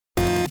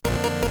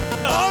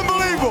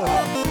Unbelievable.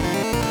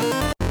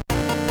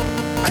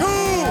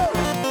 Cool.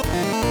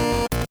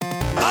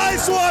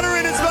 Ice water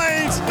in his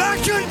veins.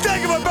 I couldn't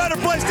think of a better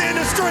place to end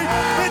the street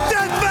in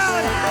Death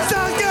Valley,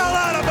 South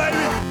Carolina,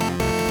 baby.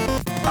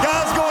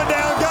 Guys going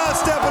down, guys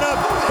stepping up.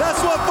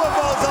 That's what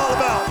football's all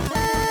about.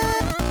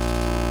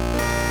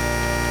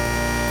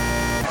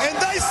 And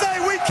they say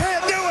we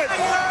can't do it.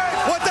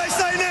 What they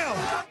say now?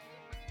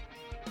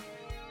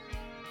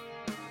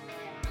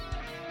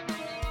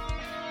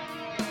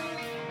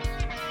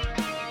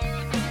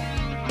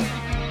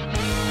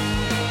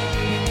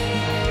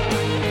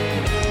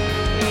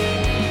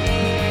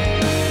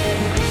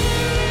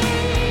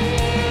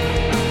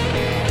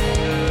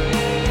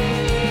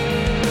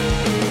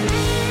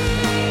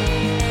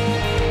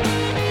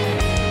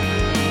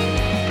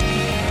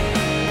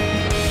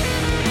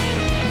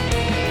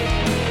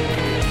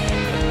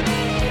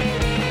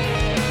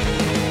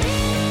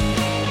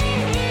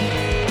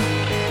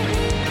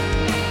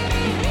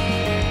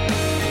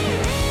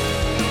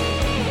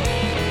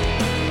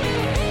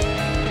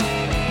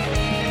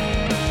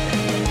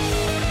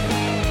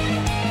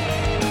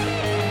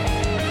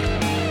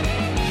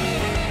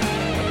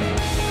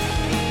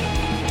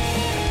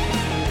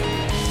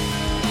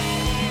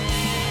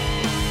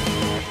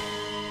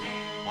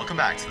 Welcome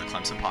back to the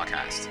Clemson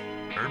Podcast.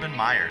 Urban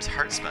Meyer's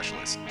heart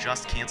specialist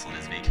just canceled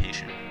his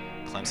vacation.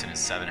 Clemson is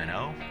 7-0,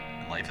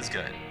 and life is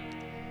good.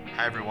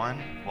 Hi everyone,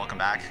 welcome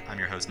back. I'm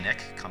your host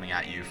Nick, coming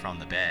at you from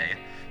the Bay.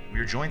 We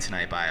are joined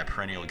tonight by a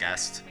perennial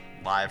guest,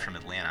 live from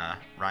Atlanta,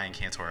 Ryan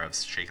Cantor of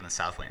Shakin' the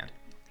Southland.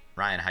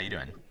 Ryan, how you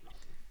doing?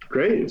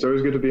 Great, it's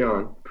always good to be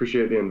on.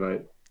 Appreciate the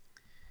invite.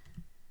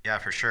 Yeah,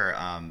 for sure.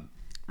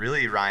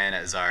 Really, Ryan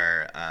is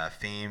our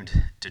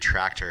famed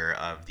detractor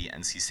of the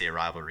NC State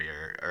rivalry,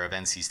 or of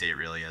NC State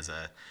really as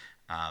a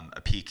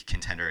peak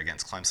contender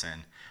against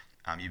Clemson.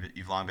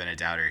 You've long been a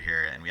doubter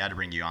here, and we had to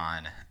bring you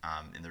on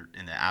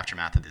in the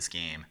aftermath of this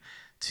game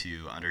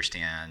to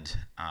understand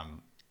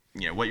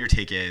what your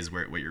take is,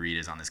 what your read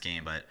is on this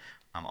game. But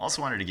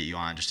also wanted to get you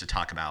on just to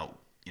talk about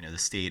the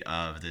state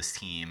of this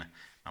team.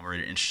 We're at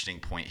an interesting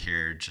point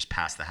here, just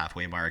past the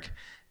halfway mark,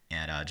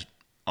 and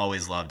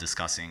always love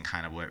discussing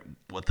kind of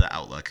what the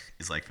outlook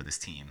is like for this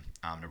team.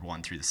 Number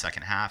one, through the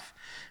second half,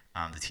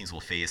 the teams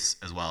will face,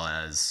 as well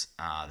as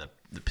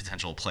the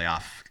potential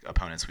playoff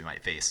opponents we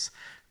might face.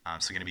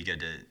 So going to be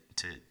good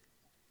to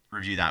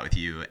review that with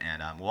you,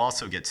 and we'll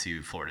also get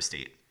to Florida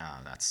State.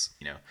 That's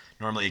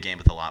normally a game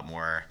with a lot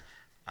more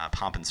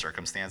pomp and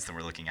circumstance than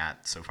we're looking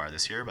at so far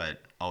this year, but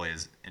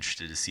always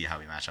interested to see how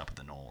we match up with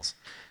the Noles.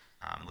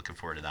 Looking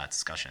forward to that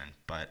discussion.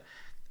 But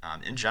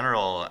in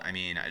general, I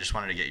mean, I just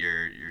wanted to get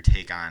your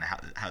take on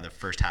how the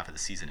first half of the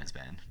season has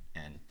been,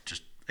 and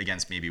just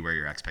against maybe where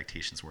your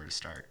expectations were to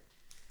start.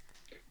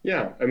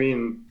 Yeah, I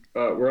mean,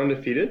 we're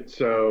undefeated,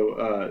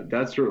 so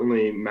that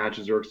certainly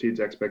matches or exceeds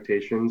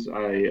expectations.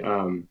 I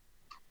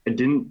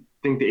didn't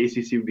think the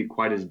ACC would be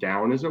quite as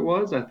down as it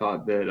was. I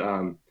thought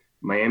that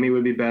Miami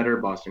would be better,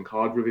 Boston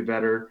College would be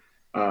better.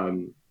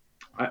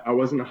 I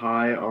wasn't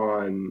high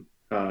on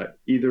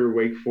either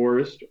Wake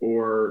Forest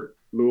or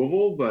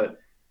Louisville, but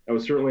I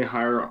was certainly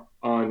higher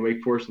on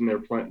Wake Forest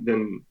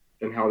than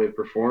how they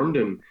performed,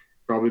 and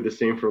probably the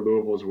same for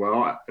Louisville as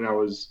well. And I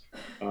was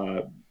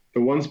the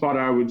one spot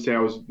I would say I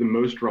was the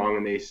most wrong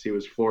in the ACC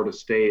was Florida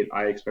State.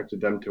 I expected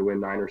them to win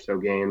 9 or so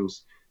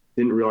games.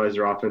 Didn't realize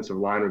their offensive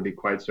line would be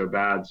quite so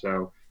bad.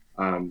 So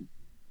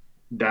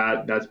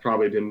that's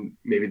probably been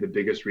maybe the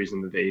biggest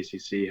reason that the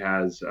ACC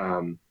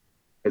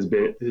has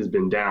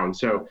been down.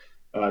 So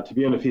to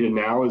be undefeated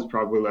now is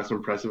probably less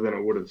impressive than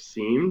it would have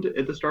seemed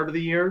at the start of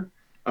the year.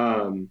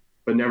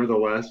 But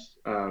nevertheless,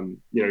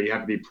 you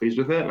have to be pleased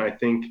with it. And I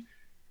think,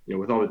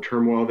 with all the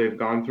turmoil they've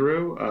gone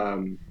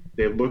through,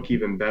 they look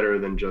even better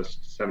than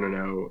just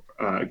 7-0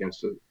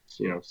 against a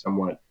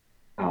somewhat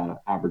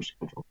average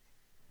schedule.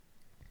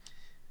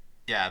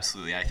 Yeah,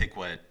 absolutely. I think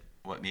what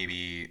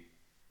maybe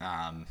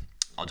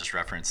I'll just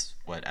reference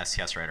what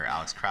STS writer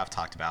Alex Kraft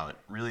talked about.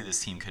 Really, this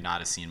team could not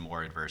have seen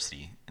more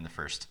adversity in the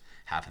first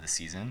half of the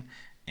season,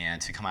 and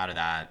to come out of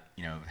that,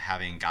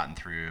 having gotten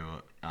through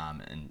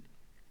and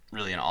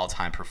really an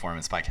all-time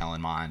performance by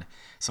Kellen Mond,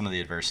 some of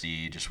the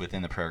adversity just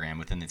within the program,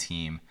 within the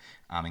team,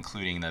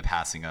 including the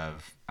passing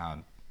of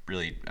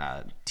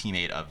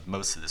teammate of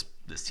most of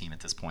this team at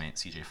this point,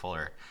 CJ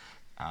Fuller.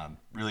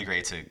 Really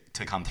great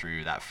to come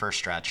through that first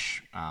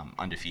stretch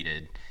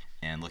undefeated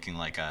and looking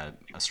like a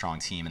strong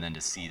team, and then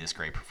to see this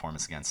great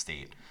performance against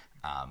State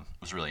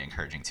was really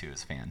encouraging too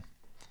as a fan.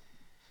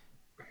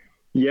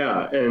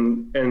 Yeah,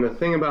 and the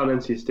thing about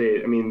NC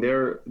State, I mean,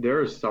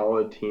 they're a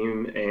solid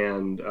team,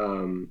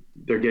 and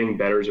they're getting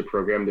better as a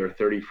program. They're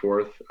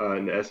 34th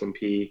in the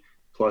S&P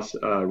plus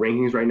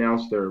rankings right now,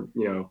 so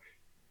they're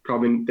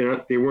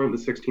they weren't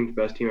the 16th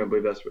best team. I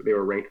believe that's what they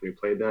were ranked when we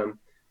played them.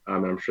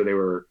 And I'm sure I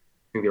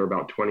think they were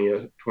about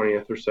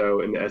 20th or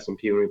so in the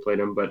S&P when we played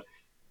them, but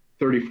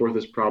 34th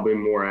is probably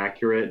more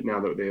accurate now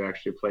that they've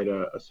actually played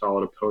a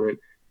solid opponent.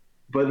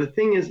 But the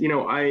thing is,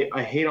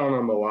 I hate on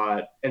them a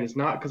lot, and it's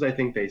not because I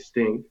think they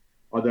stink.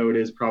 although it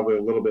is probably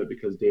a little bit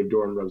because Dave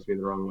Doran rubs me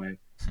the wrong way.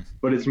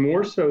 But it's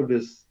more so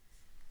this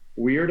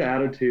weird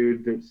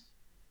attitude that's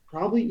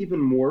probably even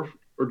more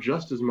or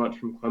just as much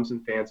from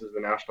Clemson fans as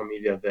the national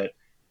media that,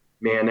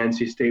 man,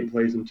 NC State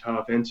plays them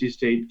tough. NC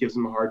State gives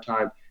them a hard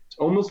time. It's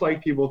almost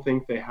like people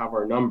think they have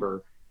our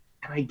number.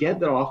 And I get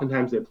that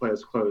oftentimes they play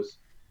us close,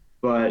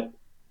 but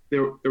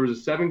there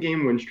was a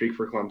 7-game win streak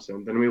for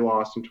Clemson. Then we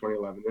lost in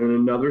 2011. Then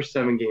another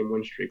 7-game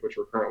win streak, which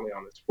we're currently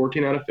on. It's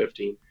 14 out of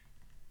 15.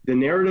 The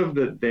narrative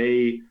that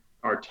they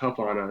are tough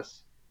on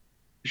us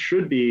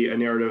should be a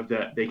narrative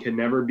that they can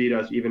never beat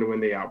us even when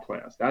they outplay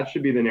us. That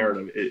should be the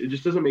narrative. It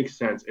just doesn't make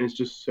sense. And it's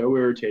just so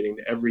irritating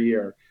that every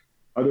year,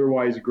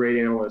 otherwise great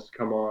analysts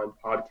come on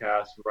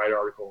podcasts and write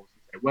articles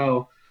and say,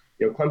 well,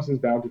 Clemson's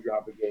bound to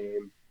drop a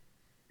game.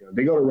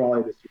 They go to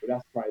Raleigh this year.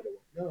 That's probably the one.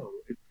 No,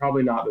 it's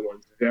probably not the one.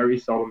 It's very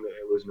seldom that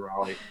they lose in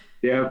Raleigh.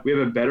 We have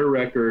a better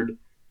record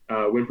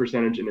win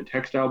percentage in the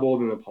Textile Bowl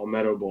than the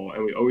Palmetto Bowl,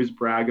 and we always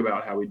brag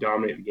about how we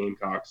dominate the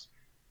Gamecocks,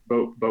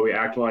 but we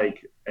act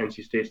like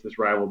NC State's this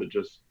rival that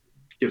just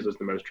gives us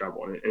the most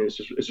trouble, and it's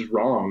just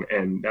wrong,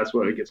 and that's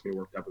what gets me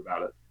worked up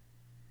about it.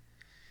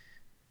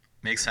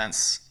 Makes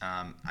sense.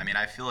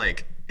 I feel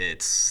like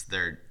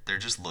they're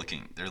just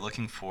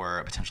looking for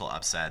a potential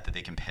upset that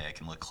they can pick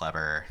and look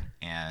clever.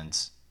 And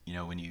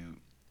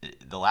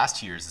the last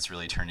 2 years, it's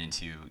really turned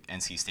into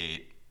NC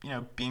State,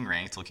 being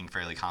ranked, looking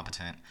fairly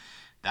competent.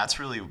 That's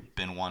really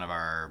been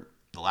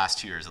the last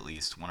 2 years at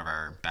least, one of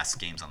our best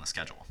games on the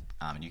schedule.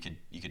 And you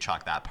could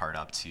chalk that part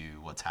up to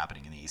what's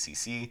happening in the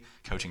ACC,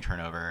 coaching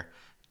turnover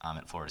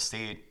at Florida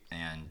State,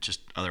 and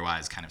just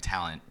otherwise kind of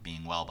talent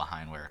being well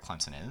behind where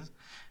Clemson is.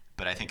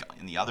 But I think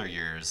in the other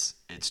years,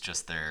 it's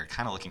just they're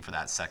kind of looking for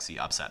that sexy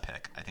upset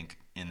pick. I think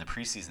in the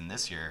preseason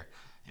this year,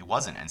 it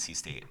wasn't NC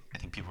State. I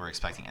think people were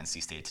expecting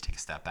NC State to take a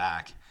step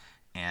back,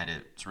 and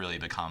it's really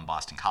become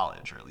Boston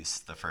College, or at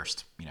least the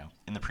first,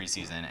 in the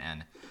preseason.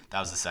 And that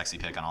was the sexy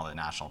pick on all the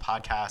national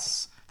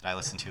podcasts that I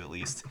listened to, at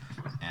least.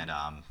 And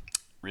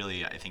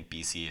really, I think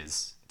BC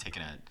is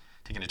taking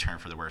a turn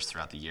for the worse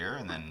throughout the year,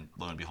 and then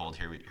lo and behold,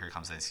 here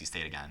comes NC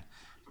State again.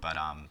 But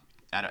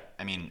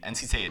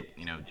NC State,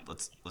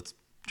 let's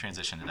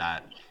transition to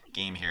that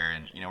game here,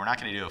 and we're not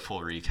going to do a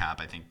full recap.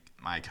 I think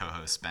my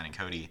co-hosts Ben and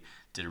Cody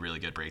did a really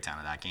good breakdown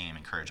of that game.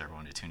 Encourage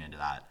everyone to tune into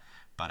that.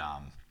 But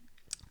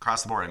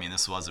across the board,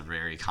 this was a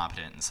very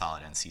competent and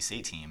solid NC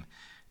State team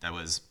that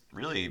was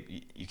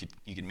really, you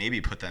could maybe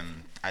put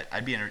them.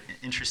 I'd be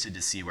interested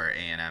to see where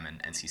A&M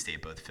and NC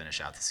State both finish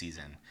out the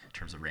season in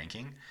terms of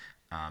ranking,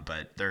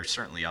 but they're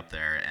certainly up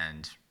there,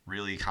 and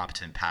really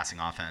competent passing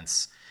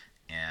offense,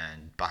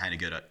 and behind a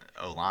good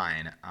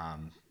O-line.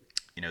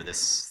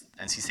 This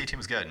NC State team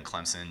was good, and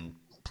Clemson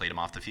played them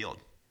off the field.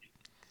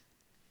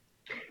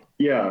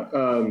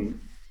 Yeah,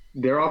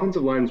 their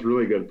offensive line is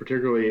really good,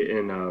 particularly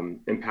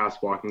in pass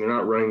blocking. They're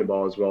not running the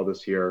ball as well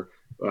this year.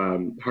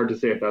 Hard to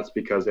say if that's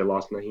because they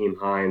lost Nyheim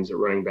Hines at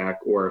running back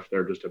or if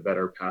they're just a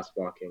better pass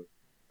blocking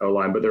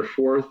line. But they're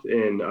fourth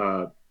in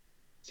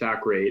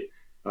sack rate,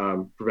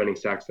 preventing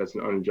sacks. That's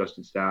an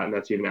unadjusted stat, and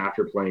that's even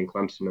after playing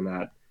Clemson in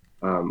that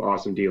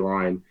awesome D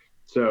line.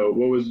 So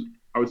what was,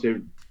 I would say,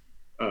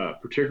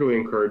 particularly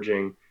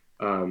encouraging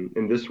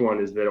in this one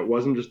is that it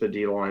wasn't just the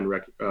D-line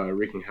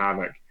wreaking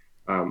havoc,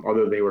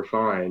 although they were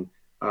fine,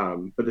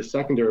 but the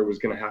secondary was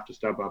going to have to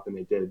step up, and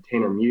they did.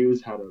 Tanner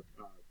Muse had a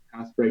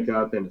pass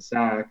breakup and a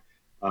sack.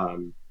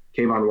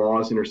 Kayvon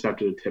Wallace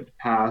intercepted a tipped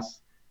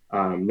pass.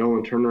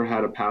 Nolan Turner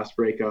had a pass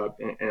breakup,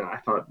 and I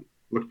thought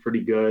looked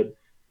pretty good.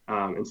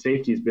 And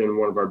safety's been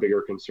one of our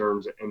bigger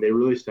concerns, and they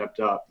really stepped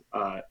up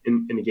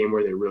in a game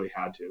where they really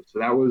had to. So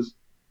that was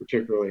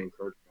particularly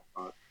encouraging, I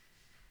thought.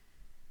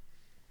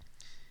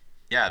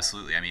 Yeah,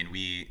 absolutely.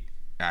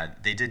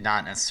 They did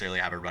not necessarily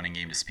have a running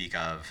game to speak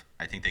of.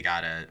 I think they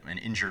got an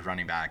injured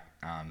running back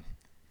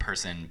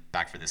person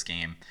back for this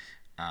game.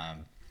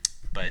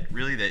 But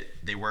really that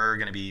they were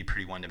going to be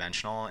pretty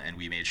one-dimensional, and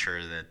we made sure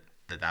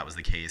that was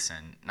the case.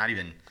 And not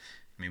even,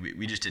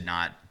 we just did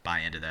not buy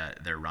into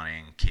their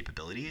running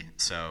capability.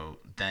 So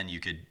then you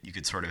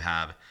could sort of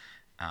have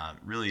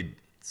really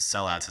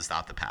sellouts to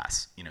stop the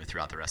pass,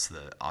 throughout the rest of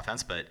the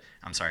offense.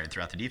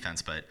 Throughout the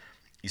defense. But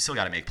you still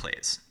got to make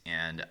plays.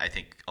 And I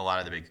think a lot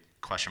of the big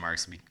question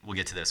marks, we'll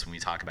get to this when we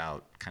talk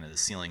about kind of the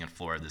ceiling and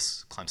floor of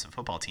this Clemson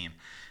football team.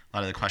 A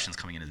lot of the questions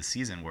coming into the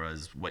season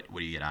was, what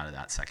do you get out of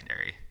that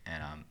secondary?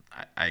 And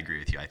I agree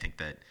with you. I think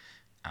that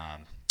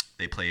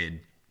they played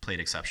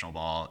exceptional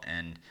ball.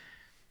 And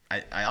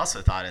I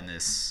also thought in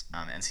this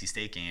NC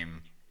State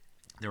game,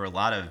 there were a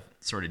lot of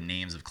sort of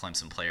names of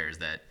Clemson players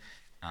that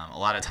a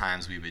lot of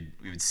times we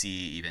would see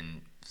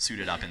even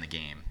suited up in the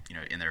game,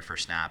 in their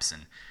first snaps,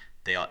 and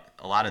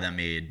a lot of them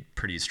made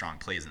pretty strong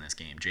plays in this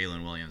game.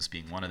 Jalen Williams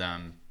being one of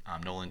them.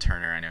 Nolan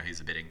Turner, I know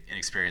he's a bit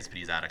inexperienced, but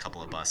he's had a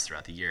couple of busts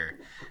throughout the year.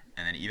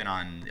 And then even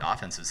on the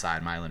offensive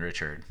side, Mylan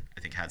Richard,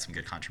 I think, had some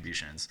good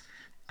contributions.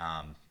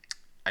 I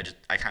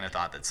kind of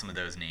thought that some of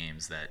those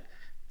names that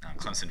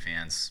Clemson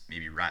fans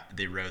maybe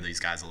they rode these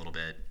guys a little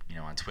bit,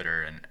 on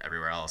Twitter and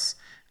everywhere else,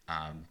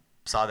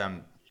 saw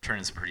them turn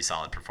in some pretty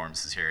solid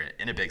performances here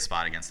in a big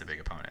spot against a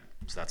big opponent.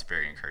 So that's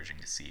very encouraging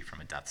to see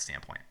from a depth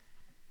standpoint.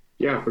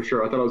 Yeah, for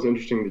sure. I thought it was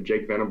interesting that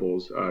Jake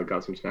Venables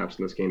got some snaps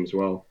in this game as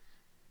well.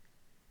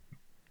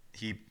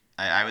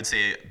 I would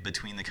say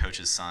between the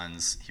coach's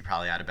sons, he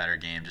probably had a better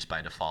game just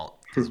by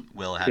default because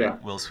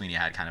Will Sweeney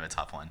had kind of a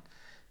tough one.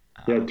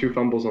 Yeah, two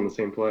fumbles on the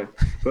same play.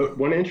 But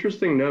one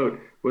interesting note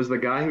was the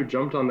guy who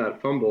jumped on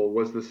that fumble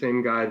was the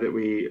same guy that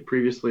we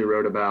previously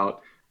wrote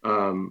about.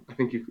 I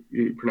think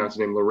you pronounce his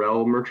name,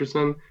 Laurel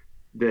Murchison,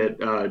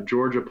 that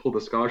Georgia pulled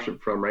a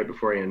scholarship from right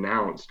before he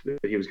announced that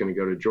he was going to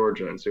go to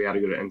Georgia, and so he had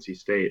to go to NC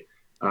State.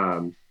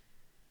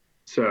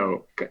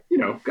 So,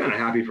 kind of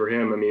happy for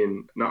him. I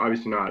mean,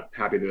 obviously not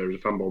happy that there was a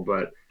fumble,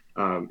 but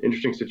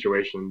interesting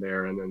situation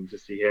there. And then to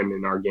see him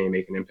in our game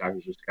make an impact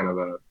is just kind of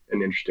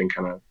an interesting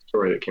kind of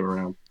story that came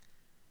around.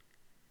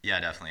 Yeah,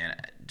 definitely. And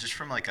just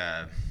from it's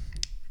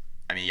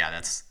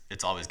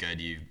always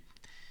good.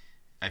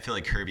 I feel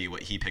like Kirby,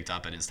 what he picked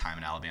up at his time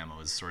in Alabama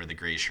was sort of the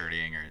gray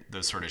shirting or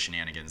those sort of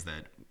shenanigans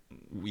that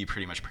we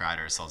pretty much pride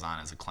ourselves on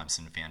as a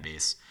Clemson fan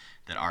base,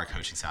 that our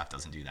coaching staff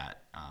doesn't do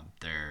that.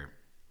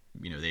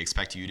 They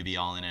expect you to be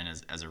all in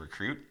as a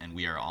recruit, and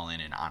we are all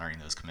in honoring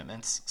those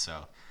commitments.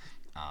 So,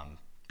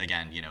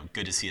 again,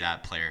 good to see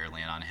that player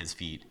land on his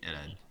feet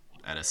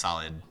at a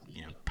solid,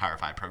 Power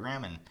 5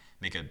 program and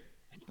make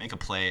a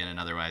play in an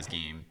otherwise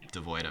game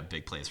devoid of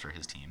big plays for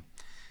his team.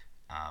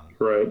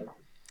 Right.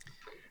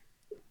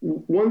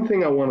 One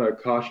thing I want to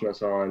caution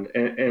us on,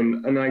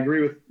 and I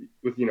agree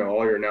with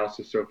all your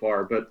analysis so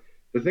far, but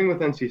the thing with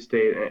NC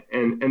State,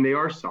 and they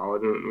are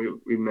solid,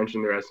 and we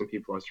mentioned their S&P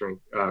Plus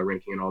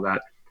ranking and all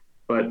that,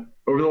 but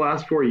over the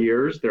last 4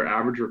 years, their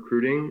average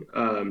recruiting,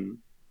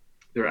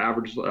 their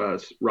average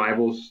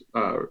rivals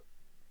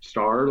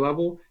star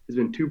level has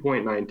been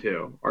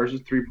 2.92. Ours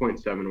is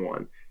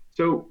 3.71.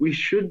 So we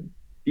should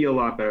be a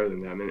lot better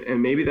than them,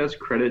 and maybe that's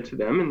credit to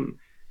them, and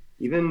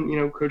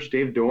even Coach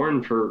Dave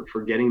Dorn for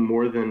getting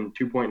more than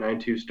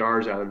 2.92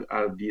 stars out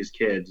of these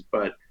kids.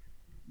 But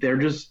they're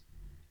just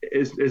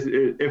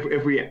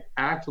if we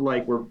act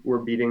like we're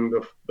beating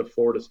the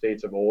Florida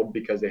States of old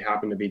because they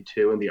happen to be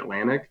 2 in the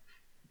Atlantic,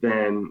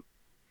 then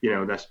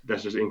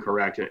that's just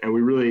incorrect, and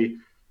we really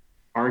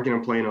aren't going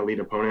to play an elite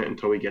opponent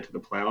until we get to the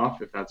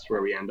playoff if that's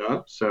where we end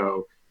up.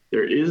 So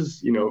there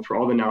is, for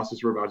all the analysis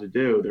we're about to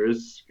do, there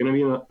is going to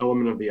be an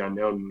element of the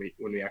unknown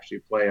when we actually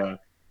play a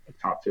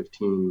top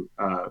 15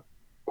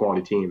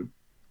 quality team.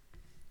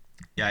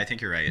 Yeah, I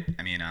think you're right.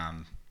 I mean,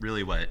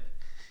 really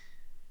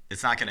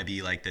it's not going to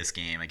be like this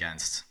game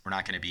we're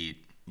not going to beat,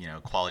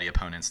 quality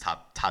opponents,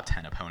 top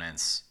 10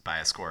 opponents by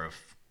a score of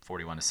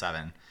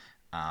 41-7.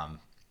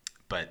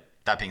 But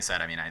that being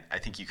said, I mean, I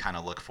think you kind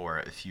of look for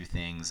a few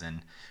things,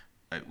 and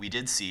we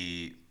did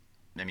see,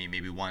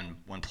 maybe one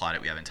plot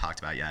that we haven't talked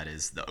about yet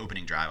is the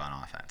opening drive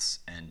on offense.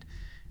 And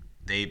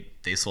they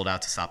sold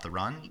out to stop the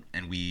run,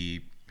 and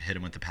we hit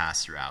them with the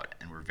pass throughout,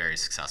 and we're very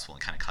successful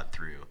and kind of cut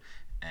through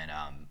and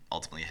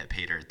ultimately hit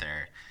pay dirt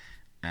there.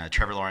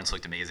 Trevor Lawrence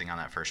looked amazing on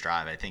that first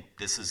drive. I think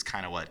this is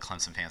kind of what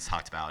Clemson fans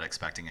talked about,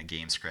 expecting a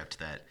game script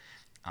that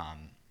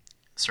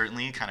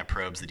certainly kind of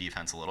probes the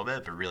defense a little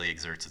bit, but really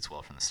exerts its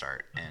will from the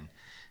start. And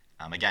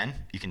again,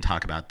 you can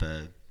talk about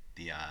the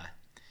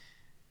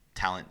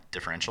talent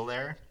differential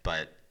there,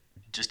 but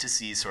just to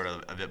see sort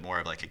of a bit more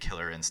of like a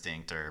killer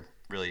instinct or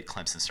really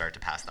Clemson start to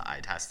pass the eye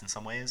test in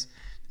some ways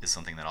is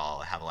something that I'll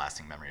have a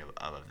lasting memory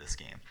of this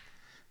game.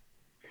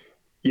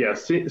 Yeah,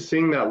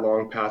 seeing that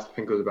long pass, I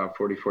think it was about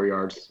 44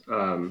 yards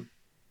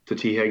to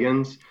T.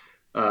 Higgins.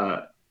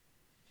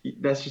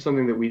 That's just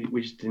something that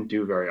we just didn't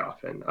do very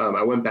often.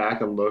 I went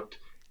back and looked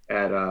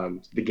at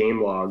the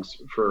game logs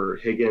for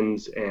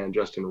Higgins and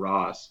Justin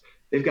Ross.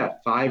 They've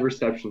got 5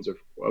 receptions of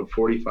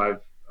 45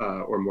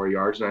 or more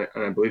yards, and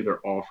I believe they're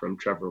all from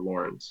Trevor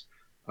Lawrence.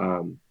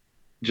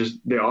 Just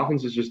the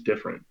offense is just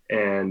different,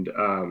 and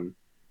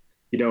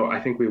I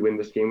think we win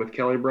this game with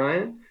Kelly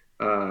Bryant,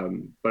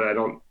 but I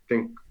don't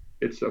think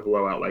it's a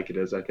blowout like it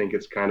is. I think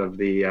it's kind of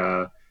the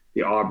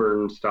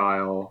Auburn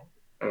style,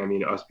 and I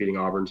mean us beating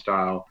Auburn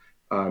style,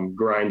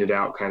 grinded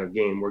out kind of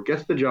game where it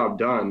gets the job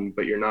done,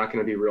 but you're not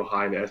going to be real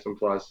high in the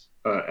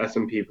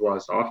S&P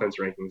Plus offense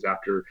rankings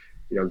after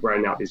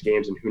grinding out these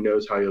games, and who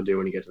knows how you'll do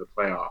when you get to the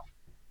playoff.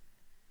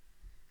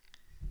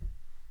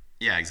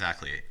 Yeah,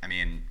 exactly. I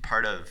mean,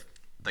 part of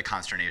the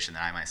consternation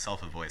that I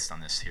myself have voiced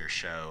on this here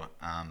show,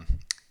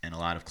 and a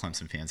lot of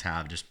Clemson fans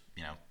have, just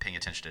paying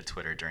attention to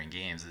Twitter during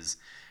games, is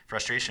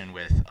frustration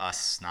with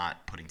us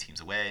not putting teams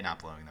away, not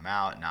blowing them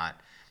out,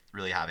 not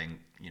really having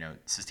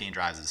sustained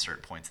drives at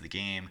certain points of the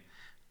game,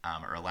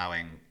 or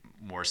allowing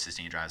more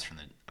sustained drives from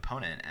the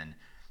opponent. And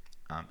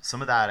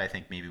some of that I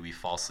think maybe we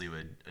falsely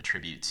would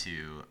attribute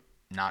to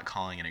not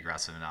calling an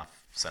aggressive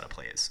enough set of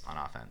plays on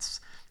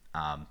offense.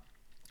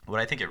 What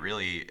I think it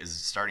really is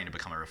starting to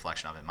become a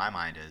reflection of in my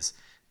mind is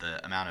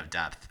the amount of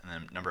depth and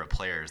the number of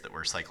players that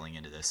we're cycling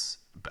into this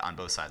on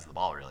both sides of the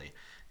ball, really.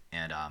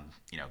 And,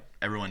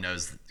 everyone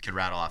could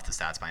rattle off the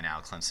stats by now.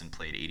 Clemson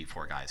played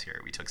 84 guys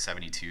here. We took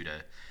 72 to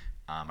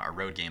our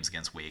road games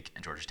against Wake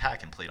and Georgia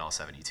Tech and played all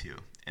 72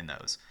 in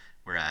those.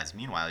 Whereas,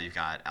 meanwhile, you've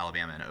got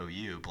Alabama and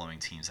OU blowing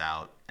teams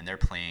out, and they're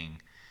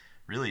playing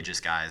really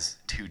just guys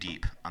too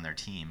deep on their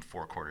team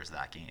 4 quarters of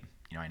that game.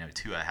 I know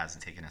Tua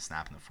hasn't taken a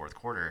snap in the fourth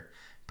quarter,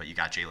 but you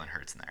got Jalen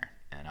Hurts in there.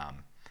 And,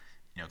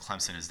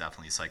 Clemson is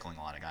definitely cycling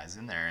a lot of guys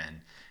in there.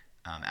 And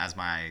as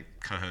my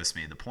co-host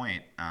made the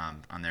point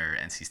on their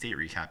NC State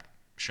recap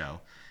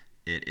show,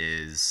 it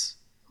is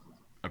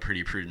a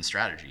pretty prudent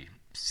strategy.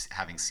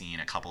 Having seen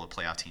a couple of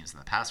playoff teams in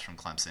the past from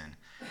Clemson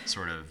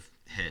sort of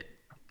hit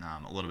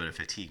a little bit of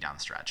fatigue down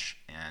the stretch.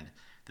 And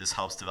this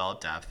helps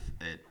develop depth.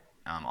 It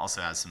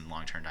also has some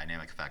long-term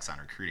dynamic effects on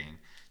recruiting.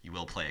 You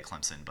will play at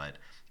Clemson, but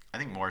I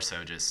think more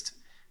so just,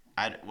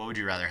 what would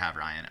you rather have,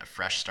 Ryan? A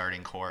fresh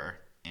starting core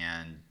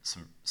and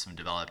some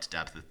developed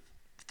depth with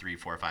 3,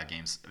 4, 5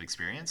 games of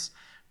experience,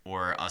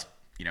 or us,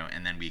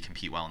 and then we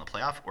compete well in the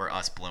playoff, or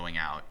us blowing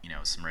out,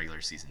 some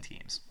regular season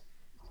teams?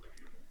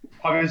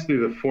 Obviously,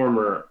 the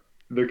former.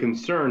 The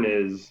concern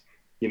is,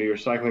 you're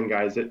cycling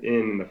guys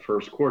in the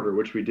first quarter,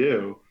 which we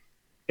do,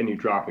 and you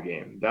drop a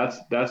game. That's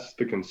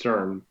the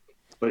concern.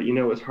 But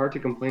it's hard to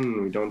complain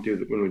when we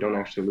don't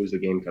actually lose the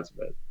game because of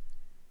it.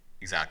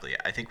 Exactly.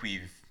 I think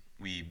we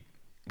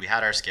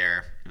had our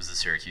scare. It was the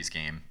Syracuse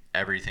game.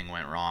 Everything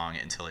went wrong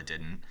until it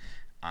didn't.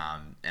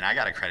 And I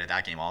got to credit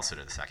that game also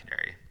to the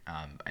secondary.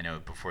 I know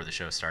before the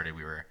show started,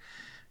 we were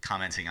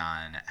commenting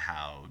on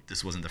how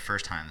this wasn't the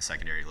first time the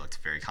secondary looked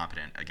very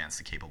competent against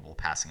a capable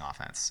passing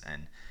offense.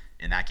 And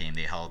in that game,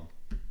 they held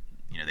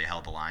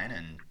the line,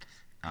 and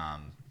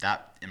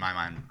that, in my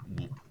mind,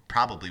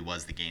 probably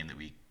was the game that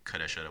we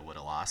coulda, shoulda,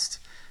 woulda lost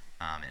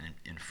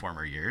in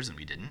former years, and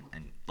we didn't.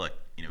 And look,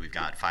 we've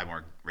got 5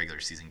 more regular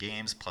season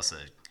games plus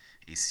a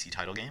ACC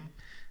title game.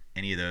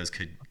 Any of those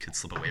could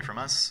slip away from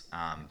us.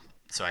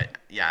 So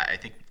I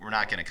think we're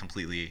not going to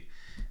completely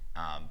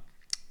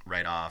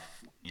write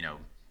off,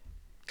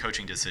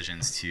 coaching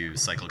decisions to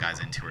cycle guys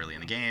in too early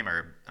in the game,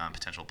 or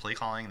potential play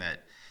calling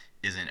that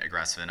isn't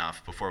aggressive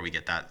enough before we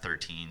get that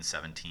 13,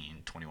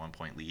 17, 21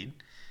 point lead.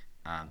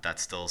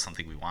 That's still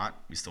something we want.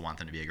 We still want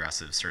them to be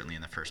aggressive, certainly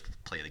in the first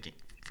play of the game,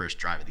 first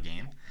drive of the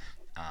game.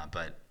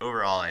 But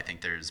overall, I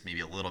think there's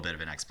maybe a little bit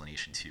of an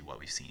explanation to what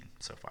we've seen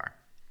so far.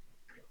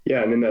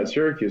 Yeah, and in that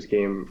Syracuse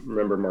game,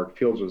 remember, Mark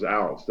Fields was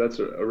out. So that's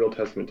a real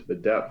testament to the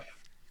depth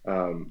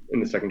in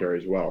the secondary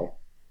as well.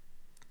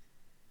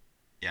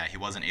 Yeah, he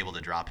wasn't able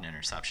to drop an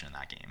interception in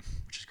that game,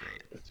 which is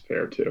great. That's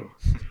fair, too.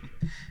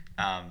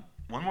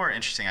 One more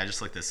interesting, I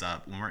just looked this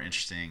up, one more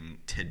interesting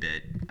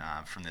tidbit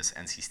from this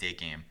NC State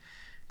game.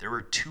 There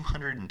were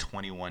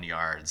 221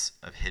 yards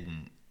of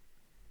hidden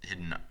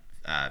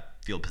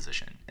field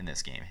position in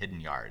this game,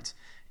 hidden yards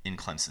in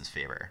Clemson's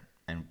favor.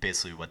 And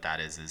basically what that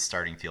is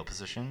starting field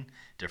position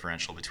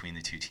differential between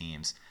the two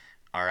teams.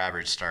 Our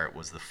average start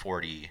was the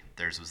 40,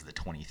 theirs was the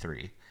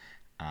 23.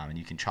 And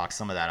you can chalk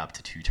some of that up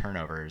to 2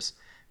 turnovers.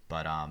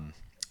 But,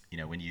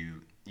 when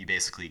you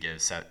basically give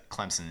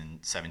Clemson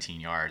 17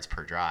 yards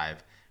per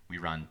drive, we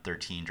run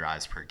 13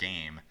 drives per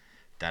game,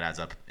 that adds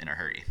up in a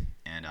hurry.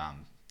 And,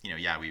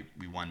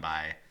 we won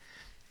by,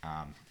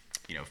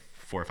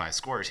 4 or 5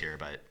 scores here.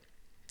 But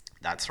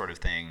that sort of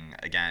thing,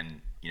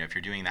 again, if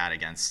you're doing that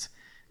against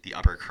the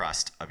upper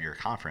crust of your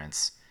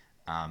conference,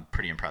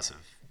 pretty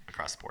impressive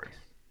across the board.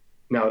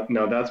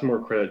 Now that's more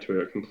credit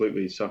to a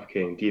completely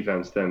suffocating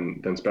defense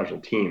than special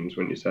teams,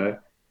 wouldn't you say?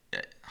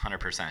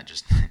 100%.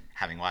 Just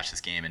having watched this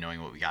game and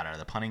knowing what we got out of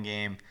the punting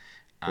game.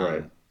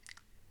 Right.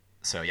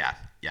 So yeah,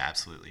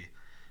 absolutely.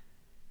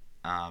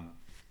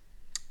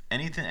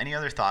 Any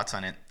other thoughts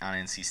on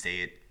NC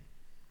State?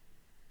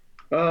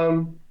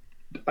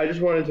 I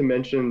just wanted to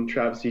mention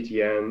Travis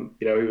Etienne.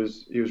 He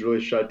was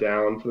really shut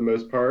down for the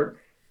most part,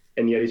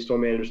 and yet he still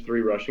managed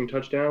 3 rushing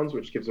touchdowns,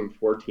 which gives him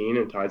 14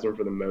 and ties him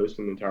for the most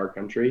in the entire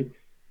country.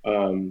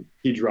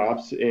 He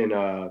drops in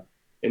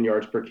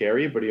yards per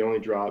carry, but he only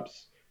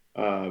drops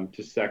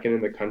to second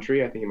in the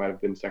country. I think he might have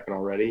been second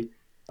already.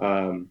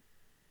 And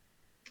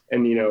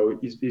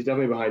he's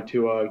definitely behind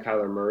Tua and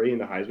Kyler Murray in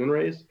the Heisman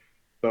race.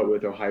 But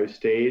with Ohio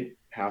State,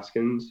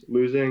 Haskins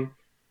losing,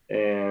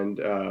 and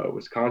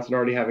Wisconsin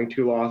already having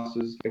 2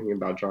 losses, thinking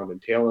about Jonathan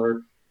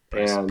Taylor.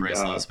 Bryce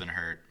Love's been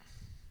hurt.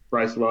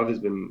 Bryce Love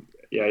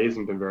he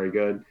hasn't been very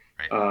good.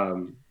 Right.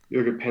 You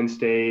look at Penn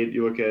State,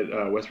 you look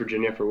at West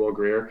Virginia for Will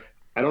Grier.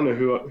 I don't know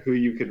who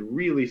you could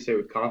really say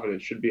with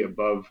confidence should be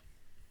above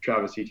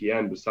Travis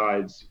Etienne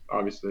besides,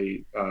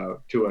 obviously,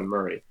 Tua and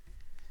Murray.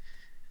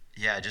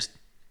 Yeah, just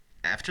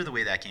after the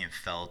way that game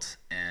felt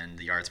and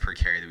the yards per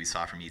carry that we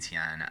saw from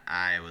Etienne,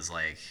 I was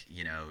like,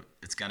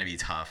 it's going to be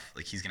tough.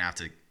 Like, he's going to have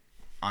to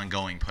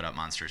ongoing put up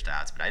monster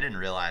stats. But I didn't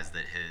realize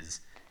that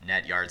his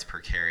net yards per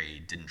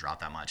carry didn't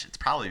drop that much. It's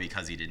probably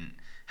because he didn't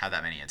have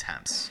that many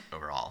attempts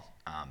overall.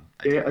 I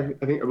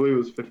believe it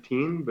was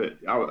 15, but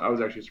I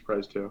was actually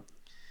surprised too.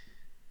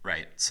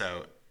 Right.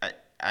 So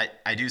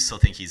I do still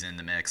think he's in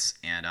the mix.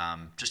 And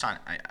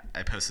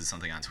I posted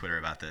something on Twitter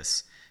about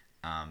this.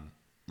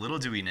 Little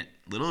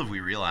have we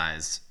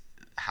realized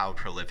how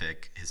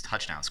prolific his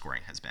touchdown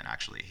scoring has been.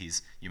 Actually,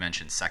 you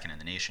mentioned second in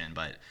the nation,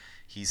 but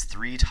he's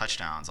 3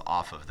 touchdowns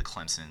off of the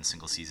Clemson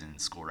single season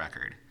school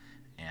record.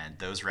 And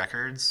those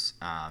records,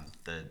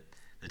 the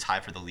tie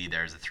for the lead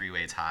there is a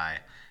 3-way tie.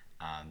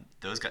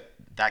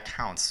 That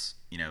counts,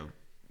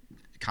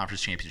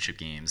 conference championship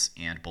games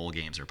and bowl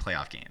games or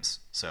playoff games.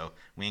 So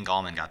Wayne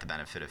Gallman got the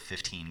benefit of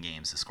 15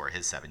 games to score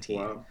his 17.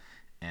 Wow.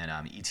 And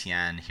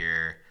Etienne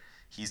here,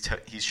 he's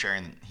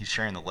sharing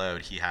the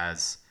load. He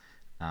has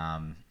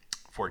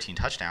 14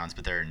 touchdowns,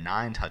 but there are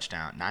 9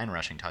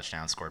 rushing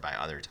touchdowns scored by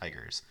other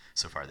Tigers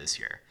so far this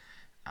year.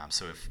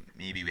 So if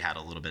maybe we had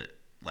a little bit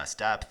less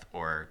depth,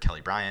 or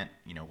Kelly Bryant,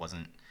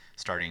 wasn't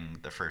starting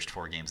the first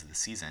 4 games of the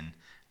season,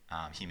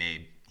 he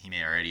may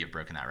already have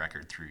broken that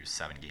record through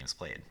 7 games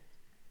played.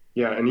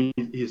 Yeah, and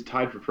he's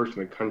tied for first in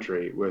the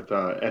country with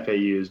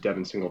FAU's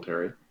Devin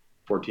Singletary,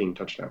 14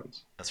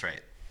 touchdowns. That's right.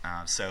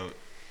 So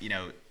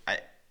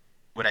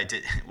what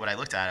I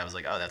looked at, I was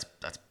like, oh,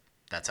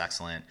 that's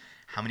excellent.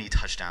 How many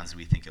touchdowns do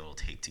we think it will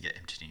take to get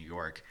him to New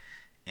York?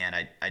 And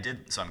I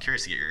did. So I'm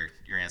curious to get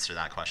your answer to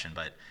that question,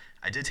 but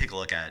I did take a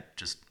look at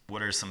just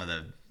what are some of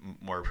the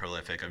more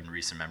prolific of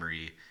recent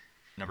memory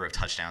number of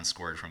touchdowns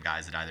scored from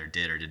guys that either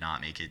did or did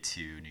not make it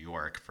to New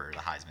York for the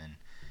Heisman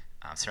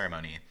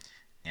ceremony.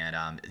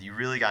 And you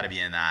really got to be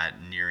in that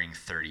nearing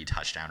 30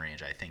 touchdown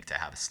range, I think, to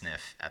have a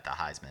sniff at the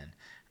Heisman.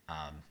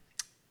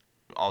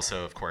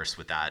 Also, of course,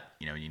 with that,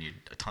 you need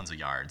tons of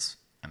yards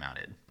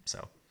amounted.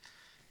 So.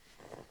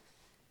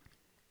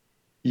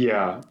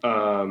 Yeah,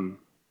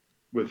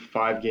 with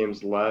 5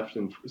 games left,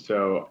 and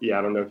so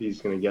I don't know if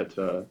he's going to get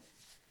to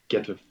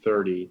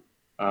 30.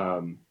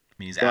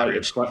 He's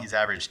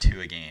averaged 2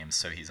 a game,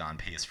 so he's on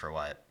pace for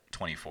what,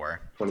 24.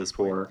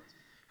 24.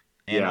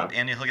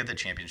 And he'll get the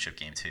championship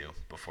game too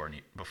before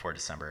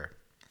December.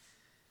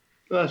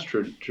 That's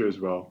true as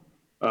well.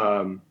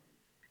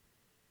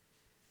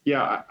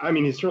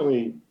 He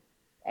certainly,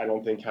 I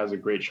don't think, has a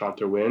great shot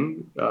to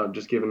win.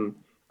 Just given,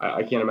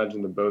 I can't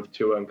imagine that both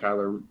Tua and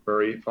Kyler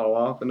Murray fall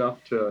off enough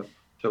to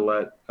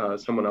let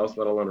someone else,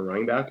 let alone a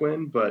running back,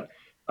 win. But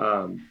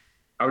I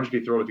would just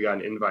be thrilled if he got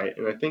an invite.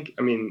 And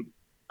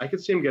I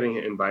could see him getting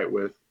an invite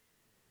with,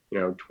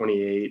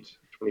 28,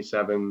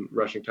 27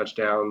 rushing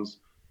touchdowns,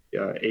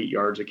 8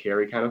 yards a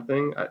carry kind of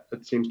thing.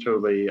 It seems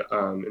totally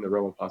in the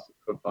realm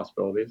of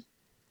possibilities.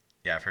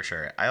 Yeah, for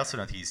sure. I also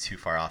don't think he's too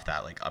far off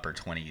that upper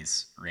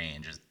 20s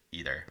range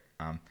either.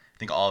 I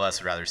think all of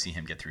us would rather see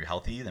him get through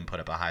healthy than put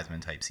up a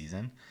Heisman type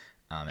season.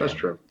 That's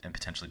true. And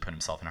potentially put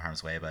himself in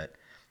harm's way. But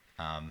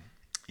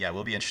it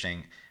will be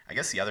interesting. I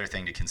guess the other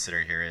thing to consider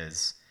here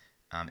is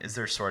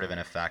there sort of an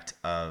effect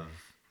of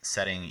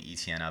setting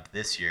Etienne up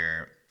this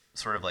year,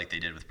 sort of like they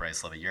did with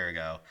Bryce Love a year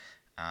ago?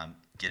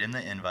 Get him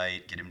the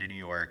invite, get him to New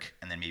York,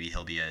 and then maybe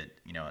he'll be a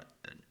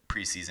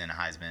preseason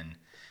Heisman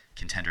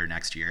contender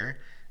next year.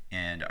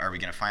 And are we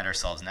going to find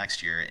ourselves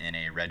next year in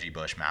a Reggie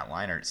Bush, Matt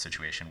Leinart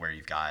situation where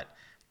you've got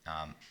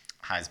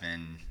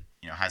Heisman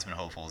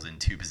hopefuls in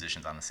 2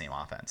 positions on the same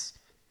offense?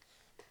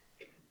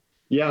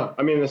 Yeah,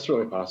 that's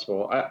certainly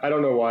possible. I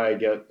don't know why I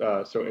get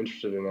so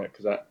interested in it,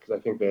 because I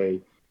think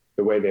the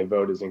way they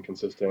vote is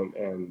inconsistent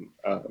and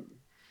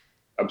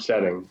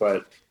upsetting.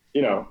 But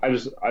I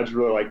just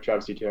really like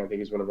Travis Etienne. I think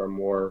he's one of our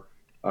more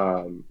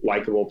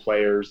likable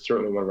players,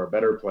 certainly one of our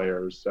better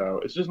players.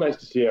 So it's just nice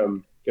to see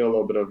him get a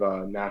little bit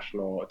of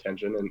national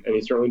attention, and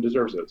he certainly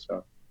deserves it.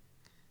 So.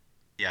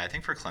 Yeah, I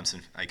think for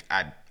Clemson,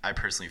 I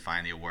personally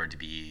find the award to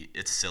be,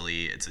 it's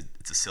silly. It's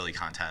a silly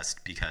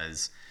contest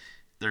because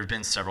there have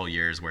been several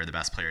years where the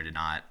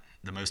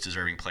most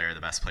deserving player,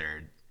 the best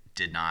player,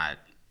 did not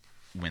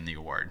win the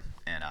award,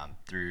 and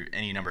through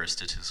any number of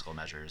statistical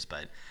measures.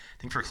 But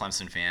I think for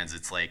Clemson fans,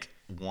 it's like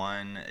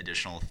one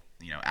additional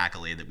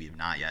accolade that we have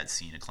not yet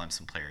seen a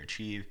Clemson player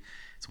achieve.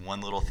 It's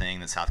one little thing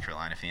that South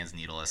Carolina fans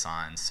needle us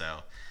on. So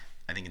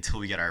I think until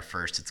we get our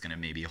first, it's going to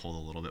maybe hold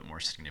a little bit more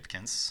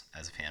significance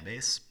as a fan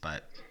base.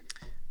 But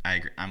I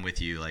agree, I'm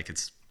with you.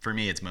 For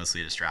me, it's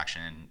mostly a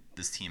distraction.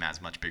 This team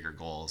has much bigger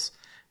goals,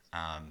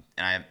 and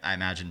I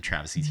imagine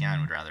Travis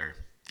Etienne would rather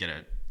get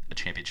a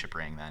championship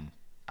ring than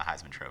a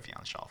Heisman Trophy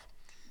on the shelf.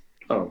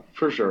 Oh,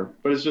 for sure.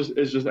 But it's just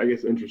I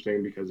guess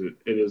interesting because it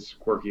is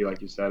quirky,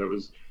 like you said. It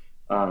was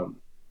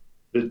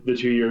the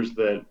 2 years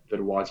that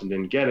Watson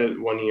didn't get it.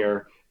 1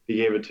 year he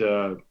gave it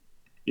to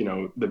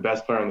the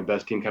best player on the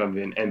best team, kind of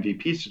an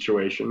MVP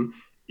situation,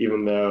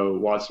 even though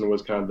Watson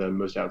was kind of the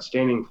most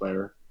outstanding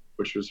player,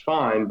 which was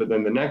fine. But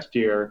then the next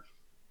year,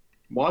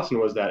 Watson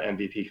was that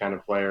MVP kind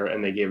of player,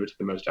 and they gave it to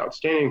the most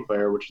outstanding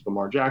player, which is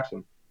Lamar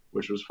Jackson,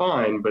 which was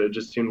fine. But it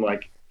just seemed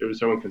like it was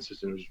so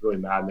inconsistent. It was really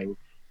maddening.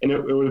 And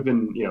it would have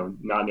been,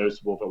 not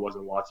noticeable if it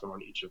wasn't Watson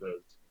on each of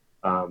those.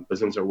 But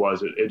since it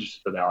was, it just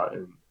stood out,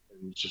 and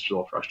it's just a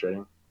little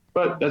frustrating.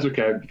 But that's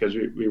okay because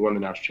we won the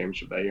national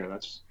championship that year, and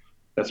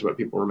that's what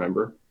people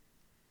remember.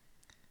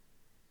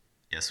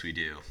 Yes, we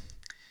do.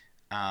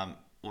 Well,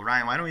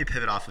 Ryan, why don't we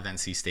pivot off of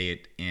NC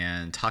State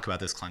and talk about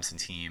this Clemson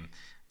team?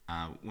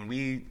 When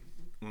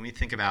we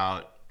think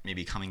about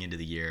maybe coming into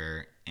the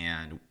year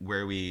and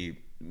where we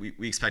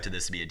expected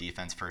this to be a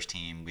defense-first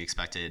team, we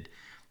expected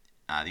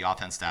the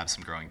offense to have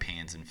some growing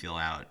pains and feel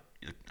out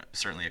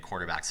certainly a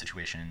quarterback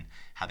situation,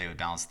 how they would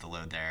balance the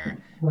load there.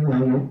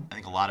 I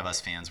think a lot of us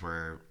fans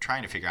were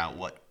trying to figure out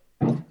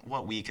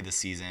what week of the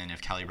season,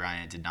 if Kelly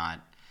Bryant did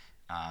not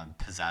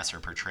possess or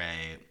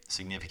portray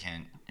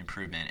significant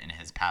improvement in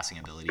his passing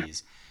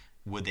abilities,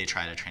 would they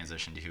try to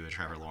transition to a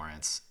Trevor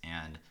Lawrence?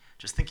 And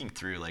just thinking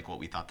through like what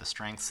we thought the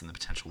strengths and the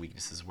potential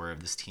weaknesses were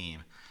of this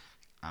team,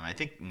 I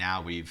think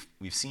now we've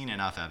seen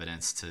enough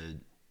evidence to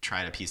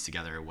try to piece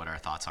together what our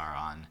thoughts are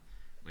on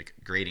like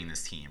grading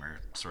this team, or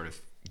sort of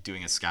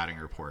doing a scouting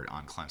report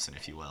on Clemson,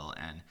 if you will.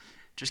 And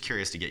just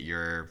curious to get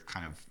your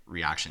kind of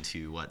reaction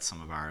to what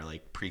some of our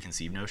like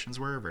preconceived notions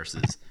were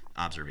versus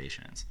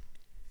observations.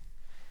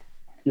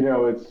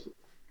 It's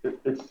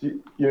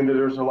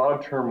there's a lot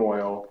of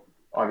turmoil,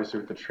 obviously,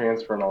 with the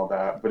transfer and all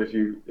that. But if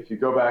you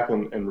go back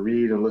and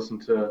read and listen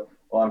to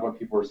a lot of what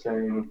people were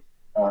saying,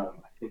 I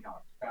think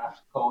Alex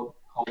Kraft called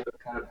it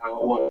kind of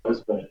how it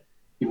was, but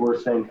people were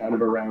saying kind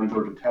of around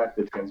Georgia Tech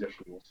the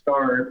transition will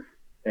start,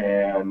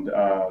 and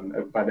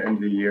by the end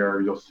of the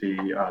year you'll see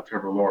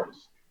Trevor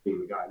Lawrence being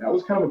the guy. That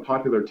was kind of a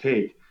popular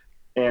take,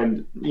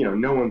 and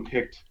no one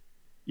picked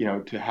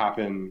to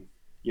happen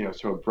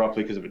so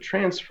abruptly because of a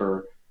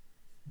transfer.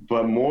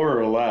 But more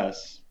or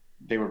less,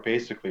 they were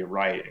basically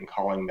right in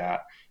calling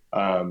that.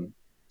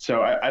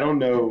 So I don't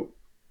know.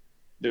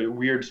 The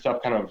weird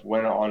stuff kind of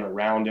went on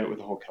around it with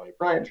the whole Kelly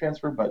Bryant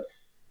transfer, but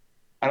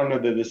I don't know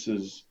that this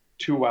is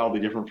too wildly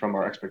different from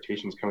our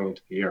expectations coming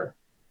into the year.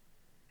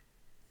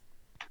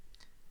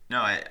 No,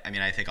 I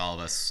mean, I think all of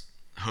us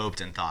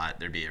hoped and thought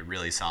there'd be a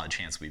really solid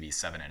chance we'd be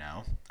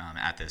 7-0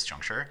 at this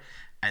juncture.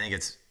 I think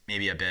it's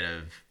maybe a bit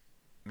of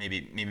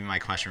maybe my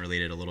question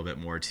related a little bit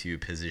more to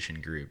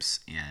position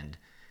groups and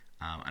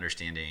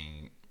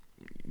understanding.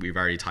 We've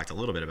already talked a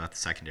little bit about the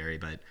secondary,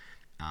 but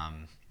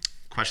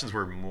questions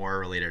were more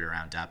related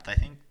around depth, I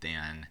think,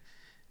 than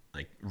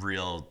like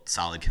real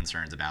solid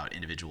concerns about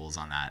individuals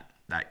on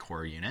that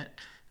core unit.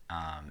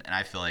 And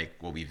I feel like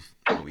what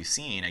we've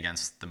seen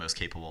against the most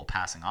capable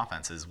passing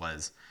offenses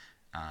was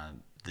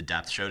the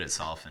depth showed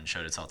itself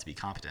to be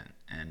competent.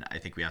 And I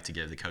think we have to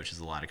give the coaches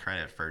a lot of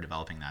credit for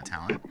developing that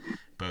talent,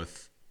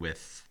 both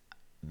with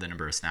the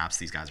number of snaps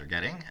these guys are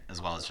getting,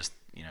 as well as just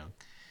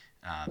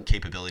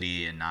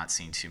capability and not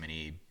seeing too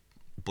many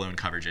blown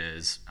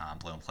coverages,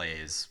 blown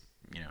plays,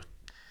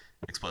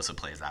 explosive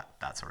plays,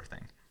 that sort of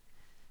thing.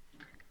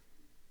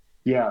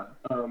 Yeah,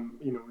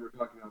 we were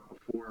talking about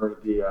before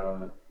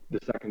the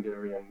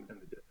secondary and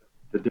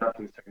the depth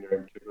in the secondary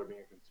in particular being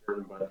a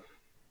concern. But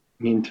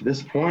I mean, to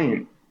this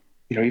point,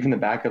 even the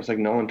backups like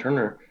Nolan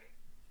Turner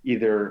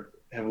either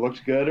have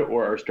looked good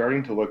or are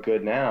starting to look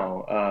good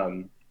now.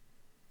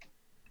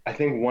 I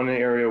think one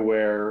area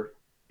where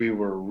we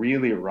were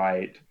really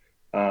right,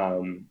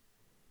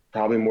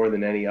 probably more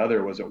than any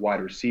other, was at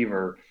wide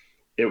receiver.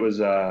 It was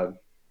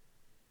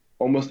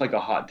almost like a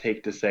hot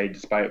take to say,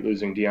 despite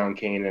losing Deion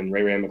Kane and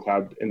Ray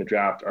McCloud in the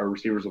draft, our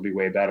receivers will be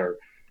way better.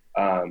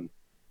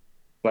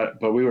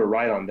 But we were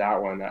right on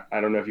that one.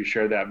 I don't know if you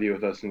shared that view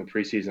with us in the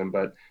preseason,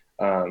 but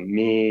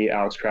me,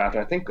 Alex Kraft,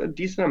 and I think a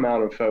decent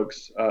amount of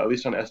folks, at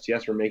least on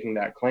STS, were making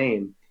that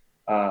claim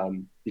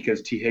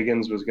because T.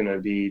 Higgins was going to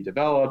be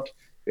developed.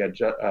 We had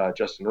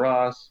Justin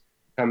Ross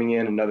coming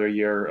in, another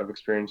year of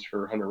experience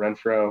for Hunter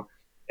Renfrow.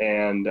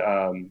 And,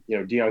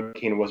 Deion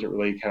Kane wasn't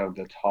really kind of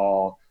the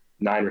tall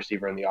 9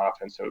 receiver in the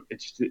offense. So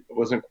it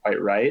wasn't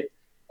quite right.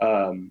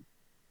 So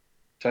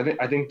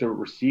I think the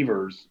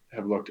receivers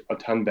have looked a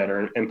ton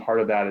better. And part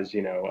of that is,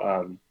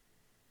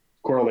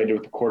 correlated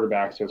with the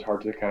quarterback. So it's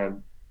hard to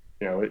kind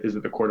of, is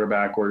it the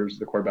quarterback or is it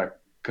the quarterback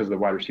because of the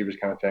wide receivers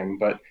kind of thing.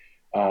 But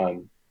I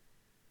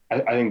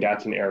think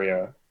that's an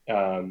area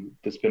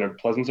that's been a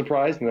pleasant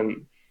surprise. And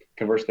then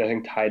conversely, I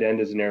think tight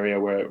end is an area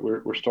where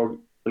we're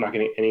not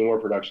getting any more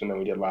production than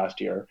we did last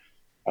year,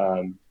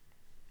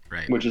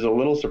 right. Which is a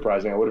little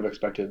surprising. I would have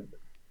expected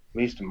at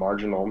least a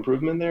marginal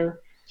improvement there.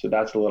 So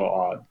that's a little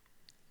odd.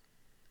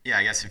 Yeah,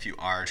 I guess if you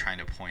are trying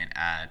to point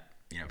at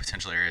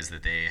potential areas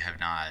that they have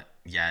not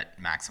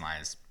yet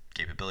maximized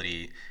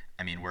capability,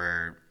 I mean,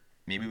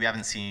 maybe we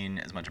haven't seen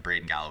as much of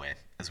Braden Galloway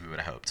as we would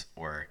have hoped,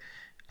 or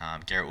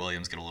Garrett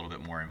Williams get a little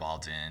bit more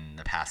involved in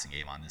the passing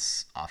game on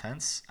this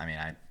offense. I mean,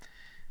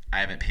 I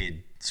haven't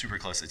paid super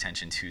close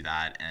attention to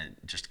that and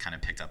just kind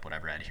of picked up what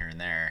I've read here and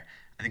there.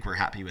 I think we're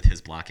happy with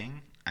his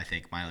blocking. I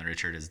think Mylan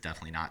Richard has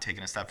definitely not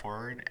taken a step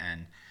forward,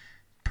 and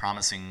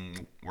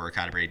promising work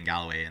out of Braden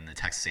Galloway in the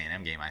Texas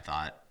A&M game, I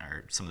thought,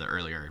 or some of the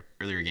earlier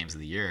games of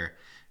the year,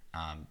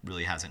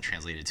 really hasn't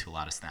translated to a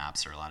lot of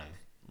snaps or a lot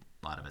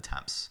of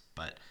attempts.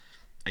 But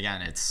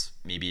again, it's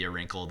maybe a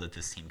wrinkle that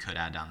this team could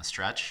add down the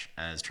stretch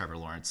as Trevor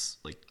Lawrence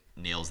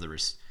nails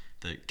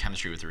the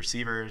chemistry with the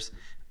receivers.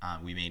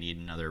 We may need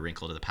another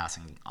wrinkle to the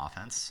passing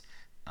offense,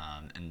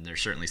 and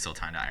there's certainly still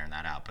time to iron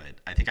that out. But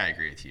I think I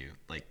agree with you.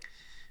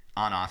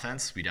 On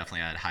offense, we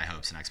definitely had high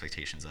hopes and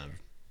expectations of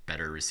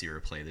better receiver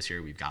play this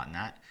year. We've gotten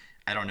that.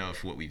 I don't know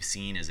if what we've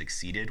seen has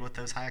exceeded what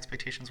those high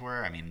expectations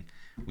were. I mean,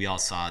 we all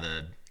saw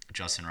the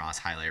Justin Ross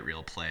highlight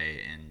reel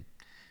play in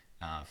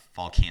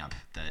fall camp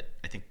that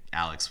I think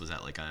Alex was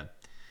at a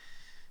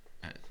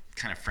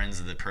kind of friends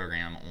of the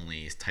program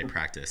only type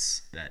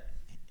practice that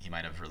he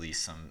might have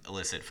released some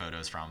illicit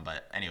photos from.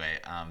 But anyway,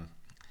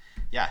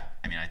 yeah,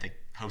 I mean, I think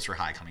hopes were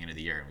high coming into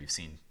the year, and we've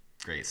seen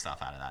great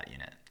stuff out of that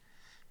unit.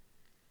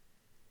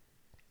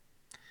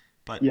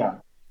 But Yeah,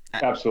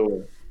 I,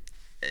 absolutely.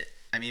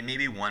 I mean,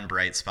 maybe one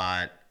bright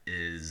spot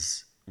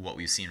is what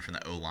we've seen from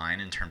the O line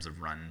in terms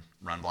of run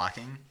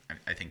blocking.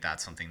 I think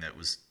that's something that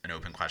was an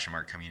open question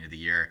mark coming into the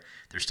year.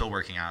 They're still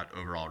working out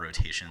overall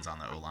rotations on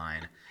the O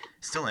line,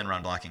 still in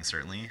run blocking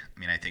certainly. I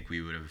mean, I think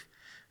we would have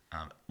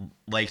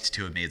liked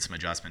to have made some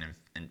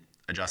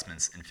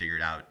adjustments and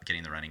figured out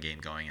getting the running game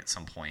going at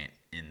some point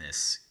in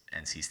this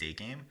NC State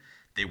game.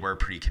 They were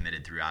pretty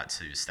committed throughout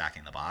to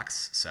stacking the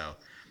box, so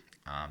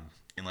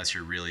unless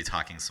you're really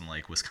talking some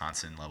like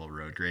Wisconsin level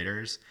road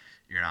graders,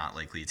 you're not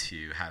likely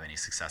to have any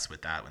success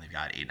with that when they've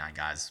got 8-9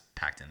 guys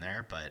packed in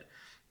there. But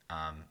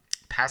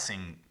pass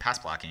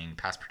blocking,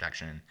 pass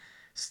protection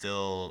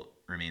still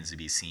remains to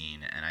be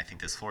seen. And I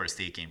think this Florida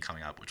State game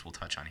coming up, which we'll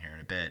touch on here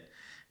in a bit,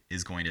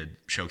 is going to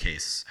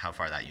showcase how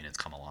far that unit's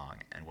come along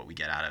and what we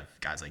get out of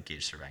guys like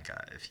Gage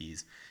Cervenka if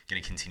he's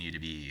going to continue to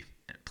be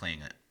playing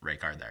right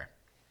guard there.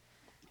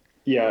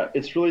 Yeah,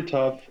 it's really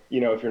tough,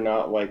 if you're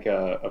not like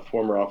a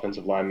former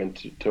offensive lineman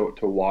to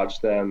watch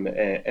them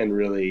and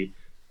really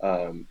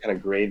kind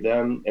of grade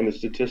them. And the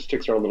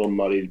statistics are a little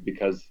muddied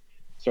because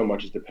so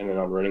much is dependent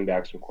on running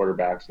backs and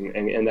quarterbacks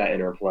and that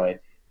interplay.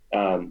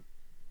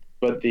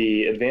 But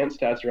the advanced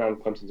stats around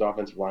Clemson's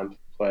offensive line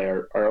play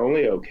are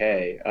only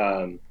okay.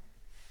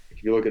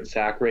 If you look at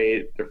sack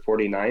rate, they're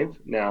 49th.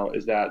 Now,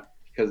 is that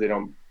because they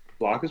don't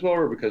block as well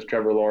or because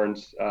Trevor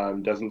Lawrence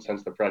doesn't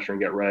sense the pressure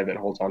and get rid of it and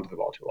holds onto the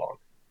ball too long?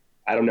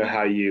 I don't know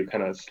how you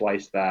kind of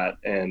slice that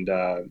and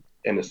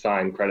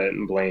assign credit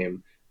and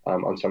blame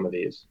on some of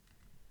these.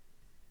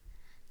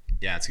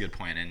 Yeah, it's a good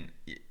point, and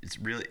it's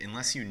really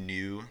unless you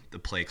knew the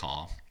play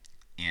call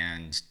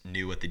and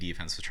knew what the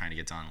defense was trying to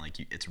get done,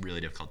 it's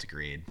really difficult to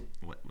grade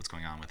what's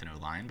going on with an O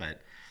line.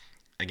 But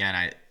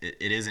again,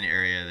 it is an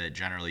area that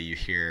generally you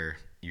hear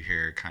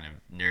kind of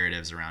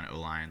narratives around O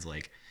lines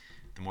like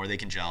the more they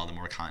can gel, the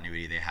more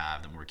continuity they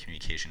have, the more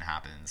communication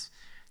happens.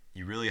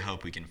 You really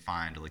hope we can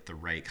find like the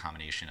right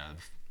combination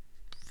of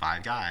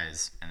 5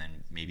 guys and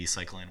then maybe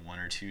cycle in 1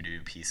 or 2 new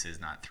pieces,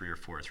 not 3 or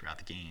 4 throughout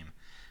the game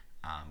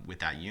with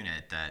that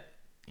unit that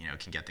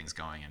can get things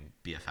going and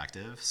be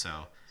effective.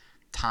 So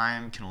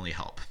time can only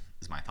help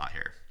is my thought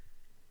here.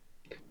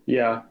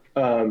 Yeah,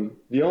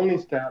 the only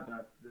stat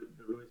that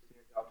really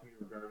stands out to me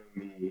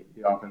regarding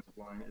the offensive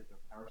line is the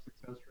power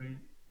success rate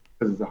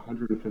because it's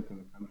 105th in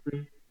the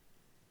country,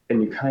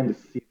 and you kind of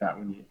see that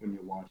when you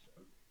watch them.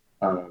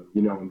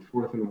 In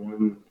 4th and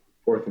 1,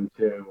 4th and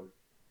 2,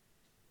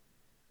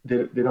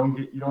 they don't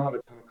get you don't have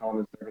a ton of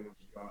comments. They're going to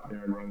just go out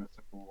there and run a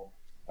simple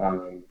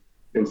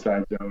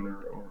inside zone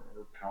or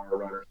power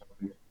run or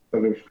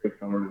something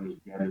straightforward and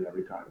just get it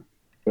every time.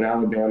 When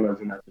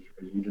Alabama's in that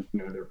situation, you just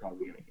know they're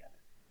probably going to get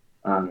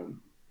it.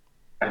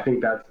 I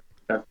think that's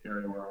the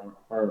area where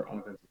our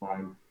offensive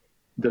line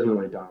doesn't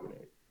really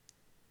dominate.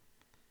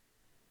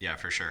 Yeah,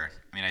 for sure.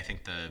 I mean, I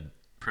think the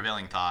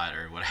prevailing thought,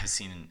 or what I've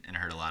seen and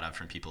heard a lot of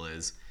from people,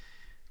 is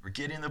we're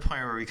getting to the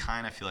point where we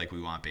kind of feel like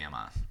we want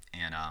Bama,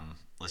 and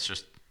let's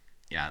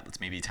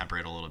maybe temper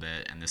it a little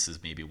bit. And this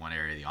is maybe one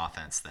area of the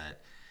offense that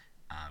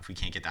if we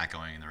can't get that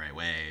going in the right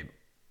way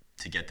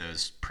to get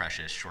those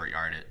precious short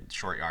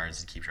yards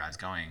to keep drives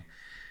going,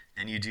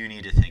 then you do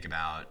need to think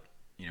about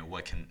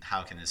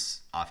how can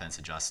this offense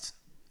adjust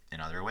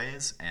in other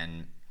ways,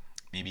 and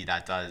maybe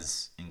that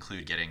does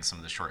include getting some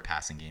of the short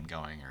passing game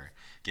going or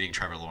getting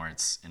Trevor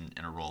Lawrence in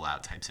a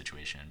rollout type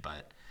situation.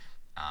 But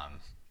I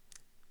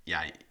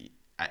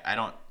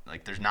don't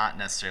like. There's not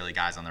necessarily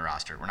guys on the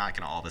roster. We're not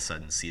going to all of a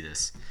sudden see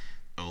this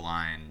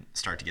O-line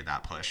start to get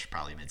that push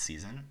probably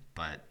mid-season.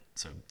 But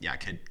so yeah,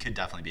 could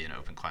definitely be an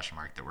open question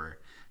mark that we're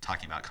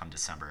talking about come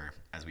December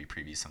as we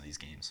preview some of these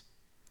games.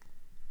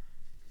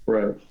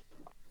 Right.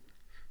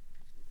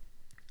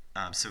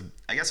 So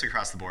I guess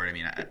across the board, I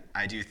mean,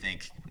 I do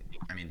think,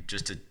 I mean,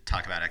 just to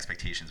talk about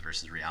expectations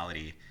versus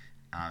reality,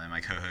 and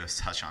my co-host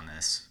touched on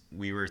this,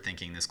 we were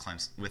thinking this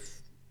Clemson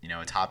with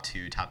a top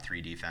 2, top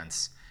 3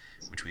 defense,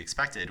 which we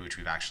expected, which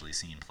we've actually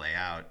seen play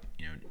out.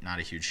 Not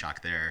a huge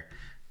shock there.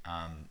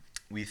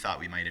 We thought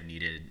we might have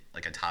needed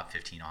like a top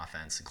 15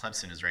 offense, and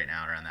Clemson is right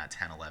now around that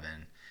 10-11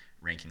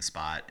 ranking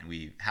spot, and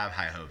we have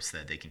high hopes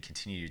that they can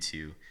continue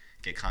to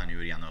get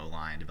continuity on the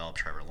O-line, develop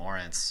Trevor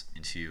Lawrence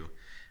into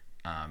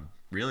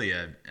really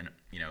an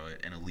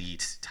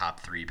elite top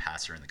 3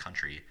 passer in the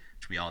country,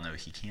 which we all know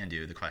he can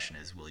do. The question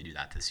is, will he do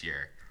that this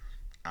year?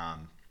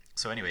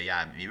 So anyway,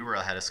 yeah, maybe we're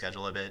ahead of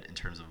schedule a bit in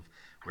terms of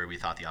where we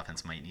thought the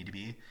offense might need to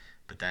be.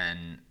 But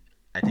then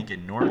I think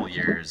in normal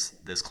years,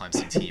 this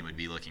Clemson team would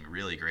be looking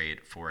really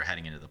great for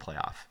heading into the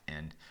playoff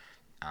and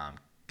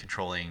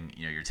controlling,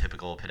 your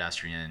typical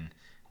pedestrian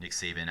Nick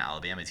Saban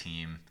Alabama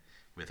team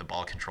with a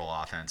ball control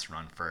offense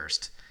run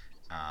first.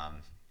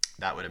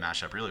 That would have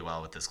matched up really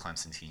well with this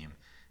Clemson team.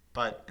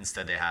 But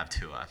instead they have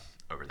Tua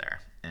over there.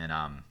 And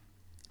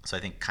so I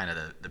think kind of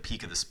the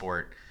peak of the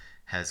sport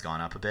has gone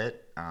up a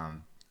bit.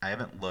 I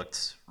haven't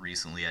looked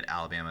recently at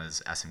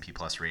Alabama's S&P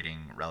Plus rating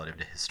relative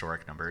to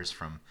historic numbers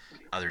from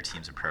other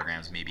teams and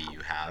programs. Maybe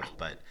you have,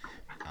 but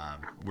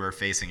we're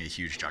facing a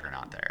huge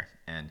juggernaut there.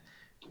 And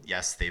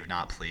yes, they've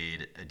not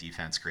played a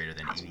defense greater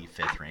than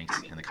 85th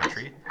ranked in the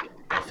country.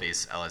 They'll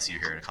face LSU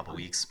here in a couple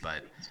weeks,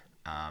 but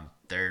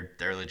they're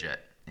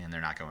legit and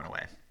they're not going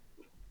away.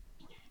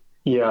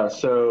 Yeah,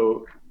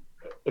 so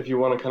if you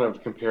want to kind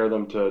of compare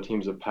them to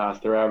teams of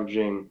past, they're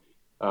averaging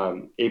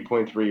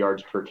 8.3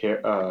 yards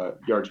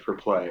per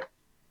play.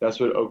 That's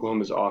what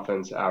Oklahoma's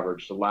offense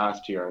averaged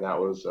last year, and that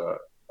was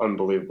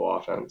unbelievable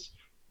offense.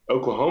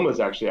 Oklahoma is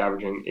actually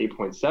averaging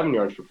 8.7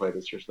 yards per play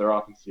this year, so their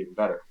offense is even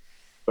better.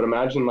 But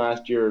imagine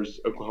last year's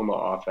Oklahoma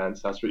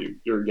offense. That's what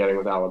you're getting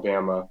with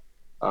Alabama.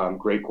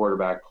 Great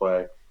quarterback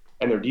play.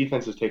 And their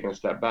defense has taken a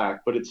step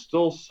back, but it's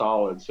still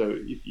solid. So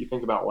if you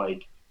think about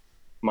like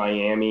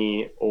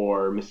Miami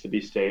or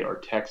Mississippi State or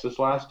Texas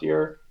last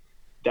year,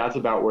 that's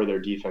about where their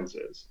defense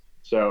is.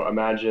 So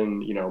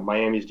imagine,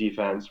 Miami's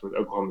defense with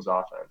Oklahoma's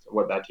offense,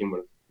 what that team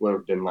would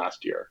have been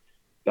last year.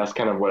 That's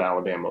kind of what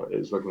Alabama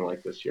is looking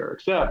like this year,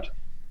 except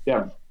they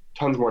have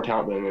tons more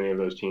talent than any of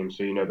those teams.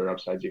 So their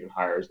upside's even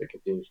higher as they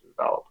continue to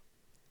develop.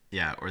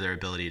 Yeah, or their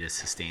ability to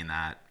sustain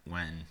that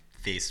when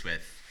faced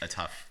with a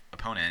tough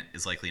opponent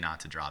is likely not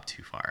to drop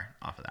too far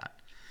off of that.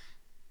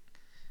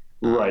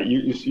 Right.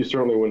 You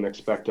certainly wouldn't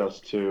expect us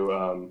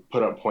to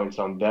put up points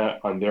on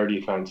their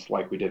defense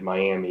like we did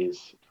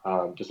Miami's,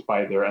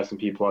 despite their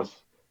S&P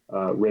Plus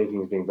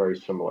rankings being very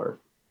similar.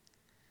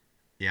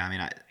 Yeah, I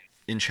mean,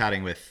 in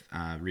chatting with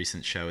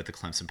recent show with the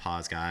Clemson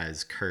Pause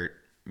guys, Kurt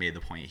made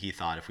the point he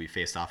thought if we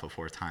faced off a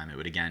fourth time, it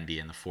would again be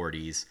in the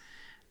 40s.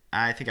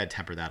 I think I'd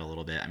temper that a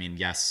little bit. I mean,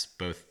 yes,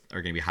 both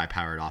are going to be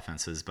high-powered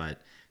offenses, but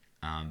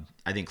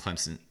I think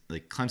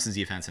Clemson's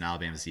defense and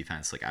Alabama's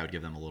defense, I would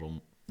give them a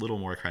little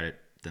more credit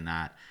than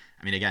that.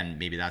 I mean, again,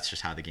 maybe that's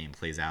just how the game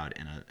plays out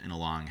in a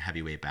long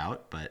heavyweight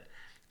bout, but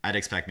I'd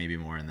expect maybe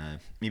more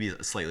maybe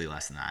slightly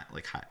less than that,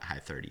 like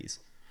high 30s.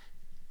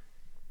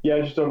 Yeah,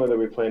 I just don't know that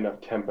we play enough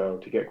tempo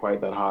to get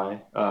quite that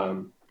high.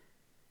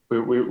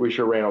 We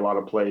sure ran a lot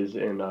of plays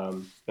in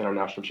our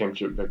national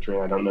championship victory,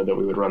 and I don't know that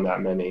we would run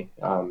that many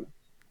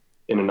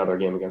in another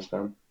game against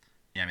them.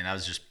 Yeah, I mean, that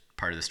was just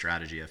part of the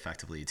strategy,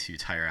 effectively, to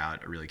tire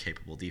out a really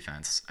capable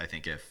defense. I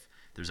think if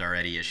there's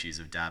already issues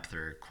of depth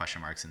or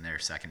question marks in their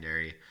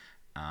secondary,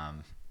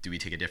 do we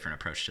take a different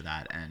approach to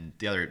that? And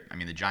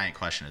the giant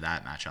question of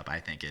that matchup, I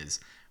think, is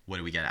what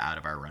do we get out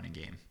of our running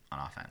game on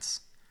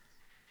offense?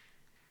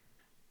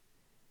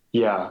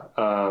 Yeah,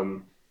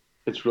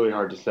 it's really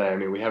hard to say. I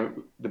mean, we have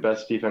the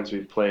best defense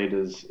we've played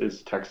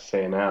is Texas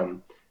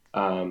A&M.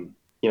 And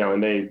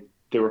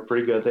they were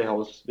pretty good. They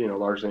held us,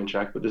 largely in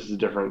check. But this is a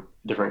different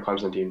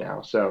Clemson team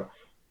now. So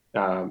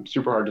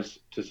super hard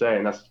to say.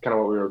 And that's kind of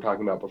what we were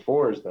talking about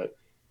before is that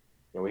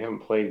we haven't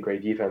played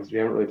great defense. We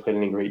haven't really played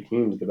any great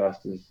teams. The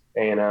best is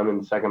A&M,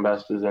 and the second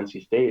best is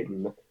NC State.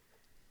 And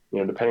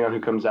depending on who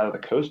comes out of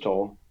the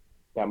Coastal,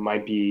 that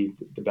might be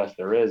the best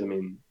there is. I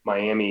mean,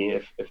 Miami,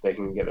 if they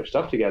can get their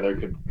stuff together,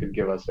 could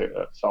give us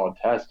a solid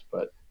test.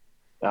 But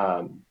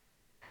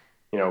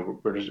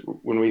we're just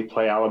when we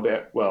play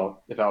Alabama.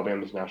 Well, if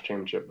Alabama's national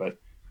championship, but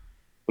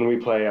when we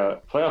play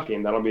a playoff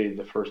game, that'll be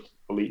the first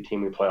elite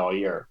team we play all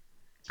year.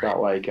 It's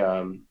not like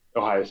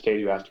Ohio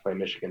State who has to play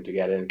Michigan to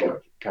get in,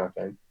 kind of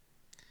thing.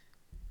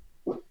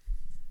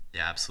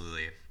 Yeah,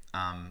 absolutely.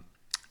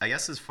 I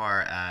guess as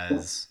far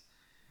as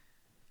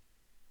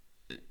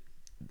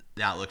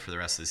the outlook for the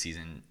rest of the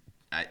season,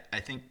 I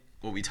think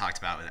what we talked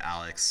about with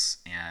Alex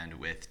and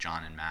with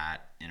John and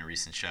Matt in a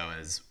recent show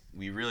is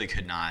we really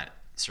could not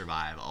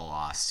survive a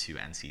loss to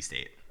NC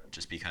State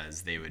just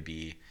because they would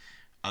be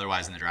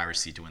otherwise in the driver's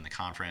seat to win the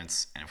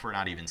conference. And if we're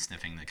not even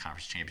sniffing the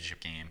conference championship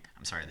game,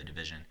 the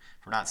division,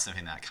 if we're not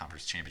sniffing that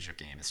conference championship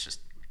game,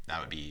 that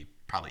would be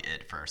probably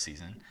it for our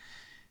season.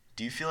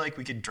 Do you feel like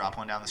we could drop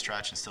one down the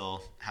stretch and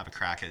still have a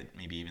crack at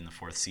maybe even the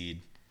fourth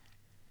seed,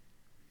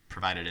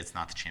 provided it's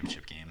not the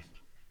championship game?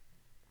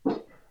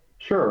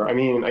 Sure. I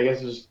mean, I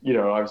guess it's,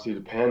 obviously it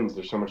depends.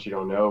 There's so much you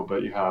don't know,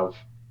 but you have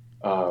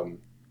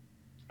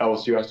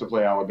LSU has to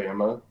play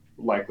Alabama,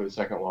 likely the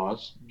second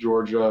loss.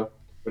 Georgia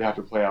would have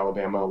to play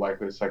Alabama,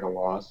 likely the second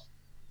loss.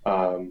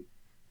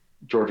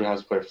 Georgia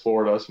has to play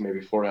Florida, so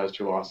maybe Florida has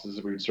two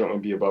losses. We'd certainly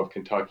be above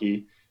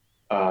Kentucky.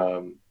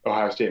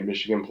 Ohio State and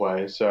Michigan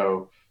play.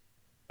 So,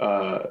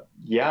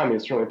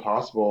 it's certainly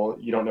possible.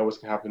 You don't know what's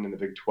going to happen in the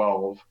Big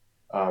 12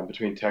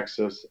 between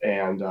Texas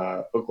and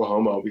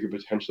Oklahoma. We could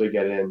potentially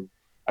get in.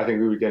 I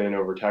think we would get in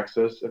over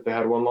Texas if they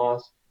had one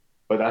loss.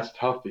 But that's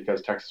tough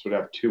because Texas would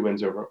have 2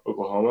 wins over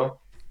Oklahoma.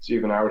 So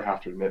even I would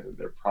have to admit that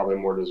they're probably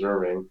more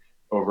deserving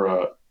over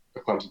a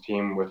Clemson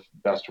team with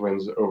best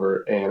wins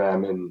over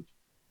A&M and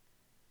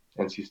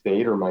NC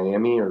State or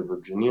Miami or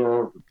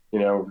Virginia,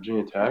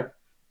 Virginia Tech.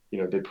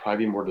 They'd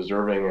probably be more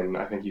deserving. And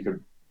I think you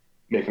could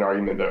make an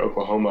argument that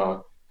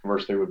Oklahoma,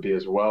 conversely, would be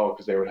as well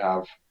because they would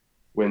have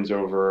wins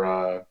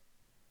over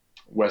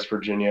West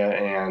Virginia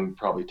and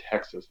probably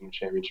Texas in the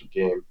championship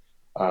game.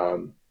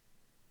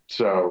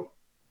 So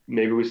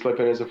maybe we slip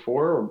in as a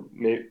 4, or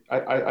maybe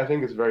I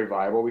think it's very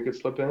viable we could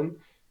slip in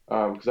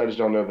because I just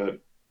don't know that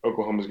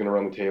Oklahoma's going to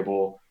run the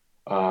table.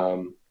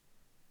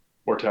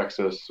 or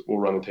Texas will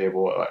run the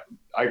table.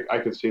 I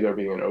could see there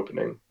being an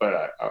opening,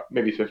 but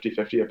maybe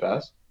 50-50 at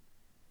best.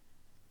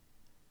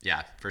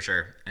 Yeah, for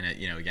sure. And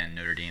again,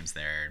 Notre Dame's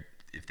there.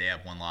 If they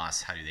have one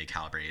loss, how do they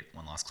calibrate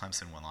one loss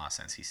Clemson, one loss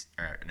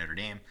Notre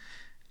Dame?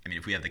 I mean,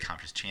 if we have the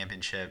conference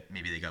championship,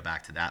 maybe they go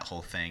back to that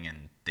whole thing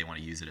and they want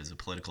to use it as a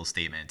political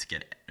statement to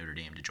get Notre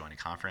Dame to join a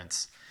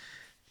conference.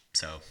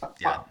 So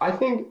yeah, I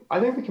think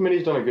the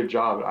committee's done a good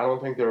job. I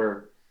don't think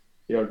they're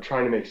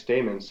trying to make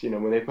statements.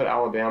 When they put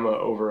Alabama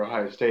over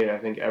Ohio State, I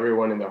think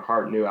everyone in their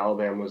heart knew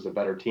Alabama was the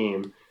better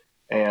team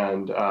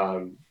and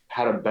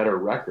had a better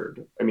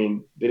record. I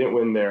mean, they didn't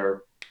win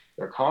their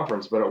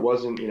conference, but it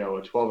wasn't a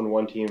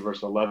 12-1 team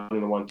versus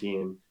 11-1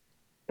 team.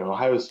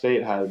 Ohio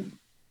State had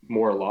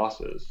more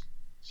losses,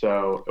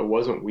 so it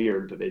wasn't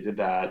weird that they did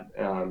that.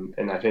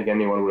 And I think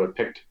anyone would have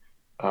picked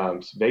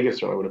Vegas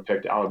certainly would have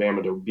picked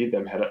Alabama to beat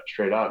them head up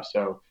straight up.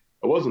 So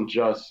it wasn't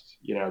just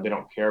they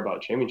don't care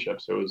about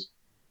championships. It was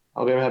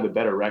Alabama had the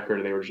better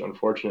record. They were just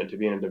unfortunate to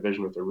be in a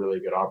division with a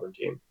really good Auburn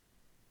team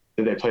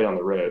that they played on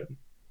the road.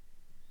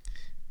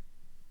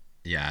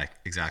 yeah,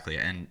 exactly.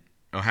 And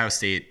Ohio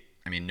State,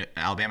 I mean,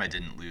 Alabama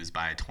didn't lose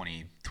by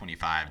 20,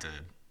 25 to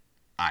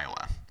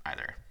Iowa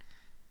either.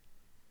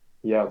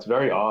 Yeah, it's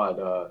very odd.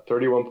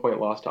 31-point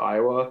loss to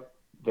Iowa,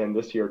 then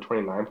this year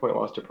 29-point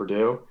loss to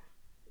Purdue.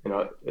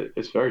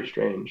 It's very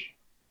strange.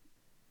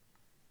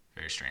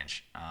 Very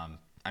strange.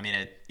 I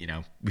mean,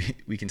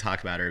 we can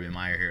talk about Urban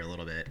Meyer here a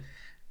little bit.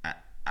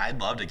 I'd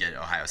love to get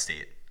Ohio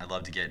State. I'd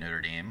love to get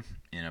Notre Dame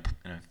in a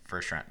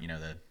first round,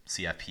 the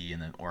CFP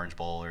and the Orange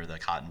Bowl or the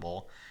Cotton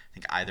Bowl. I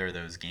think either of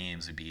those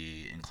games would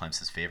be in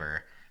Clemson's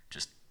favor.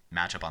 Just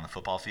match up on the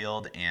football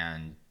field,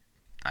 and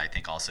I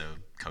think also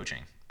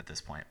coaching at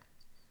this point.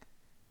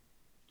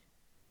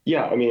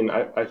 Yeah, I mean,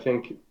 I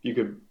think you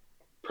could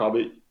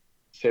probably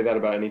say that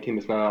about any team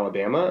that's not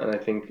Alabama, and I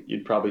think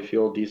you'd probably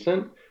feel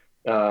decent.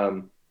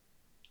 Um,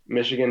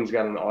 Michigan's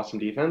got an awesome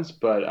defense,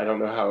 but I don't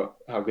know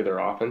how good their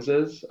offense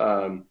is.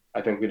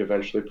 I think we'd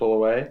eventually pull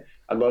away.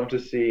 I'd love to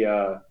see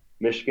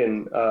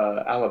Michigan,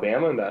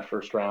 Alabama in that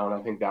first round.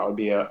 I think that would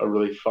be a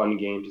really fun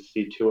game to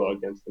see Tua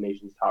against the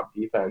nation's top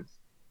defense.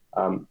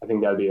 I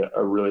think that'd be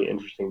a really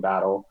interesting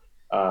battle.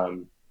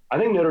 I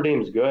think Notre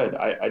Dame's good.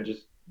 I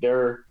just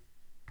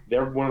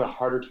they're one of the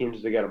harder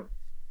teams to get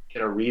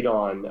a read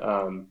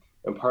on,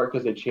 in part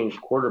because they changed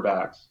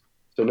quarterbacks.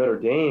 So Notre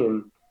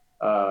Dame,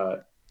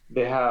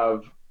 they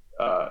have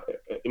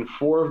in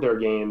four of their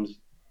games,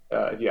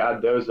 if you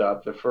add those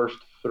up, the first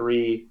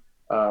three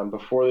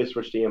before they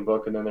switched to Ian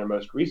Book, and then their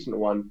most recent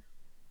one,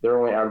 they're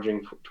only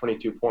averaging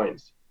 22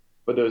 points.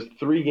 But those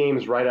three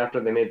games right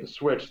after they made the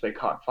switch, they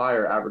caught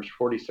fire, averaged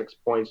 46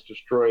 points,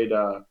 destroyed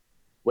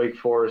Wake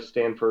Forest,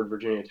 Stanford,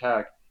 Virginia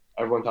Tech.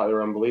 Everyone thought they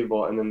were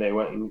unbelievable, and then they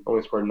went and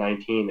only scored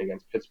 19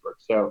 against Pittsburgh.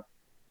 So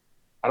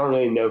I don't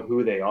really know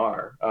who they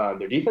are.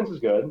 Their defense is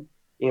good.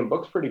 Ian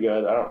Book's pretty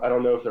good. I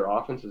don't know if their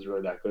offense is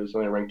really that good. It's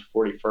only ranked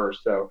 41st,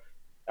 so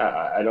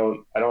I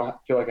don't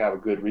feel like I have a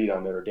good read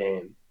on Notre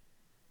Dame.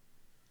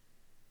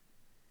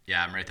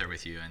 Yeah, I'm right there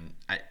with you.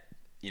 And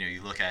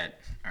you look at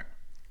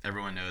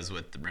everyone knows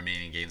what the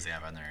remaining games they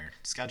have on their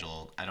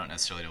schedule. I don't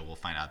necessarily know we'll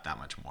find out that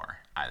much more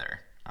either.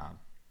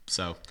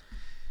 So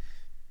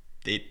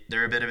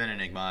they're a bit of an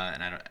enigma,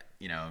 and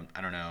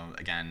I don't know.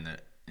 Again,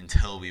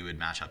 until we would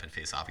match up and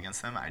face off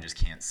against them, I just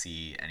can't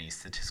see any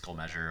statistical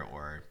measure,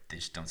 or they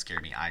just don't scare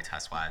me eye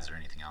test wise or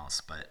anything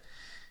else. But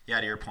yeah,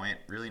 to your point,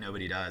 really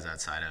nobody does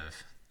outside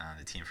of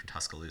the team from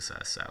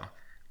Tuscaloosa. So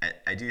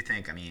I do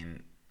think, I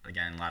mean,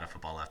 again, a lot of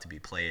football left to be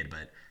played,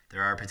 but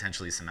there are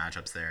potentially some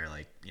matchups there,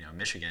 like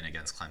Michigan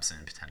against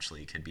Clemson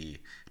potentially could be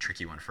a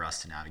tricky one for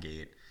us to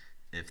navigate.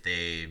 If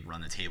they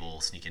run the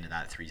table, sneak into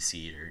that 3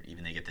 seed, or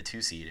even they get the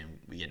 2 seed and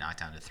we get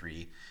knocked down to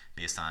 3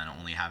 based on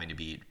only having to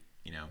beat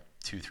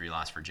 2-3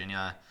 lost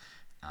Virginia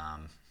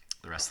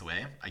the rest of the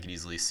way, I could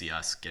easily see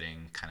us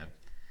getting kind of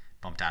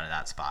bumped out of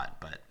that spot.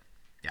 But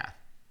yeah.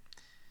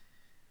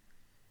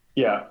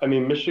 Yeah, I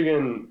mean,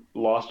 Michigan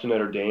lost to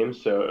Notre Dame,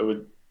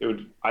 so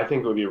I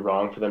think it would be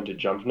wrong for them to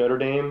jump Notre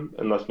Dame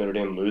unless Notre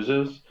Dame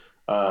loses.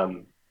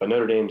 But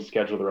Notre Dame's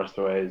schedule the rest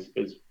of the way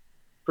is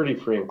pretty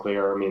free and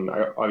clear. I mean,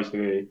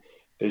 obviously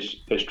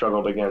they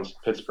struggled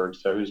against Pittsburgh,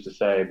 so who's to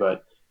say?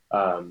 But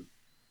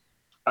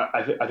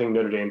I think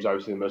Notre Dame's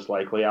obviously the most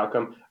likely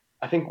outcome.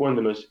 I think one of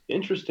the most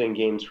interesting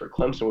games for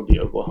Clemson would be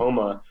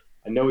Oklahoma.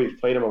 I know we've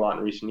played them a lot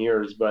in recent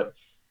years, but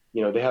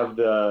they have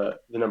the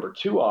number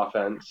 2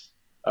 offense,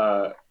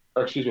 or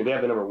excuse me, they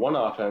have the number 1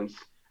 offense.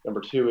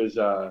 Number 2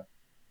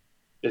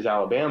 is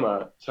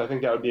Alabama. So I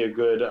think that would be a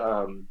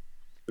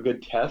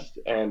good test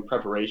and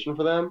preparation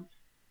for them,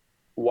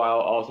 while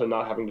also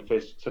not having to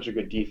face such a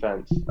good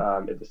defense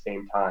at the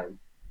same time.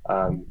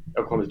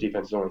 Oklahoma's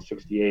defense is only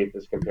 68th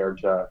as compared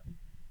to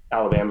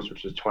Alabama's,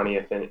 which is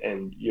 20th,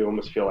 and you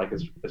almost feel like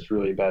it's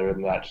really better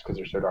than that just because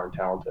they're so darn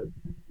talented.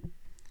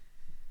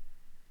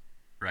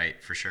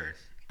 Right, for sure.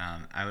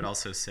 I would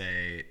also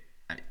say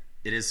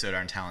it is so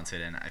darn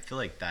talented, and I feel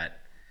like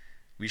that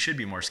we should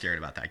be more scared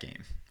about that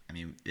game. I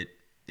mean,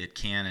 it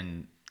can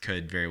and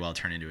could very well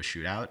turn into a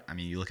shootout. I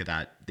mean, you look at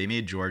that. They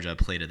made Georgia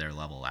play to their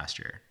level last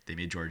year. They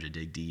made Georgia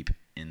dig deep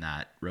in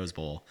that Rose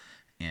Bowl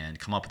and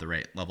come up with the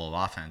right level of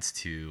offense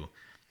to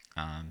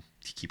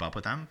keep up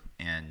with them.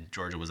 And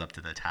Georgia was up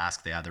to the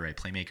task. They had the right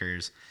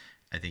playmakers.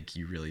 I think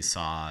you really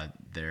saw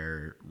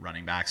their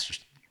running backs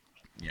just,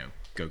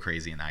 go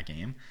crazy in that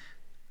game.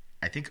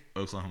 I think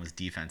Oklahoma's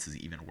defense is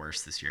even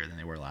worse this year than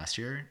they were last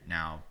year.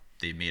 Now,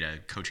 they made a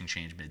coaching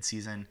change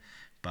mid-season,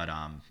 but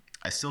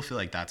I still feel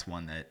like that's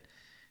one that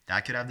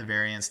could have the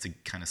variance to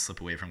kind of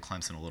slip away from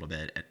Clemson a little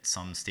bit at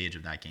some stage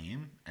of that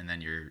game, and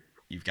then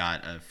you've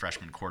got a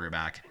freshman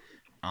quarterback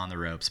on the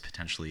ropes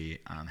potentially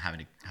having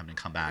to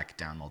come back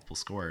down multiple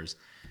scores.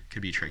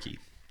 Could be tricky.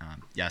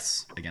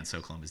 Yes, against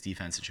Oklahoma's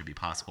defense, it should be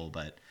possible,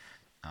 but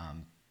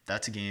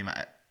that's a game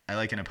I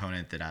like an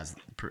opponent that has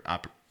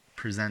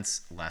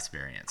presents less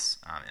variance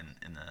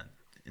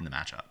in the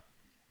matchup.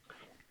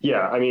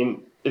 Yeah, I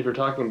mean, if you're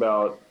talking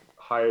about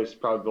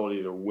highest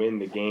probability to win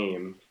the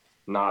game,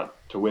 not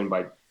to win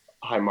by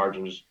high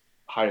margin, just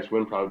highest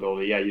win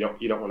probability. Yeah,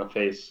 you don't want to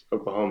face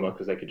Oklahoma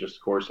because they could just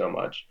score so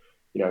much.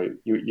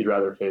 You'd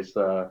rather face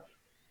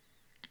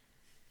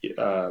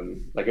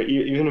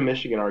even a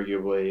Michigan,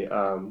 arguably.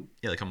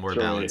 Like a more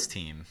balanced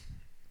team,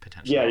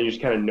 potentially. Yeah, you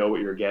just kind of know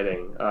what you're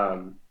getting.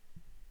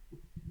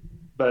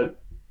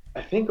 But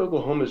I think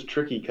Oklahoma's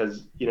tricky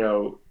because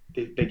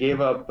they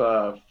gave up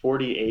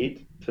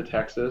 48 to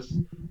Texas.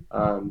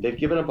 They've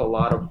given up a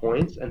lot of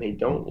points, and they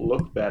don't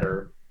look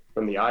better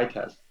from the eye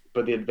test.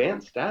 But the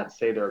advanced stats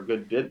say they're a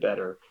good bit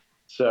better.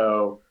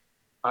 So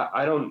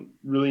I don't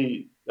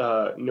really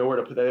know where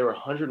to put that. They were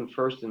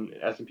 101st in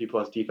S&P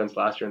Plus defense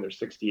last year, and they're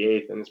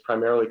 68th, and it's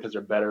primarily because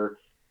they're better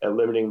at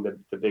limiting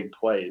the big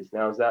plays.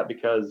 Now, is that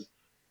because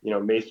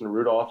Mason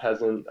Rudolph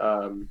hasn't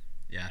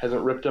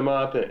ripped them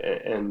up,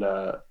 and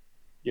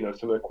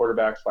some of the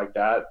quarterbacks like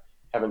that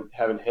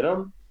haven't hit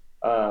them,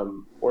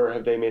 or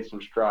have they made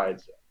some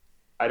strides?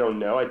 I don't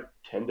know. I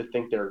tend to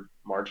think they're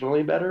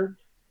marginally better,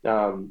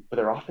 but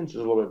their offense is a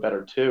little bit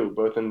better too,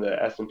 both in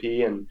the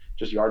S&P and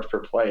just yards per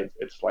play.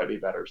 It's slightly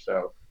better.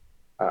 So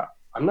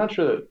I'm not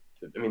sure that.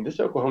 I mean, this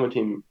Oklahoma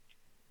team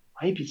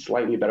might be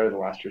slightly better than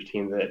last year's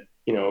team that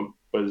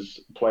was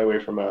a play away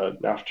from a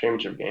national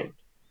championship game.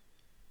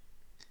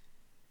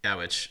 Yeah,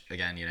 which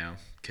again,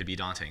 could be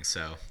daunting.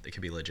 So it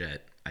could be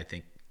legit.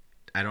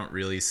 I don't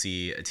really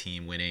see a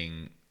team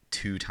winning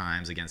 2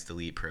 times against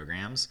elite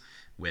programs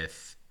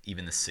with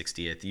even the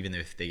 60th, even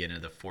if they get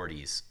into the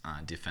 40s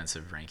on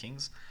defensive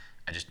rankings.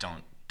 I just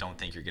don't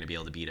think you're going to be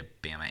able to beat a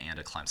Bama and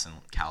a Clemson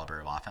caliber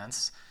of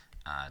offense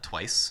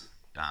twice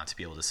to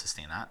be able to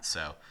sustain that.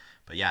 So,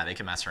 but yeah, they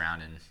can mess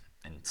around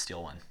and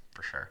steal one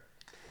for sure.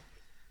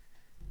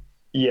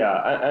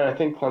 Yeah, I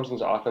think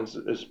Clemson's offense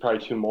is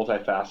probably too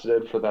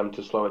multifaceted for them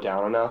to slow it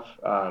down enough.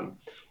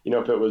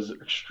 If it was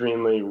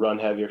extremely run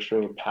heavy,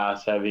 extremely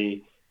pass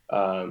heavy,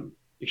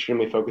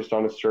 extremely focused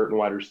on a certain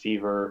wide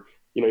receiver,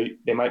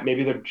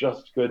 maybe they're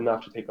just good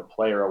enough to take a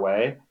player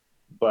away.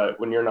 But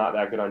when you're not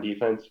that good on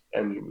defense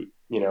and,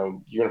 you're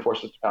going to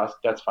force us to pass,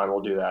 that's fine.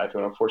 We'll do that. If you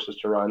want to force us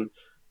to run,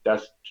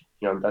 that's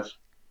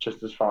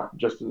just as fine,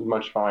 just as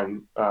much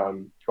fine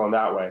going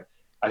that way.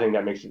 I think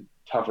that makes it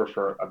tougher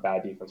for a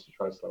bad defense to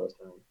try to slow us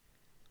down.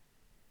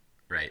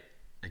 Right.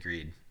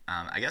 Agreed.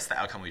 I guess the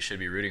outcome we should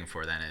be rooting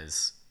for then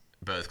is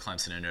both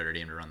Clemson and Notre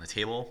Dame to run the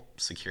table,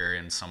 secure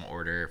in some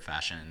order,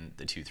 fashion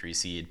the 2-3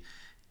 seed,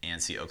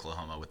 and see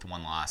Oklahoma with the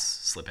 1 loss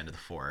slip into the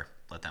 4.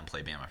 Let them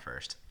play Bama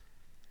first.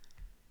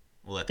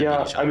 We'll let them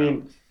beat each other. I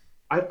mean,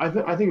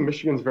 I think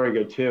Michigan's very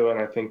good too, and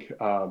I think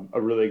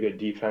a really good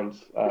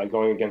defense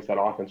going against that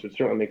offense would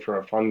certainly make for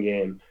a fun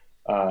game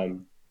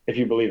if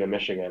you believe in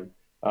Michigan.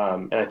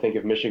 And I think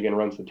if Michigan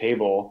runs the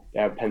table,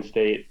 they have Penn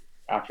State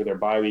after their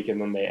bye week, and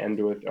then they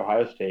end with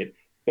Ohio State.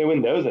 If they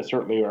win those, I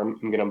certainly am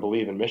going to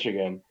believe in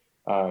Michigan.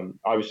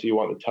 Obviously, you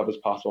want the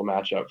toughest possible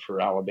matchup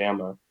for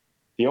Alabama.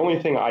 The only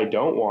thing I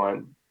don't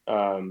want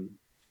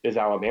is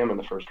Alabama in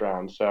the first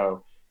round.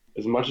 So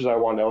as much as I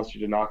want LSU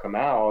to knock them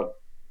out,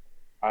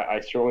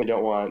 I certainly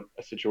don't want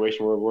a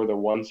situation where we're the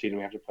 1 seed and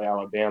we have to play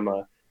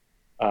Alabama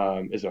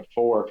as a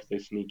 4 because they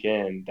sneak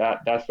in.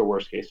 That's the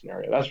worst case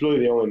scenario. That's really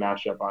the only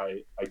matchup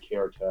I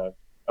care to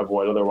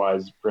avoid.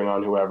 Otherwise, bring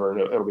on whoever,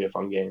 and it'll be a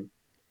fun game.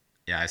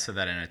 Yeah, I said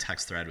that in a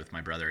text thread with my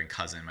brother and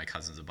cousin. My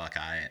cousin's a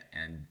Buckeye,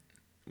 and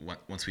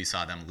once we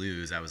saw them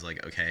lose, I was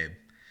like, okay,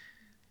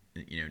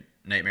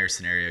 nightmare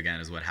scenario again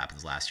is what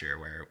happens last year,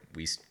 where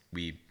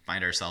we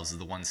find ourselves as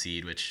the 1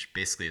 seed, which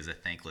basically is a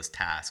thankless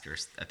task or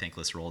a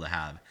thankless role to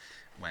have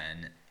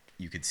when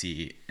you could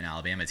see an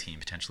Alabama team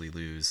potentially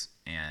lose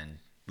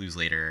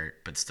later,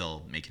 but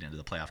still make it into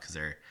the playoff because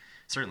they're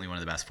certainly one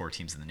of the best 4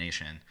 teams in the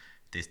nation.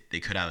 They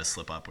could have a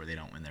slip up where they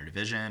don't win their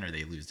division or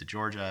they lose to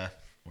Georgia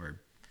or,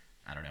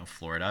 I don't know,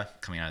 Florida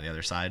coming out of the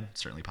other side.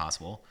 Certainly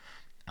possible.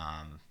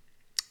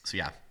 So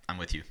yeah, I'm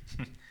with you.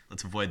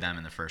 Let's avoid them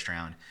in the first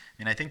round.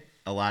 And I think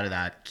a lot of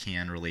that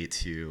can relate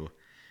to,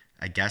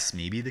 I guess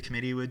maybe the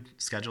committee would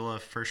schedule a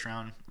first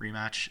round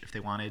rematch if they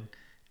wanted,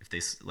 if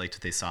they liked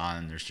what they saw,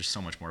 and there's just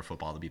so much more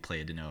football to be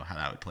played to know how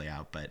that would play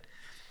out. But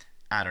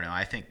I don't know.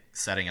 I think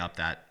setting up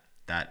that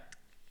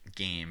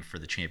game for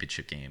the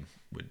championship game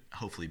would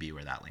hopefully be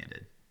where that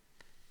landed.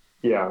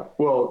 Yeah.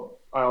 Well,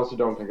 I also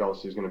don't think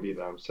LSU is going to beat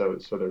them. So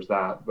there's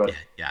that. Yeah, But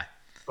yeah,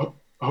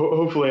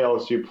 hopefully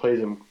LSU plays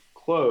them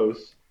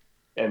close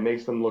and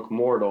makes them look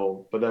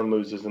mortal, but then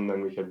loses, and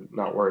then we could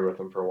not worry with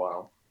them for a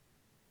while.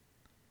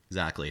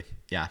 exactly.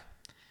 Yeah.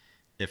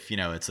 If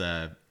it's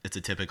a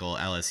typical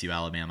LSU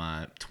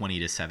Alabama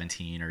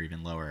 20-17 or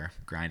even lower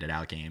grinded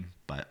out game,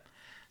 but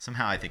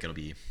somehow I think it'll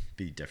be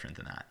different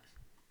than that.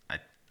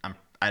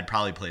 I'd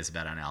probably place a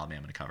bet on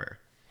Alabama to cover.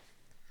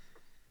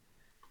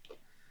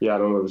 Yeah, I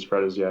don't know what the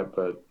spread is yet,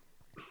 but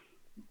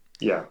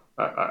yeah,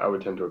 I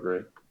would tend to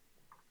agree.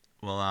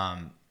 Well,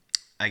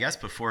 I guess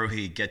before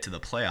we get to the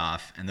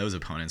playoff and those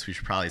opponents, we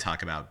should probably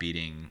talk about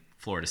beating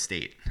Florida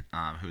State,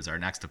 who is our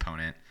next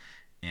opponent.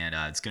 And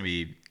it's going to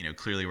be,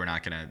 clearly we're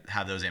not going to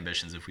have those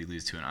ambitions if we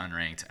lose to an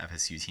unranked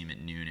FSU team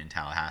at noon in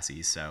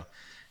Tallahassee. So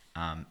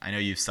I know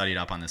you've studied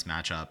up on this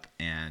matchup,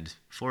 and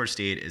Florida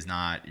State is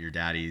not your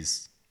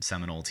daddy's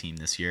Seminole team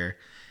this year.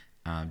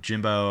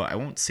 Jimbo, I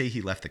won't say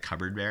he left the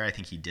cupboard bare. I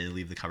think he did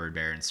leave the cupboard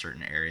bare in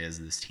certain areas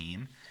of this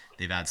team.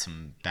 They've had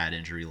some bad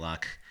injury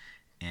luck,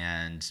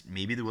 and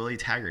maybe the Willie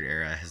Taggart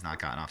era has not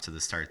gotten off to the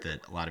start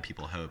that a lot of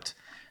people hoped.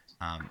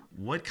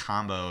 What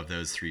combo of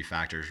those three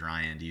factors,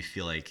 Ryan, do you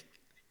feel like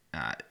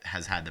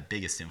has had the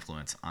biggest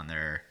influence on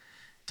their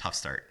tough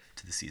start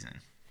to the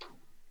season?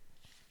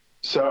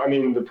 So, I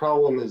mean, the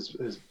problem has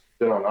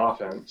been on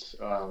offense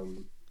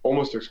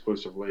almost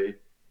exclusively,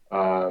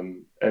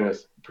 and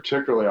it's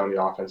particularly on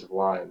the offensive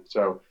line.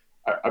 So,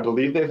 I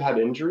believe they've had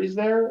injuries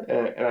there,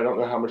 and I don't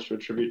know how much to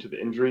attribute to the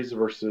injuries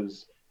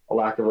versus a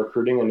lack of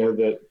recruiting. I know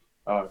that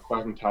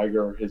Quacking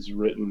Tiger has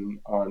written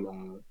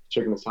on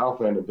Chicken the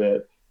Southland a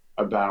bit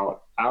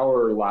about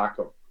our lack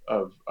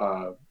of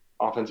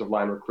offensive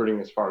line recruiting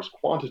as far as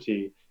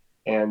quantity,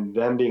 and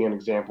them being an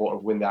example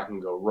of when that can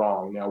go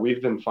wrong. Now,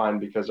 we've been fine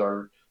because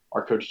our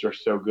coaches are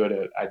so good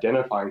at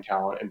identifying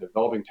talent and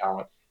developing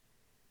talent.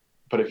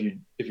 But if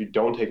you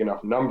don't take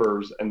enough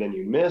numbers and then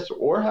you miss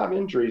or have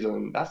injuries,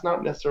 and that's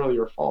not necessarily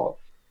your fault,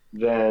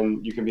 then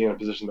you can be in a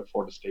position that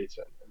Florida State's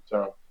in. And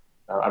so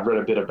I've read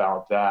a bit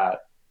about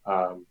that.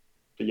 But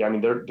yeah, I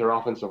mean their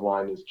offensive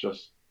line is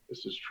just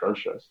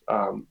atrocious,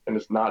 and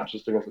it's not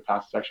just against the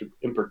pass. It's actually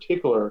in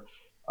particular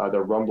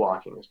their run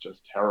blocking is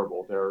just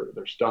terrible.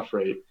 Their stuff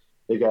rate,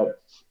 they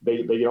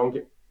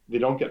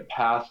don't get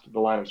past the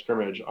line of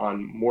scrimmage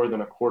on more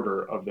than a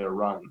quarter of their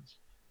runs.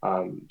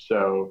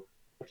 So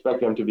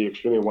expect them to be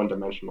extremely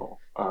one-dimensional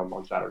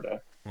on Saturday.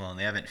 Well, and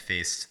they haven't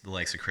faced the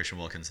likes of Christian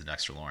Wilkins and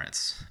Dexter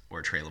Lawrence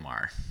or Trey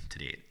Lamar to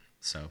date,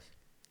 so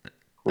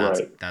that's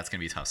going to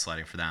be tough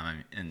sledding for them. I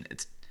mean, and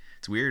it's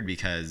weird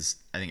because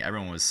I think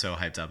everyone was so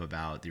hyped up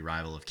about the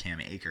arrival of Cam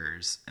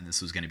Akers, and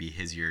this was going to be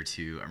his year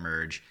to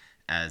emerge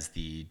as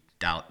the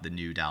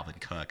new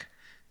Dalvin Cook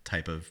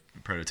type of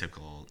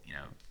prototypical,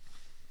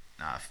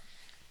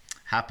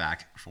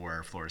 halfback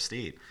for Florida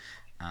State.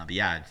 But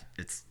yeah,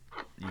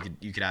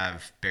 you could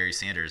have Barry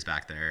Sanders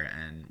back there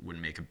and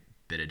wouldn't make a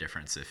bit of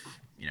difference if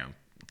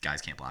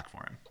guys can't block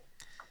for him.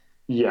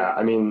 Yeah,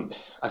 I mean,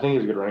 I think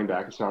he's a good running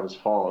back. It's not his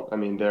fault. I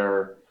mean,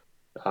 they're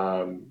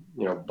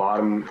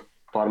bottom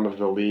of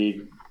the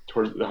league,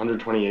 towards the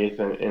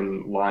 128th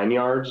in line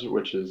yards,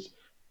 which is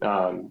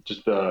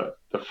just the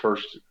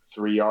first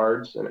 3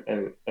 yards,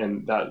 and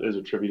that is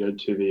attributed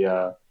to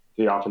the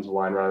offensive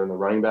line rather than the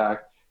running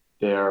back.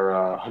 They're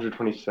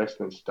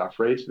 126th in stuff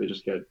rates. They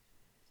just get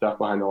stuff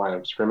behind the line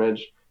of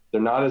scrimmage. They're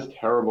not as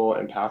terrible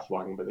in pass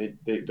blocking, but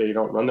they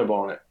don't run the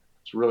ball, and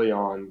it's really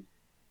on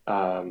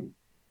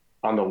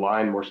the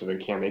line more so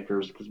than Cam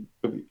Akers, because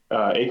with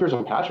Akers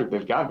and Patrick,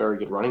 they've got very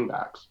good running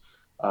backs.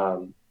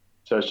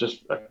 So it's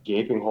just a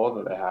gaping hole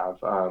that they have,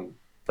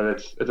 but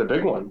it's a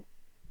big one.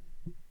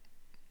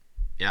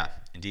 Yeah,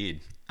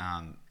 indeed.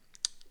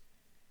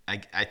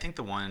 I think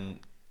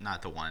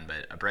not the one,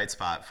 but a bright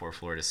spot for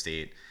Florida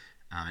State,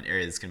 an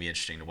area that's going to be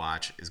interesting to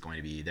watch, is going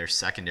to be their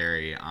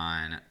secondary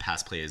on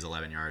pass plays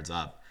 11 yards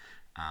up.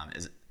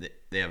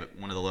 They have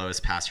one of the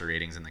lowest passer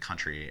ratings in the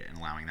country in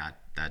allowing that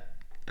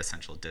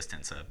essential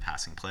distance of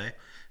passing play.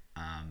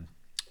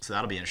 So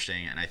that'll be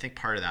interesting, and I think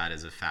part of that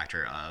is a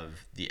factor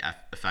of the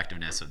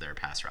effectiveness of their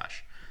pass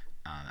rush.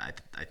 I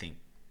think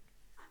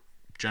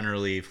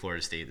generally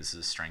Florida State, this is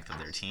a strength of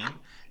their team,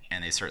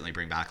 and they certainly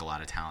bring back a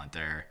lot of talent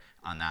there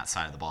on that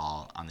side of the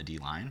ball on the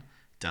D-line.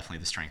 Definitely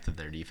the strength of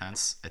their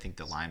defense. I think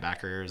the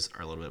linebackers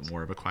are a little bit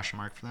more of a question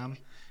mark for them.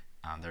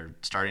 They're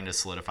starting to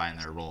solidify in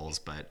their roles,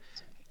 but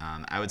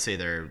I would say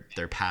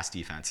their pass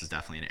defense is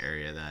definitely an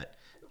area that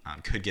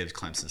could give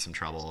Clemson some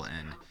trouble.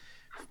 And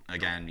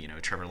again,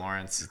 Trevor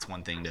Lawrence, it's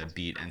one thing to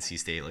beat NC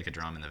State like a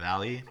drum in the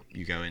valley.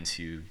 You go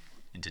into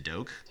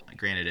Doak.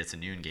 Granted, it's a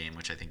noon game,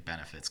 which I think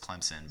benefits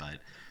Clemson, but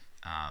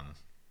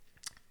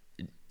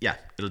yeah,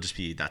 it'll just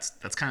be that's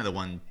kind of the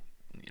one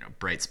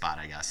bright spot,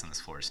 I guess, in this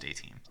Florida State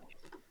team.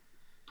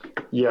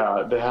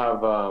 Yeah, they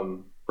have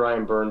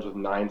Brian Burns with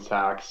 9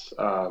 sacks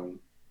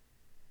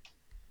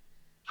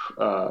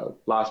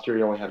Last year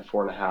he only had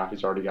 4.5.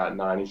 He's already got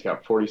 9. He's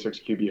got 46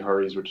 QB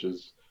hurries, which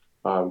is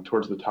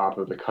towards the top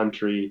of the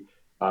country.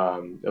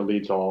 It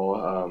leads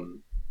all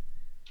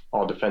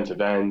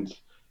defensive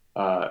ends.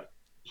 I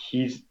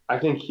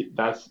think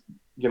that's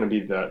going to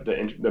be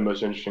the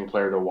most interesting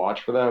player to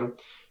watch for them.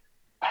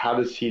 How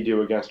does he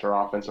do against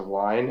our offensive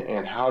line,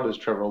 and how does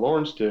Trevor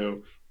Lawrence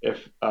do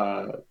if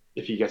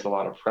he gets a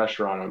lot of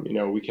pressure on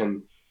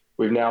him?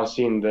 We've now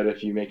seen that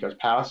if you make us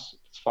pass,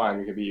 it's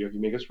fine. If you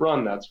make us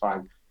run, that's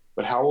fine.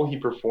 But how will he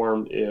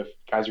perform if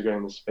guys are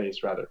getting the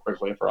space rather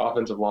quickly? If our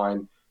offensive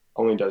line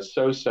only does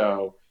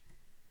so,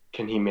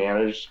 can he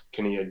manage?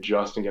 Can he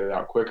adjust and get it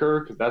out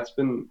quicker? Because that's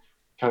been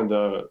kind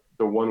of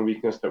the one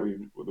weakness that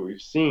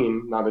we've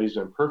seen. Not that he's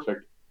been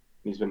perfect,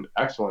 he's been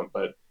excellent,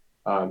 but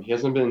he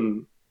hasn't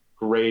been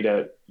great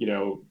at I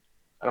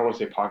don't want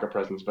to say pocket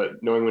presence,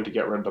 but knowing when to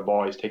get rid of the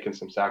ball. He's taken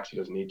some sacks he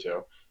doesn't need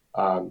to.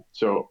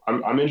 So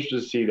I'm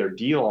interested to see their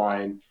D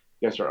line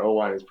against our O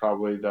line is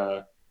probably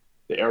the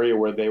area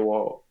where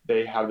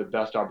they have the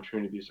best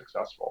opportunity to be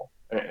successful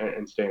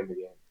and stay in the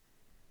game.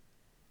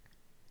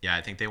 Yeah,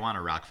 I think they want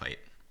a rock fight.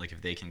 Like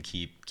if they can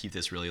keep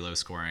this really low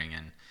scoring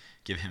and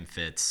give him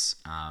fits.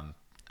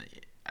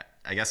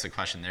 I guess the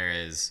question there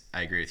is,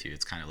 I agree with you.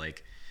 It's kind of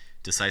like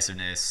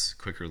decisiveness,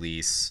 quick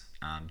release.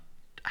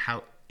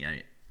 How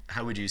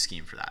would you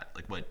scheme for that?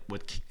 Like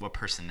what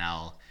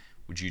personnel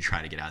would you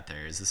try to get out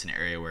there? Is this an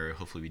area where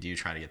hopefully we do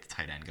try to get the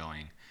tight end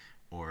going,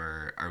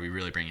 or are we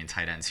really bringing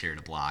tight ends here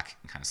to block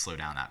and kind of slow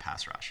down that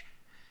pass rush?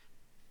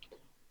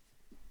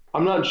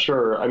 I'm not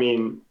sure. I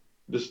mean,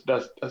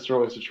 that's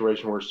really a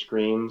situation where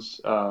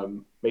screens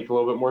make a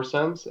little bit more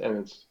sense, and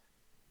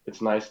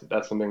it's nice that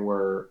that's something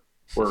we're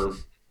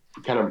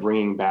kind of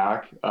bringing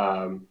back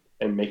and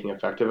making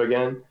effective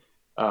again.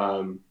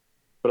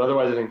 But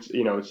otherwise, I think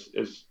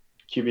it's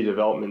QB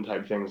development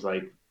type things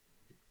like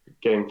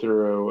getting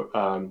through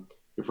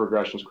your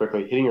progressions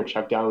quickly, hitting your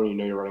check down when you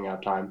know you're running out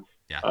of time.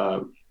 Yeah.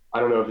 I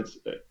don't know if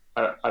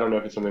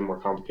it's something more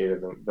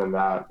complicated than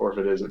that, or if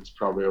it is, it's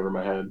probably over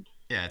my head.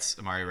 Yeah, it's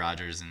Amari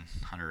Rodgers and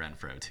Hunter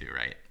Renfrow too,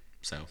 right?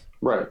 So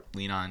right.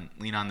 Lean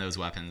on those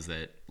weapons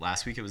that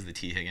last week it was the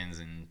T. Higgins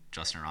and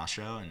Justin Ross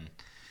show, and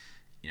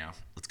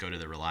let's go to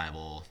the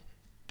reliable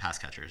pass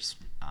catchers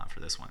for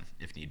this one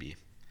if need be.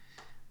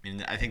 I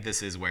mean, I think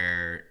this is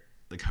where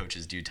the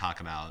coaches do talk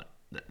about.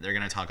 They're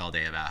going to talk all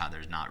day about how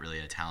there's not really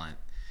a talent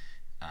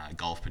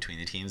gulf between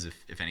the teams.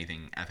 If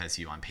anything,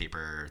 FSU on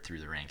paper through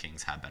the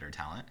rankings have better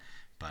talent,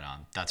 but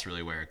that's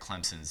really where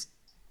Clemson's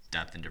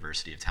depth and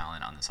diversity of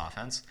talent on this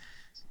offense.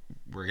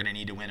 We're going to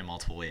need to win in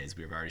multiple ways.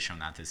 We've already shown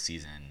that this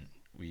season.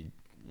 We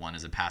won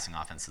as a passing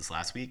offense this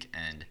last week,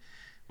 and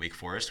Wake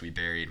Forest we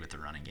buried with the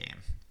running game.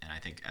 And I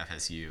think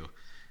FSU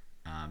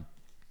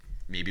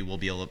maybe we'll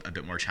be a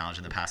bit more challenged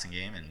in the passing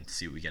game and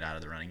see what we get out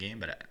of the running game.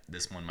 But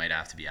this one might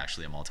have to be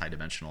actually a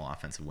multi-dimensional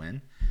offensive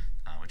win,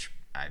 which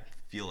I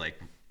feel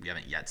like we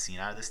haven't yet seen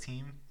out of this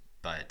team.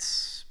 But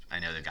I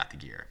know they've got the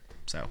gear.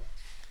 So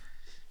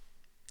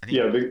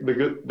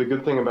the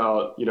good thing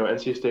about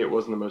NC State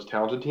wasn't the most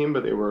talented team,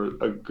 but they were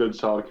a good,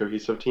 solid,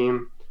 cohesive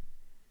team.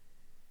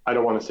 I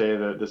don't want to say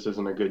that this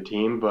isn't a good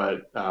team,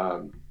 but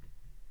I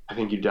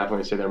think you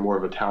definitely say they're more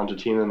of a talented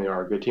team than they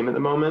are a good team at the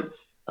moment.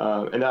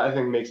 And that I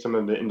think makes some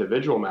of the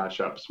individual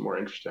matchups more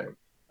interesting.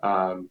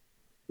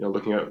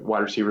 Looking at wide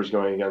receivers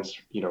going against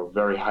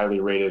very highly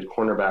rated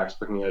cornerbacks,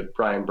 looking at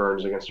Brian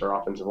Burns against our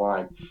offensive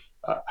line.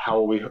 How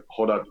will we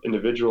hold up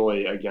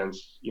individually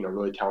against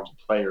really talented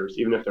players,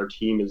 even if their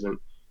team isn't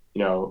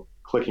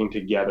clicking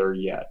together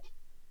yet?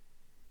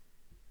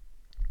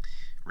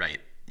 Right.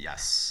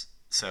 Yes.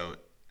 So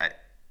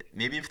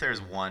maybe if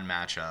there's one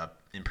matchup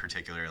in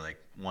particular, like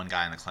one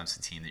guy on the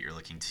Clemson team that you're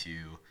looking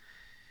to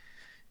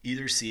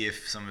either see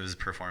if some of his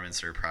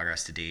performance or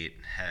progress to date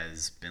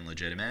has been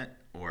legitimate,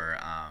 or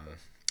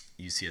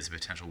you see as a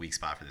potential weak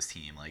spot for this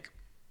team. Like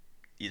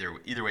either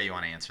way you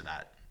want to answer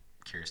that.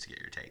 Curious to get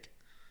your take.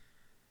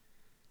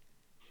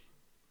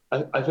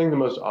 I think the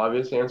most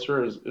obvious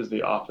answer is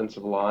the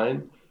offensive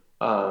line.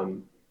 I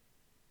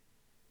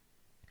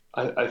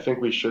think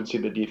we should see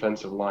the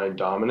defensive line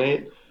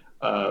dominate.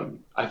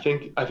 I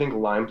think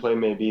line play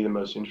may be the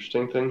most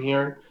interesting thing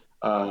here,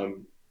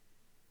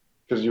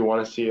 because you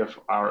want to see if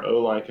our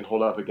O-line can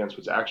hold up against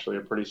what's actually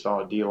a pretty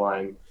solid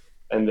D-line.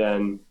 And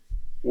then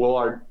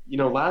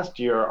last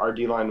year our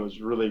D-line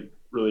was really,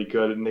 really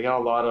good, and they got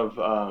a lot of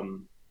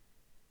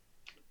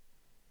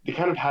they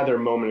kind of had their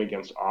moment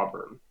against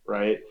Auburn,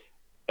 right?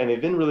 And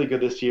they've been really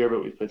good this year,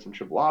 but we've played some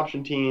triple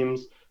option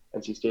teams.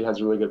 NC State has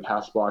a really good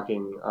pass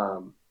blocking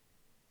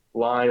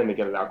line, and they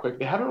get it out quick.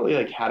 They haven't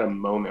really had a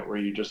moment where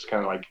you just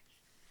kind of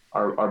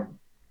are I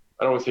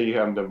don't want to say you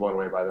haven't been blown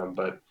away by them,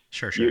 but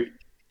sure.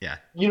 Yeah.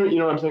 You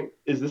know what I'm saying?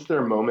 Is this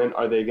their moment?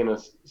 Are they going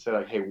to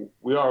say hey,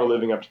 we are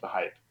living up to the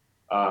hype?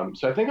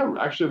 So I think I'm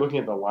actually looking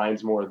at the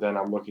lines more than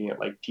I'm looking at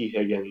T.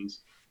 Higgins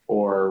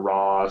or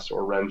Ross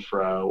or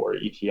Renfrow or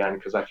ETN,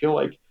 because I feel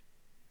like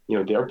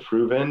they're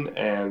proven,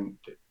 and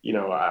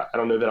I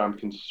don't know that I'm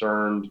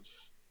concerned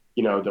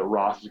that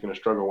Ross is going to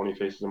struggle when he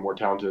faces a more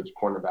talented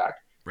cornerback.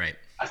 Right.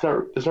 That's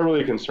not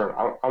really a concern.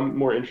 I'm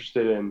more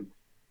interested in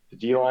the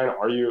D line.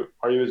 Are you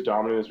as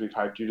dominant as we've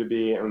hyped you to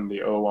be, and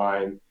the O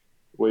line,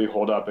 will you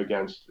hold up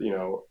against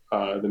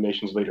the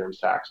nation's leader in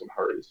sacks and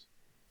hurries?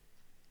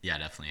 Yeah,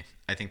 definitely.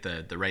 I think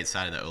the right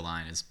side of the O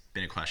line has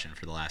been a question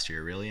for the last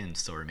year, really, and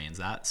still remains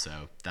that.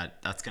 So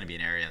that's going to be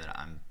an area that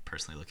I'm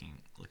personally looking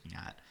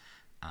at,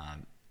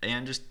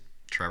 and just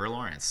Trevor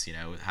Lawrence.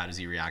 How does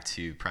he react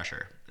to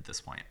pressure at this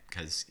point?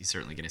 Because he's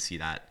certainly going to see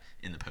that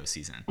in the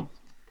postseason.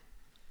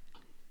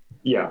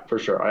 Yeah, for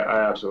sure.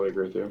 I absolutely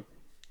agree with you.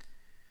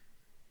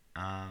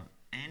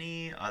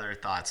 Any other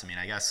thoughts? I mean,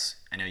 I guess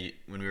I know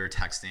when we were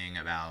texting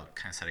about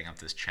kind of setting up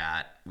this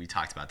chat, we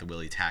talked about the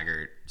Willie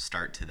Taggart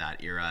start to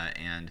that era,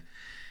 and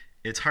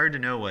it's hard to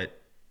know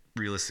what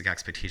realistic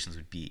expectations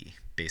would be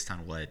based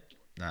on what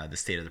the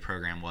state of the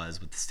program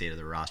was, what the state of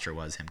the roster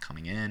was. Him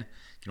coming in, you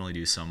can only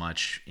do so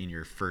much in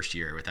your first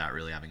year without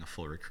really having a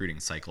full recruiting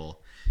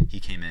cycle. He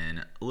came in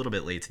a little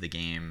bit late to the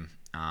game,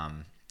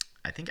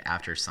 I think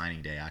after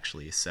signing day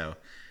actually. So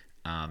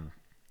um,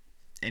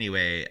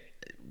 anyway,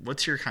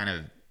 what's your kind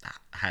of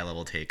high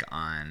level take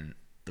on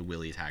the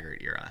Willie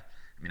Taggart era?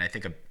 I mean, I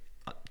think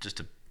just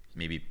to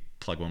maybe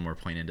plug one more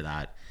point into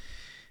that,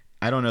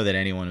 I don't know that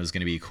anyone was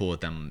going to be cool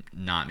with them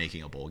not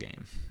making a bowl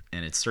game,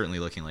 and it's certainly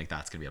looking like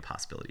that's going to be a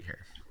possibility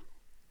here.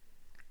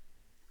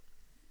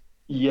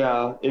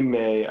 Yeah, it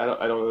may. I don't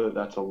know that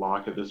that's a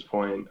lock at this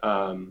point.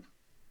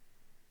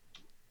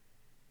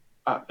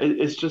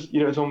 It's just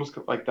it's almost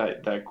like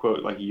that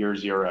quote, like year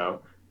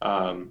zero.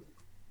 Um,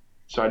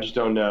 so I just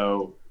don't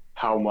know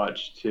how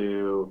much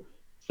to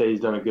say he's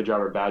done a good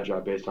job or bad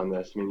job based on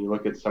this. I mean, you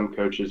look at some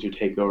coaches who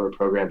take over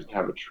programs and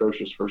have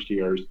atrocious first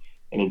years,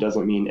 and it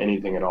doesn't mean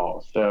anything at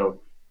all.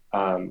 So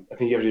I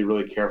think you have to be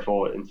really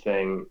careful in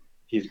saying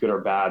he's good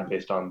or bad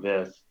based on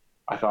this.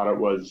 I thought it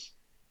was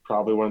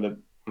probably one of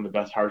the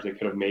best hires they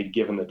could have made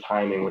given the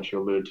timing, which you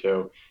allude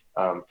to,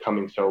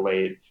 coming so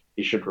late.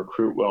 He should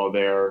recruit well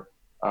there,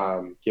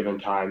 given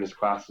time. His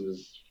class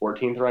is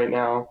 14th right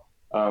now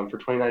for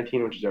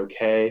 2019, which is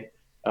okay.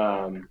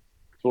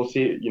 So we'll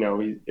see.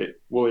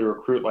 Will he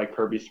recruit like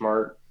Kirby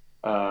Smart?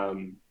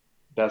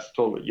 That's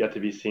still yet to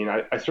be seen.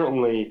 I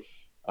certainly,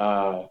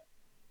 I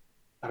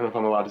don't know if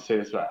I'm allowed to say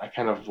this, but I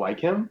kind of like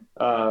him.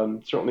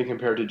 Certainly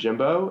compared to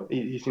Jimbo,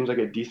 he seems like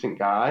a decent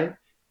guy.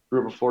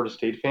 Grew up a Florida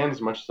State fan.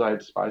 As much as I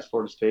despise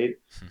Florida State,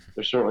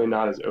 they're certainly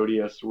not as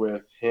odious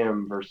with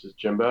him versus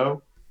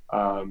Jimbo.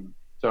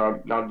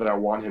 So not that I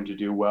want him to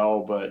do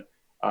well, but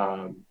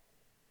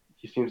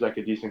he seems like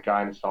a decent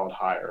guy and a solid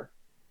hire.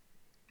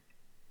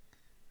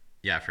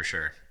 Yeah, for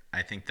sure.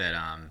 I think that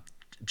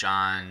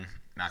John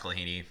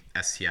McElhaney,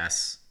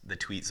 STS, the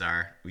tweet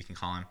czar, we can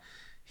call him,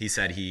 he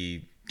said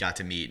he got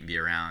to meet and be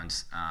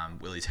around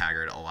Willie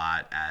Taggart a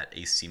lot at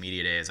ACC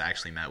Media Days. I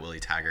actually met Willie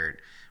Taggart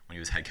when he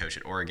was head coach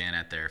at Oregon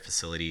at their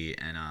facility,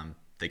 and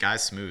the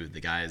guy's smooth.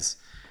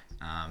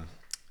 Um,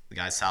 the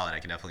guy's solid. I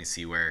can definitely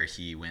see where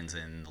he wins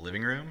in the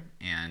living room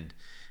and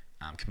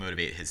can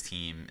motivate his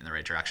team in the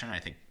right direction. I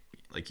think,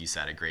 like you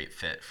said, a great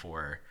fit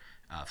for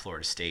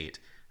Florida State.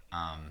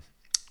 Um,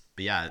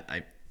 but yeah,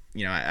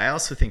 I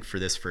also think for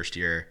this first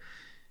year,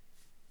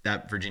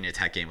 that Virginia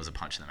Tech game was a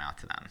punch in the mouth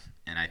to them,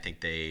 and I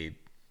think they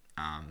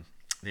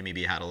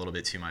maybe had a little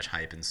bit too much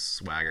hype and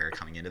swagger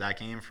coming into that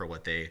game for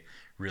what they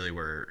really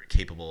were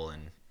capable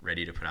and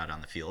ready to put out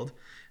on the field.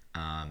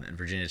 And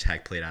Virginia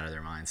Tech played out of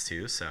their minds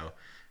too. So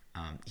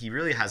he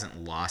really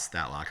hasn't lost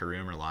that locker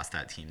room or lost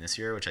that team this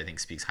year, which I think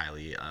speaks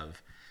highly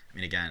of. I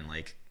mean, again,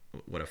 like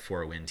what a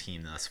 4-win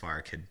team thus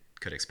far could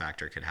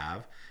expect or could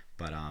have.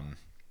 But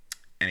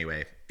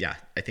anyway, yeah,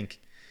 I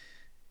think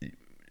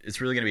it's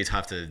really going to be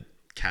tough to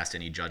cast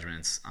any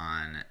judgments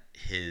on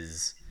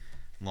his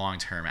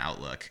long-term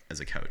outlook as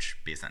a coach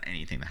based on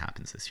anything that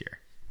happens this year.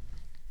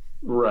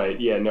 Right.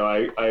 Yeah. No,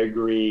 I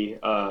agree.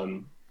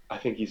 I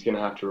think he's going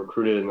to have to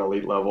recruit at an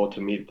elite level to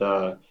meet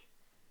the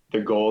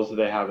goals that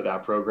they have at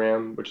that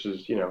program, which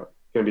is going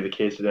to be the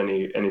case at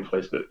any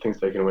place that thinks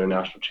they can win a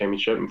national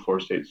championship, and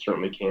Florida State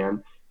certainly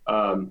can.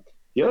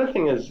 The other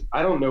thing is,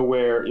 I don't know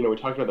where we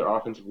talked about their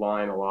offensive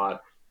line a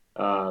lot.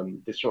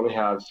 They certainly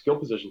have skill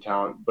position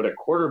talent, but at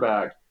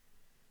quarterback,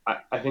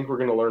 I think we're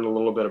going to learn a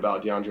little bit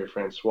about Deondre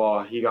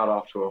Francois. He got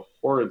off to a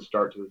horrid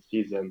start to the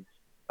season.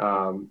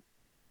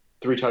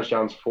 3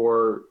 touchdowns,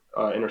 4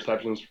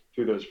 interceptions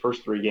through those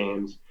first 3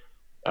 games,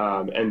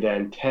 and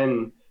then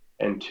 10-2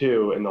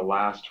 in the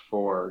last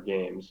 4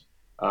 games.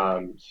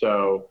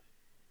 So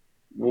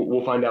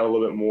we'll find out a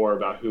little bit more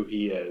about who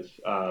he is.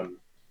 I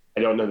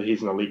don't know that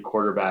he's an elite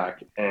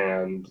quarterback,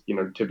 and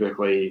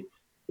typically,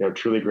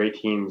 truly great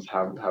teams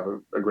have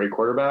a great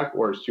quarterback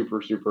or a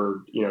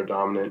super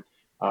dominant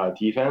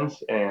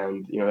defense,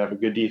 and they have a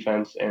good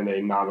defense and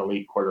a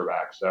non-elite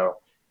quarterback. So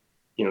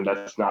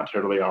that's not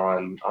totally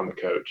on the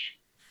coach.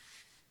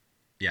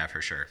 Yeah,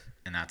 for sure.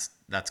 And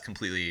that's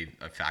completely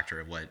a factor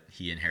of what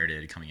he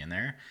inherited coming in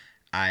there.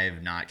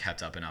 I've not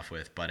kept up enough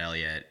with Bud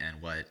Elliott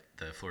and what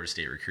the Florida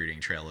State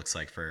recruiting trail looks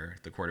like for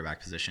the quarterback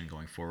position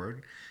going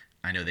forward.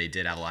 I know they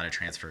did have a lot of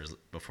transfers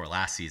before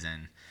last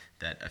season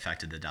that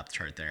affected the depth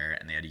chart there,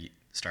 and they had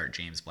start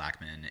James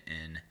Blackman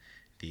in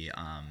the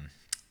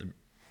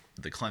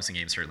the Clemson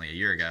game certainly a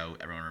year ago.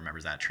 Everyone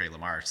remembers that Trey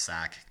Lamar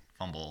sack,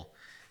 fumble,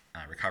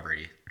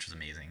 recovery, which was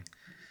amazing.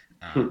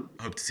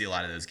 Hope to see a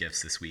lot of those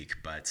gifts this week,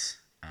 but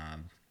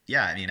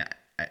yeah, I mean,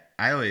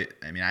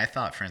 I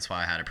thought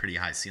Francois had a pretty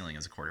high ceiling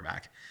as a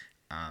quarterback.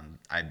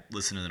 I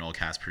listened to the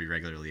Nolecast pretty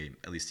regularly,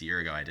 at least a year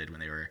ago I did, when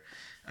they were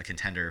a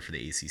contender for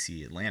the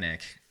ACC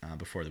Atlantic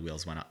before the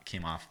wheels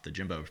came off the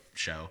Jimbo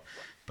show.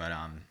 But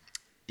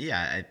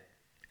yeah,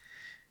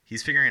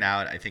 he's figuring it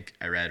out. I think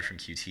I read from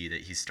QT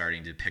that he's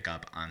starting to pick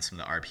up on some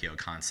of the RPO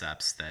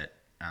concepts that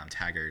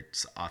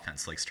Taggart's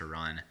offense likes to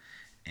run,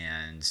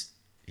 and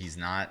he's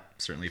not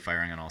certainly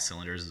firing on all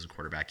cylinders as a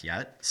quarterback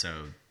yet.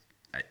 So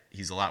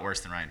he's a lot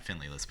worse than Ryan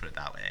Finley, let's put it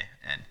that way.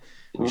 And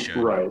we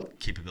showed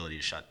capability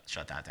to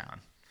shut that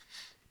down.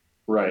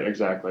 Right,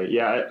 exactly.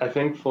 Yeah, I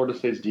think Florida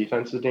State's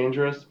defense is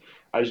dangerous.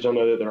 I just don't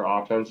know that their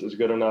offense is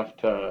good enough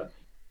to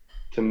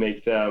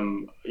make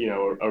them,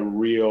 a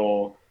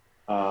real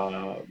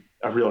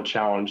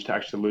challenge to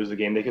actually lose the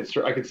game.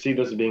 I could see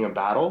this as being a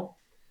battle.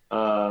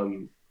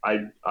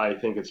 I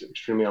think it's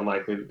extremely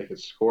unlikely that they could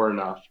score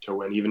enough to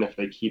win, even if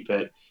they keep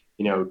it,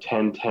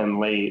 10-10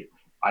 late.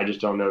 I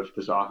just don't know if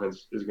this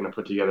offense is going to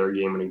put together a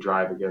game-winning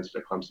drive against a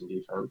Clemson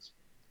defense.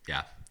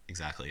 Yeah,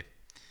 exactly.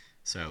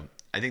 So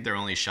I think their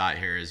only shot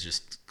here is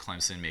just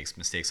Clemson makes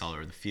mistakes all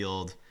over the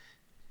field,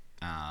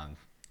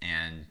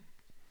 and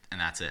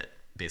that's it.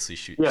 Basically,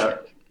 shoot. Yeah.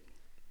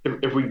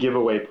 If we give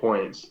away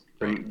points,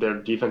 then their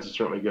defense is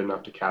certainly good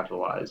enough to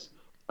capitalize.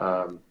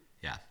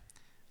 Yeah.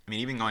 I mean,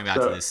 even going back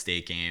to this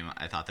state game,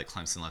 I thought that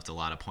Clemson left a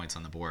lot of points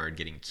on the board,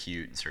 getting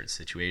cute in certain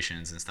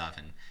situations and stuff,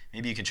 and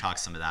maybe you can chalk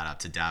some of that up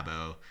to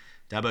Dabo.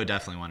 Dabo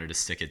definitely wanted to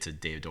stick it to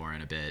Dave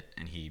Doran a bit,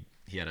 and he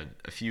had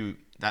a few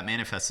 – that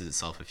manifested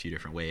itself a few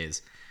different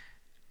ways.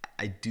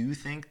 I do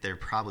think there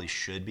probably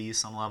should be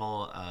some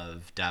level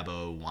of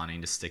Dabo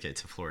wanting to stick it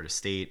to Florida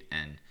State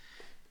and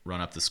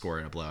run up the score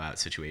in a blowout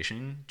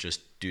situation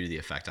just due to the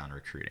effect on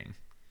recruiting.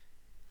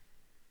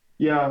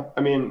 Yeah,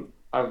 I mean,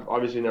 I've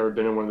obviously never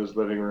been in one of those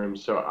living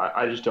rooms, so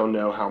I just don't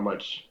know how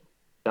much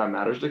that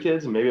matters to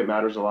kids. Maybe it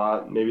matters a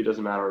lot. Maybe it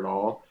doesn't matter at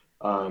all.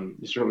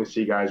 You certainly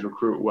see guys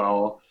recruit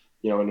well,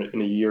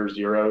 in a year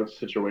zero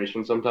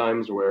situation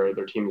sometimes where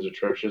their team is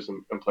atrocious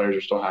and players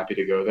are still happy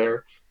to go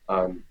there,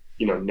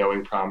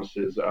 knowing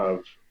promises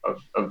of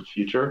the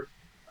future.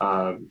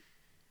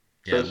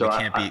 Yeah, so we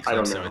can't beat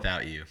Clemson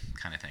without you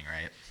kind of thing,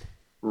 right?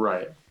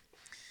 Right.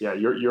 Yeah,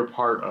 you're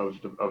part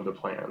of the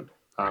plan.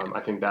 I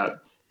think that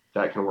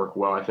can work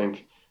well. I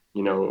think,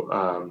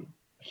 I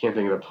can't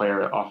think of the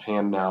player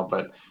offhand now,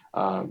 but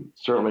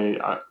certainly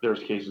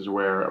there's cases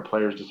where a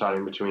player is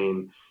deciding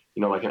between,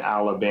 like an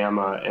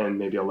Alabama and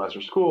maybe a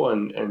lesser school,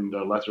 and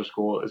the lesser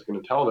school is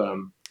going to tell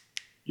them,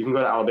 you can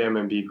go to Alabama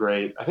and be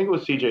great. I think it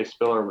was CJ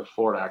Spiller with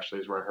Florida, actually,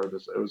 is where I heard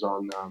this. It was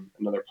on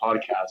another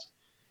podcast,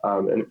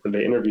 and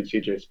they interviewed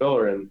CJ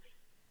Spiller, and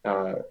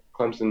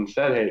Clemson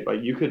said, hey,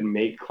 like you could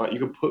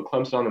put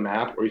Clemson on the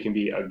map, or you can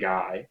be a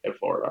guy at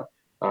Florida.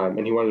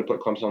 And he wanted to put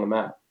Clemson on the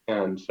map.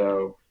 And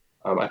so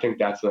I think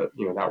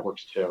that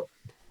works too.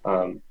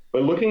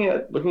 But looking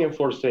at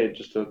Florida State,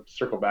 just to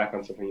circle back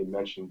on something you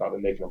mentioned about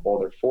them making a bowl,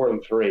 they're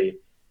 4-3.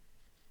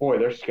 Boy,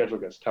 their schedule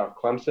gets tough.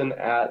 Clemson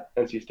at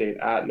NC State,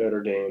 at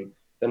Notre Dame,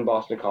 then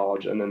Boston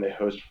College, and then they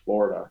host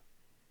Florida.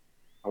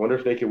 I wonder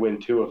if they could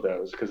win 2 of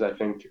those, because I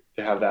think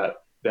they have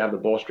the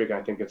bowl streak. And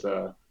I think it's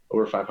a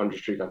over 500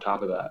 streak on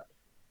top of that.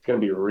 It's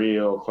going to be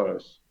real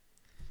close.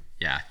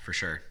 Yeah, for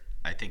sure.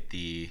 I think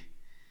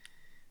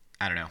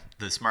I don't know.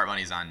 The smart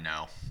money's on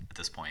no at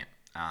this point.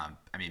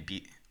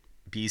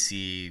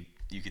 BC,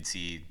 you could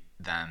see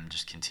them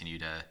just continue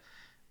to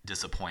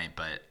disappoint,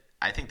 but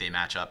I think they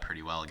match up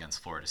pretty well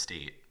against Florida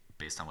State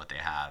based on what they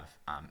have.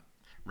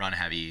 Run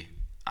heavy,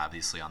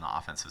 obviously, on the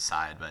offensive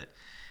side, but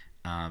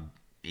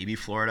maybe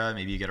Florida,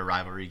 maybe you get a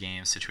rivalry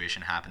game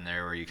situation happen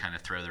there where you kind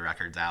of throw the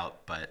records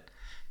out. But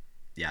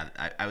yeah,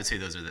 I would say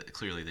those are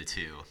clearly the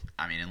two.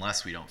 I mean,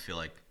 unless we don't feel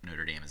like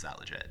Notre Dame is that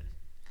legit.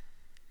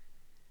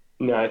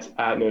 No, it's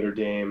at Notre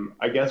Dame.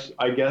 I guess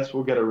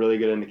we'll get a really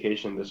good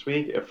indication this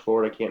week. If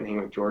Florida can't hang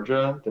with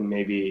Georgia, then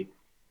maybe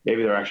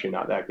they're actually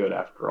not that good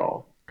after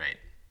all. Right.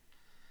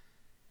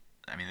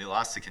 I mean, they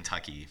lost to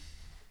Kentucky,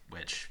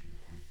 which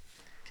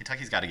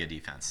Kentucky's got a good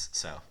defense,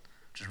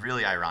 which is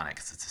really ironic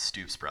because it's a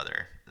Stoops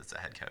brother that's the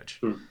head coach.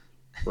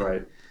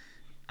 Right.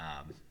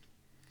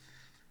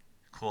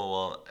 Cool.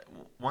 Well,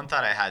 one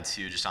thought I had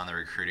too, just on the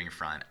recruiting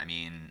front. I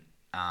mean,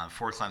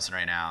 for Clemson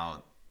right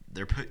now,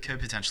 there could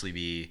potentially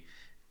be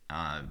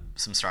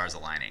some stars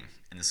aligning,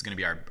 and this is going to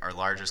be our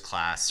largest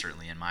class,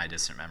 certainly in my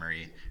distant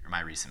memory or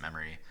my recent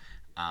memory.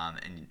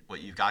 And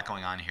what you've got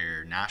going on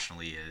here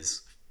nationally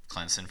is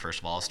Clemson, first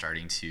of all,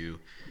 starting to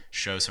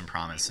show some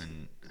promise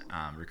in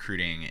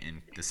recruiting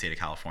in the state of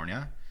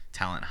California,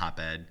 talent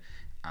hotbed.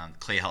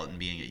 Clay Helton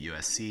being at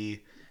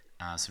USC,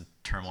 some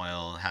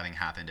turmoil having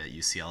happened at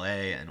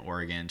UCLA and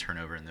Oregon,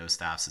 turnover in those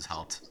staffs has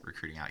helped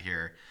recruiting out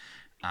here.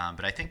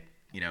 But I think,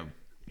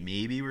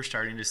 maybe we're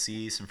starting to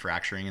see some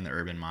fracturing in the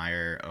Urban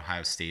Meyer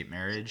Ohio State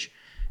marriage.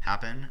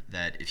 happen,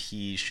 that if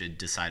he should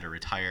decide to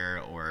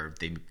retire or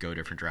they go a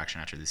different direction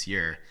after this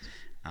year,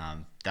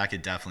 that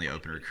could definitely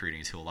open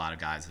recruiting to a lot of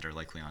guys that are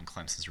likely on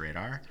Clemson's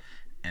radar.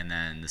 And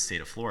then the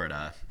state of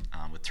Florida,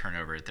 with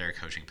turnover at their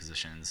coaching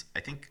positions, I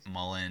think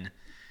Mullen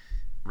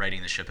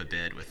righting the ship a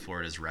bit with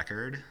Florida's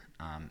record.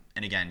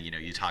 And again,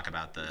 you talk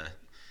about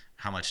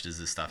how much does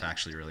this stuff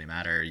actually really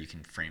matter? You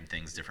can frame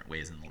things different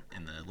ways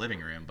in the living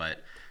room,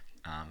 but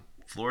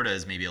Florida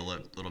is maybe a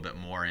little bit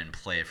more in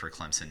play for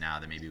Clemson now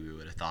than maybe we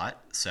would have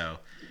thought. So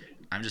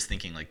I'm just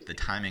thinking like the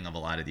timing of a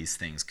lot of these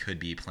things could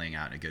be playing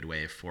out in a good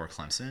way for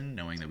Clemson,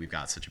 knowing that we've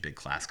got such a big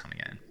class coming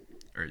in,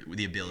 or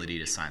the ability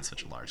to sign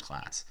such a large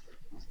class.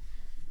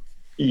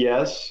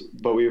 Yes,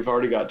 but we've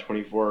already got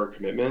 24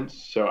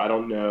 commitments, so I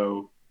don't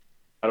know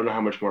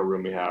how much more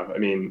room we have. I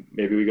mean,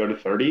 maybe we go to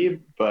 30,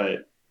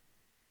 but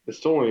it's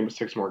still only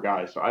 6 more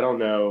guys, so I don't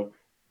know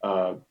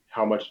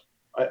how much.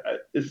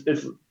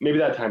 It's maybe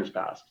that time's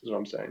passed, is what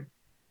I'm saying.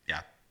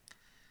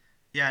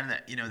 Yeah,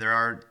 and there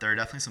are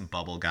definitely some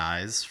bubble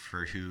guys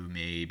for who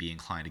may be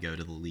inclined to go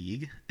to the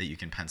league that you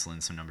can pencil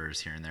in some numbers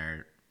here and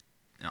there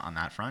on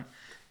that front.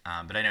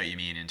 But I know what you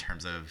mean in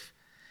terms of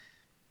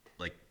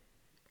like,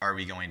 are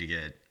we going to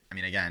get? I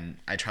mean, again,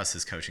 I trust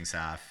his coaching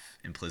staff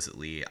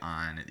implicitly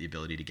on the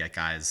ability to get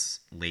guys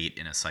late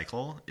in a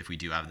cycle if we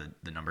do have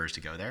the numbers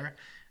to go there.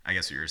 I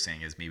guess what you're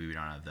saying is maybe we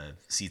don't have the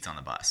seats on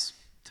the bus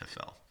to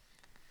fill.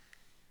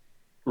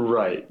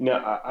 Right. No,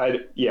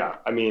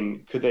 I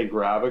mean, could they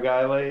grab a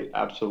guy late?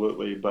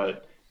 Absolutely,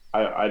 but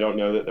I don't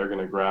know that they're going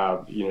to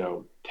grab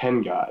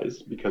 10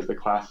 guys because the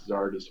class is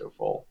already so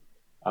full.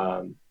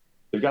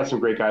 They've got some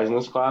great guys in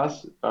this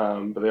class,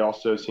 but they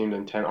also seemed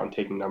intent on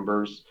taking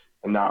numbers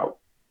and not.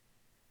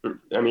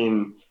 I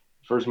mean,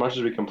 for as much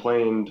as we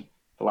complained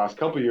the last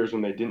couple of years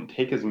when they didn't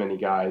take as many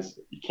guys,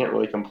 you can't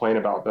really complain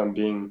about them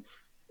being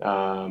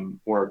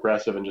more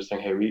aggressive and just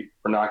saying, hey,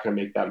 we're not going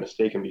to make that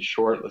mistake and be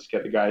short. Let's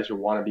get the guys who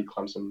want to be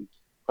Clemson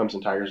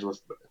Tigers.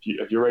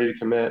 If you're ready to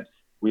commit,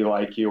 we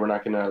like you. We're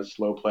not going to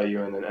slow play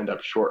you and then end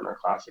up short in our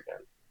class again.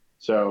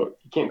 So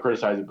you can't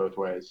criticize it both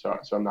ways. So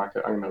I'm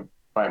going to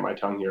bite my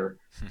tongue here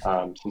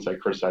since I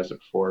criticized it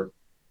before.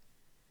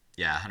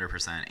 Yeah,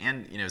 100%.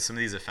 And some of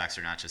these effects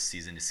are not just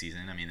season to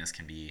season. I mean, this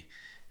can be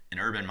an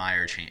Urban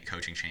Meyer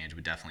coaching change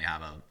would definitely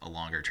have a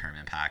longer term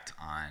impact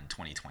on the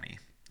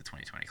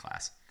 2020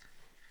 class.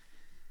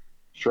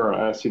 Sure,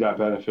 I see that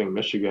benefiting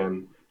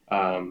Michigan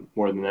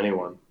more than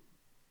anyone.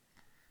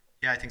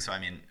 Yeah, I think so. I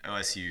mean,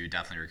 OSU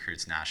definitely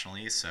recruits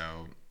nationally,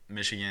 so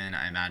Michigan,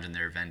 I imagine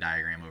their Venn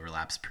diagram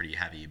overlaps pretty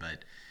heavy,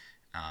 but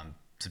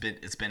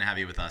it's been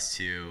heavy with us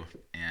too,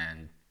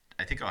 and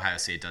I think Ohio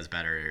State does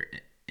better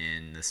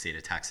in the state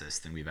of Texas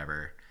than we've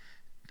ever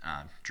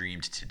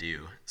dreamed to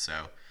do.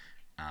 So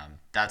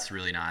that's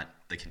really not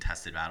the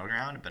contested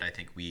battleground, but I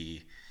think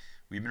we've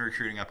been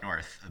recruiting up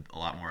north a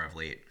lot more of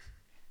late.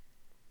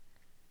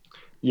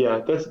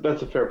 Yeah,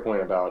 that's a fair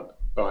point about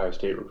Ohio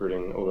State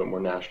recruiting a little bit more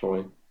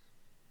nationally.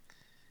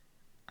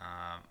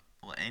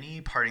 Well,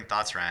 any parting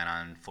thoughts, Ryan,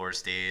 on Florida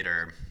State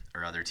or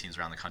other teams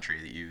around the country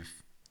that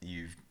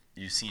you've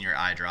seen your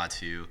eye draw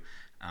to?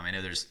 I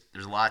know there's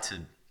a lot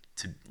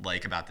to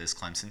like about this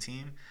Clemson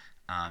team.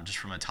 Just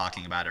from a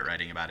talking about it,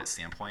 writing about it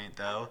standpoint,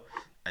 though,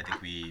 I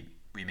think we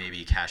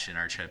maybe cash in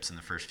our chips in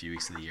the first few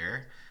weeks of the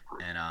year,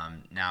 and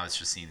now it's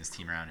just seeing this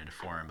team around into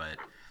form. But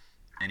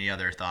any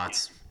other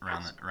thoughts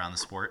around the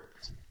sport?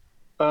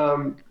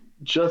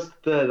 Just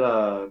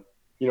that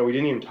we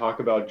didn't even talk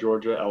about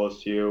Georgia,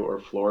 LSU, or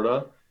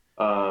Florida,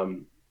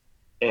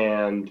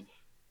 and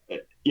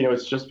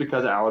it's just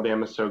because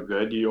Alabama's so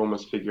good, you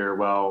almost figure,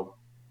 well,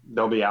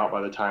 they'll be out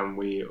by the time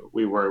we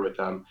worry with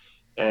them.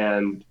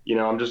 And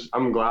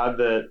I'm glad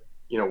that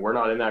we're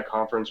not in that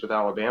conference with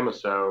Alabama.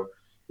 So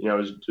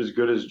as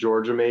good as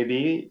Georgia may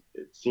be,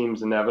 it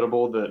seems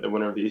inevitable that the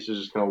winner of the East is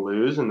just going to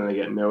lose, and then they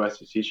get no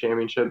SEC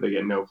championship, they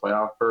get no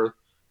playoff berth.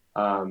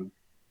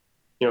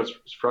 It's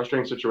a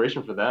frustrating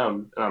situation for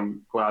them, and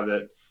I'm glad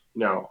that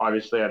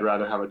obviously I'd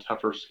rather have a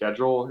tougher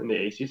schedule in the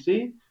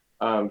ACC,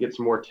 get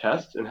some more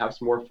tests and have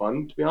some more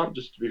fun, to be honest,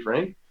 just to be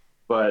frank.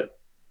 But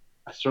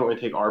I certainly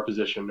take our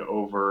position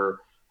over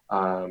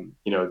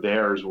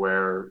theirs,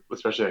 where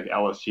especially like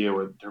LSU,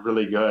 where they're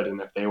really good, and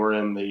if they were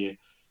in the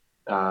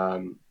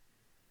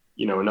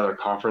another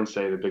conference,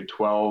 say the Big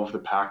 12, the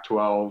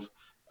Pac-12,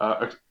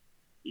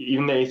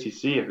 even the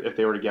ACC, if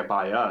they were to get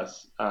by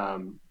us, at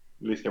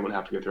least they wouldn't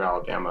have to go through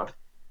Alabama.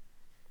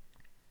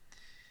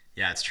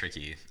 Yeah, it's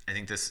tricky. I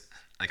think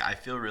I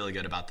feel really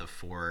good about the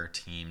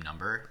 4-team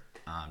number,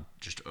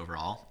 just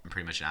overall. I'm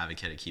pretty much an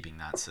advocate of keeping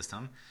that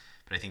system.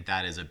 But I think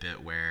that is a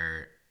bit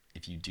where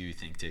if you do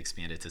think to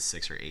expand it to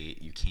 6 or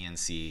 8, you can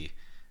see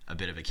a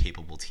bit of a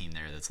capable team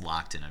there that's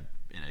locked in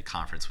a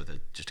conference with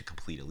just a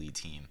complete elite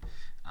team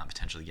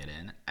potentially get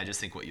in. I just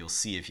think what you'll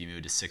see if you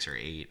move to 6 or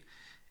 8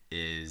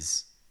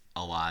 is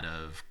a lot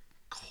of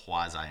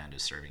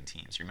quasi-undeserving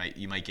teams.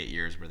 You might get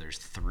years where there's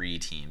 3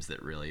 teams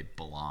that really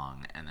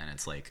belong, and then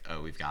it's like,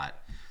 oh, we've got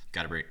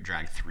to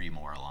drag 3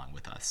 more along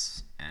with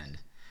us. And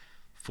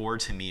 4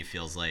 to me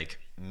feels like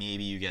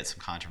maybe you get some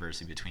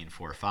controversy between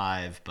 4 or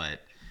 5,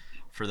 but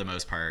for the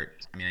most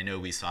part, I mean, I know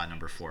we saw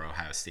number 4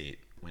 Ohio State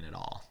win it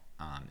all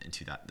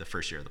into the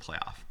first year of the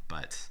playoff,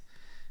 but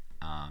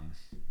I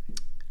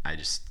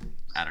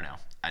don't know.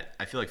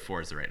 I feel like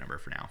 4 is the right number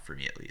for now, for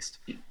me at least.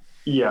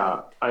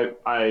 Yeah,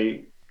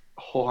 I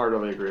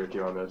wholeheartedly agree with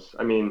you on this.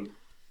 I mean,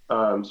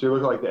 so you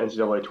look at like the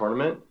NCAA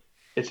tournament,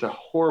 it's a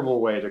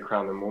horrible way to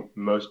crown the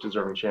most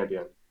deserving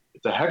champion.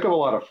 It's a heck of a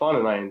lot of fun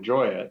and I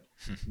enjoy it,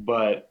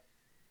 but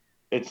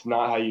it's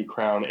not how you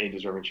crown a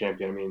deserving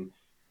champion. I mean,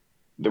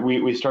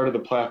 we started the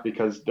playoff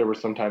because there were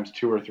sometimes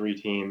 2 or 3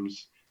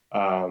 teams,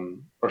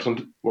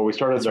 we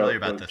started It's really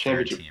about the third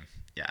championship. team.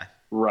 Yeah.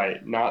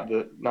 Right, not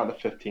the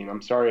 5th team.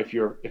 I'm sorry if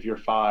you're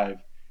 5,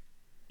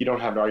 you don't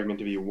have an argument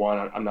to be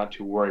 1. I'm not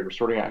too worried. We're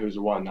sorting out who's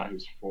 1, not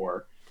who's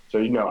 4. So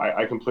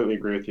I completely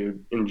agree with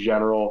you. In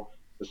general,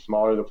 the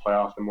smaller the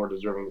playoff, the more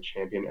deserving the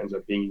champion ends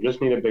up being. You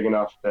just need it big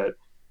enough that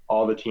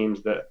all the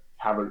teams that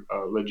have a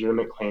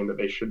legitimate claim that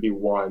they should be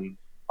 1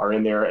 are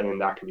in there, and then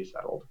that can be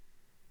settled.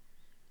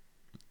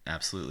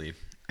 Absolutely.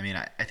 I mean,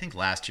 I think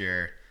last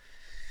year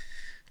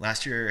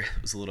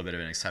was a little bit of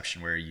an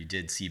exception where you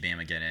did see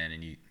Bama get in,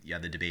 and you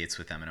had the debates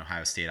with them and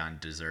Ohio State on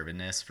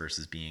deservedness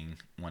versus being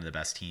one of the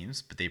best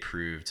teams, but they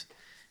proved,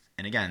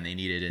 and again, they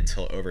needed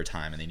until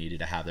overtime, and they needed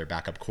to have their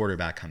backup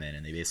quarterback come in,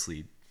 and they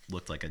basically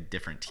looked like a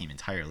different team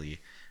entirely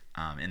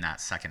in that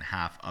second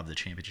half of the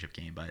championship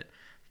game. But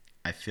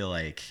I feel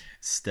like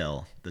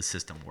still the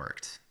system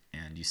worked,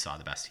 and you saw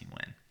the best team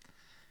win.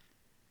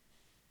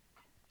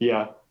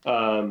 Yeah.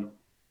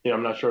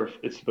 I'm not sure if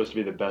it's supposed to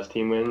be the best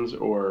team wins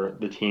or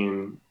the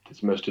team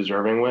that's most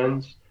deserving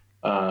wins,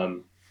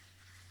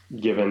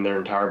 given their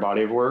entire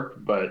body of work,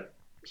 but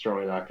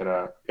certainly not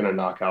gonna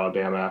knock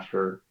Alabama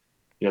after,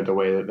 the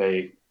way that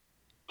they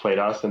played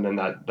us, and then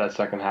that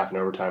second half in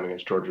overtime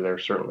against Georgia, they're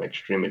certainly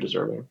extremely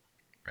deserving.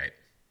 Right.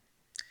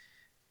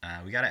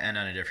 We got to end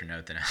on a different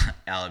note than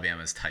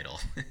Alabama's title.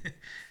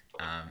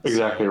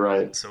 Exactly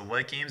right. So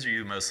what games are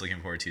you most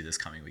looking forward to this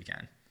coming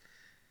weekend?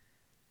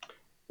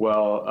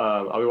 Well,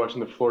 I'll be watching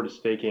the Florida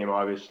State game,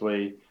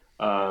 obviously,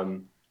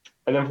 and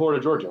then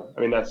Florida Georgia. I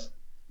mean, that's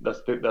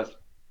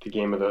the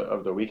game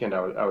of the weekend.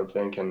 I would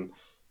think, and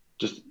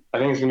just I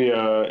think it's gonna be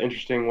an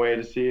interesting way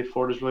to see if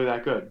Florida's really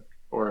that good,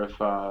 or if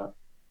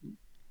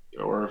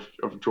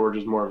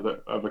Georgia's more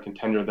of a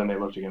contender than they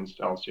looked against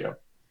LSU.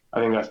 I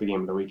think that's the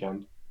game of the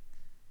weekend.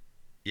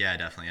 Yeah,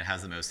 definitely. It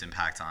has the most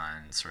impact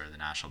on sort of the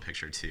national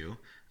picture too.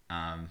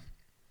 Um,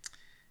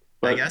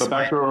 I guess But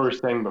back to what we were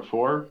saying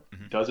before,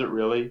 Mhm. does it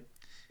really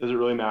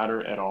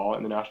matter at all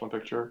in the national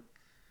picture?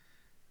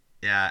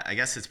 Yeah, I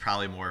guess it's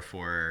probably more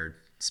for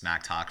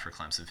smack talk for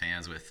Clemson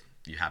fans. With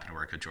you happen to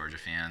work with Georgia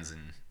fans,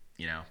 and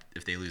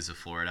if they lose to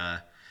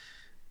Florida,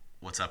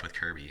 what's up with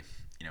Kirby?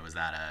 Was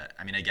that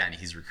I mean, again,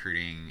 he's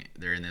recruiting.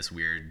 They're in this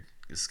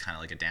this is kind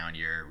of like a down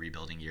year,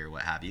 rebuilding year,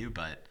 what have you.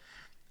 But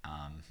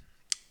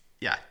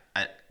yeah,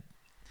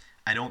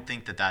 I don't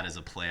think that is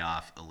a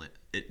playoff.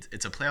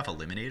 It's a playoff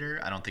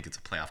eliminator. I don't think it's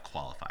a playoff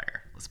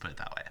qualifier. Let's put it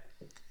that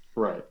way.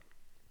 Right.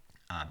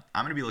 I'm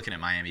going to be looking at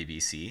Miami,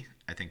 BC.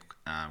 I think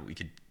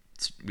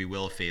we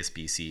will face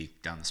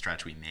BC down the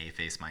stretch. We may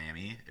face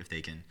Miami if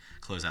they can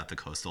close out the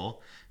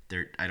Coastal.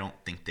 I don't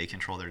think they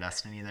control their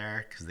destiny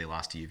there because they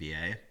lost to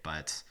UVA,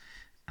 but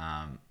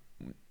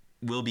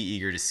we'll be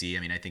eager to see. I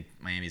mean, I think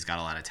Miami's got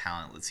a lot of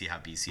talent. Let's see how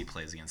BC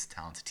plays against a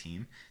talented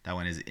team. That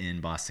one is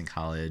in Boston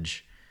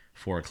College,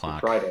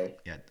 4:00. Friday.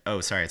 Yeah. Oh,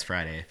 sorry, it's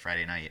Friday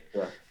night.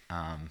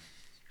 Yeah.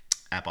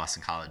 At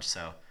Boston College.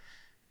 So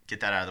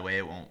get that out of the way.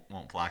 It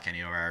won't block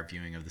any of our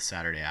viewing of the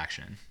Saturday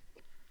action.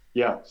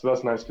 Yeah, so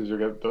that's nice because you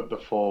get the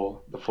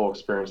full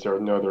experience there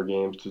with no other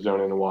games to zone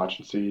in and watch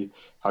and see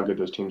how good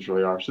those teams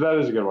really are. So that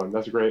is a good one.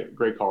 That's a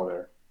great call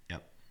there.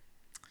 Yep.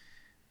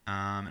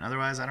 And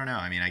otherwise, I don't know.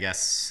 I mean, I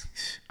guess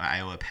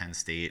Iowa, Penn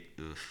State.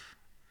 Oof,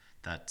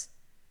 that's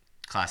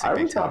classic Big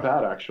Iowa's Ten. not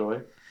bad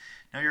actually.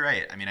 No, you're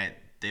right. I mean,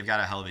 they've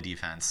got a hell of a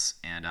defense,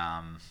 and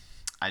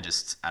I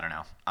don't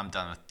know. I'm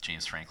done with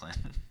James Franklin.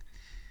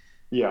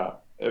 Yeah,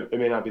 it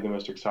may not be the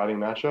most exciting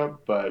matchup,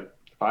 but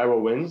if Iowa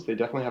wins, they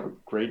definitely have a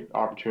great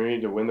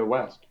opportunity to win the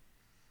West.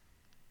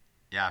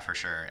 Yeah, for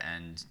sure.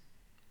 And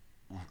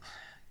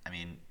I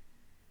mean,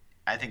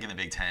 I think in the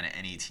Big Ten,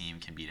 any team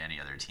can beat any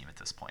other team at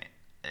this point.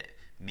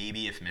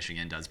 Maybe if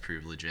Michigan does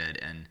prove legit,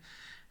 and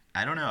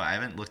I don't know. I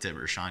haven't looked at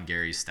Rashawn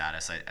Gary's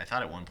status. I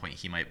thought at one point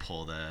he might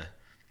pull the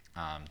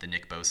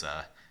Nick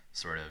Bosa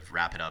sort of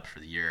wrap it up for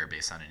the year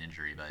based on an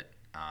injury, but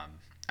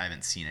I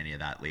haven't seen any of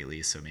that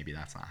lately, so maybe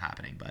that's not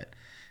happening. But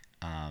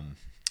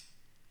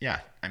yeah,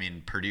 I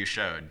mean, Purdue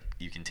showed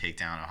you can take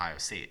down Ohio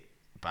State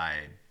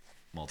by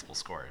multiple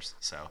scores,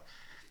 so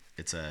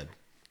that's a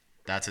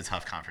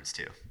tough conference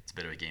too. It's a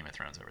bit of a Game of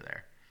Thrones over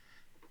there.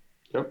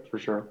 Yep, for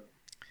sure.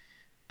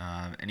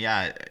 And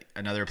yeah,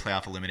 another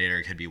playoff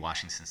eliminator could be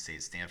Washington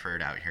State,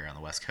 Stanford out here on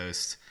the West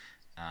Coast.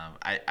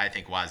 I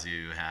think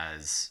Wazoo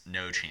has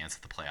no chance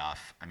at the playoff.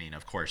 I mean,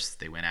 of course,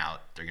 they went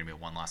out. They're going to be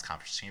a one-loss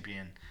conference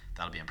champion.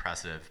 That'll be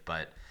impressive.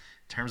 But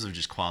in terms of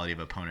just quality of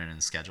opponent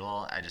and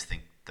schedule, I just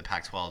think the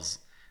Pac-12's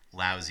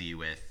lousy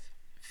with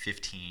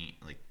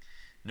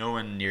no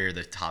one near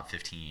the top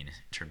 15 in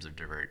terms of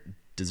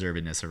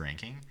deservedness of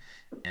ranking,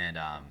 and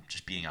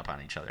just beating up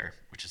on each other,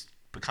 which is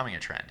becoming a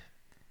trend.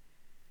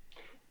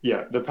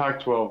 Yeah, the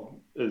Pac-12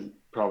 is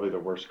probably the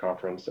worst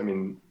conference. I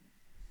mean,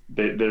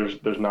 there's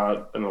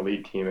not an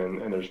elite team,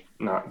 and there's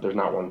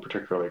not one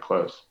particularly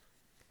close.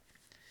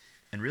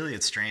 And really,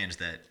 it's strange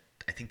that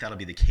I think that'll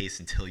be the case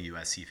until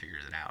USC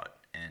figures it out.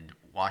 And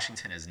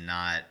Washington has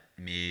not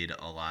made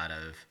a lot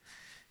of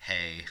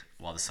hay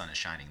while the sun is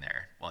shining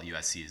there, while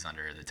USC is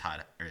under the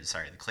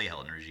Clay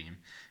Helton regime.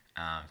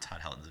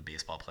 Todd Helton's a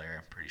baseball player,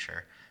 I'm pretty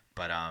sure.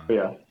 But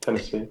yeah,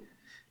 Tennessee,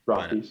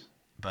 Rockies.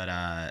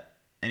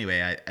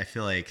 Anyway, I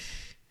feel like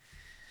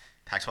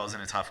Pac-12 is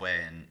in a tough way,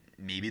 and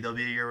maybe there'll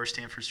be a year where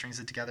Stanford strings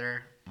it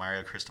together.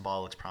 Mario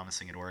Cristobal looks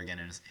promising at Oregon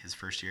in his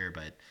first year,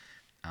 but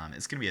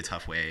it's going to be a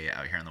tough way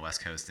out here on the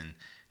West Coast, and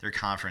their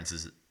conference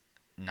is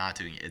not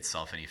doing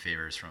itself any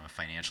favors from a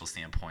financial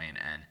standpoint,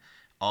 and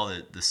all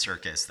the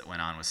circus that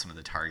went on with some of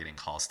the targeting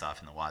call stuff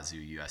in the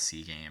Wazoo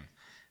USC game.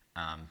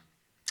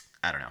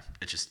 I don't know.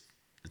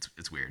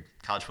 It's weird.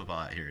 College football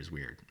out here is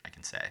weird, I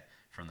can say,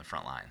 from the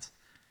front lines.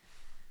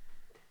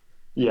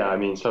 Yeah, I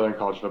mean, Southern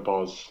college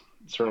football is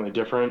certainly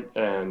different,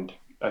 and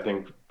I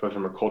think both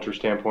from a culture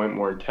standpoint,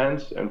 more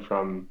intense, and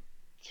from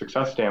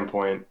success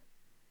standpoint,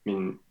 I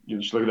mean, you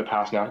just look at the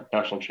past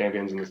national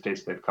champions in the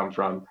states they've come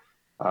from.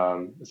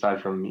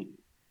 Aside from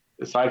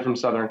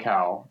Southern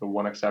Cal, the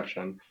one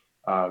exception,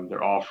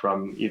 they're all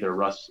from either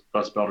Rust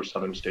Belt or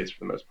Southern states for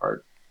the most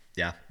part.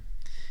 Yeah.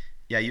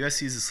 Yeah,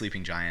 USC is a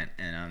sleeping giant,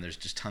 and there's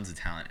just tons of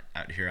talent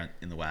out here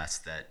in the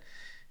West that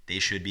they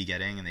should be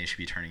getting, and they should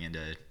be turning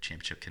into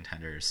championship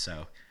contenders.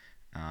 So,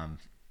 I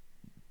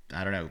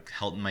don't know.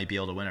 Helton might be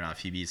able to win it. If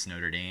he beats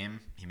Notre Dame,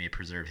 he may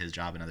preserve his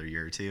job another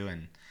year or two,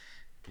 and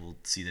we'll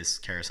see this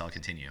carousel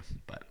continue.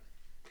 But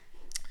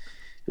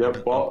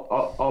yep, well,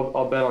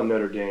 I'll bet on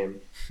Notre Dame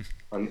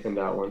in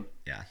that one.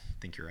 Yeah, I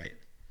think you're right.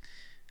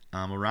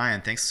 Well,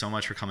 Ryan, thanks so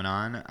much for coming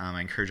on. I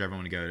encourage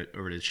everyone to go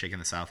over to Shakin'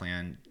 the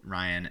Southland.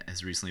 Ryan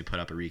has recently put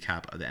up a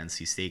recap of the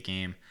NC State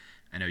game.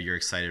 I know you're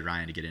excited,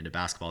 Ryan, to get into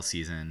basketball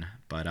season,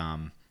 but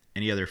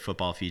any other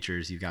football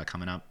features you've got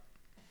coming up?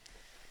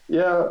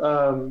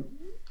 Yeah,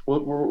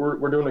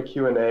 we're doing a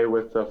Q&A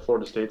with the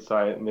Florida State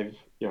site, and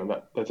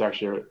that's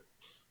actually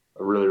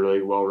a really,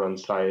 really well-run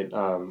site.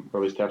 Or at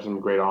least have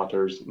some great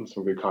authors and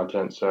some good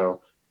content.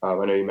 So I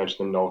know you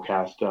mentioned the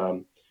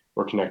Nullcast.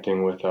 We're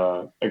connecting with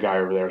a guy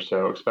over there,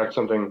 so expect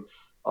something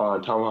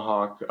on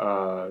Tomahawk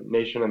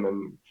Nation, and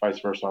then vice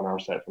versa on our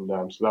site from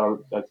them.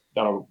 So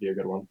that'll be a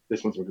good one. They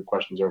sent some good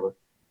questions over.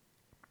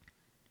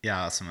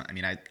 Yeah, awesome. I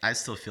mean, I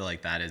still feel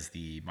like that is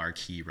the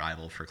marquee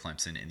rival for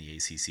Clemson in the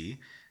ACC.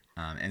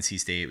 NC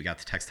State, we got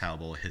the Textile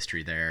Bowl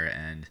history there,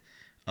 and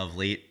of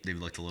late they've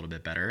looked a little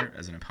bit better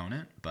as an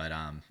opponent. But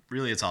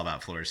really, it's all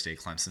about Florida State,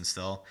 Clemson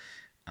still.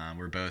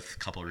 We're both a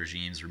couple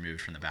regimes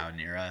removed from the Bowden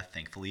era,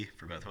 thankfully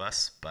for both of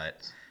us,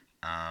 but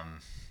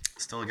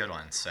still a good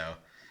one. So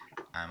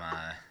I'm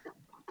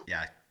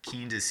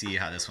keen to see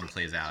how this one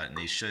plays out, and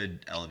they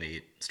should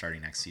elevate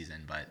starting next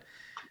season, but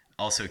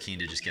also keen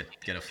to just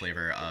get a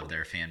flavor of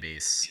their fan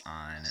base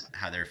on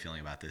how they're feeling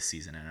about this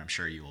season, and I'm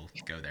sure you will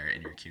go there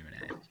in your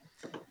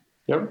Q&A.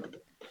 Yep.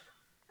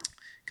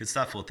 Good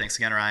stuff. Well, thanks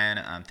again,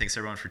 Ryan. Thanks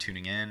everyone for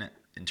tuning in.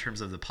 In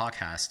terms of the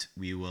podcast,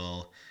 we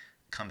will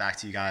come back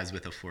to you guys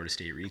with a Florida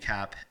State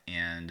recap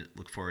and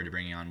look forward to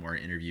bringing on more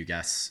interview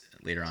guests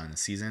later on in the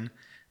season.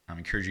 I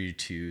encourage you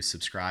to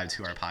subscribe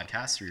to our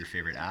podcast through your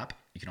favorite app.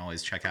 You can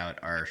always check out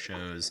our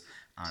shows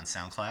on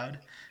SoundCloud.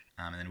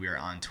 And then we are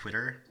on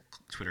Twitter,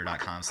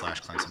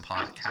 twitter.com/Clemson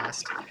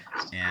Podcast,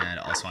 and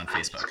also on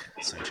Facebook.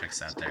 So check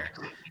us out there.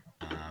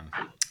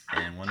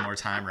 And one more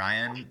time,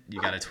 Ryan,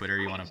 you got a Twitter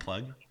you want to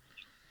plug?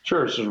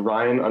 Sure. It's just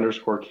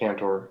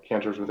Ryan_Cantor.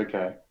 Cantor's with a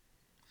K.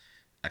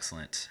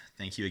 Excellent.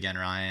 Thank you again,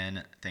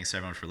 Ryan. Thanks to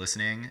everyone for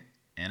listening.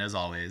 And as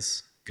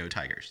always, go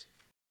Tigers.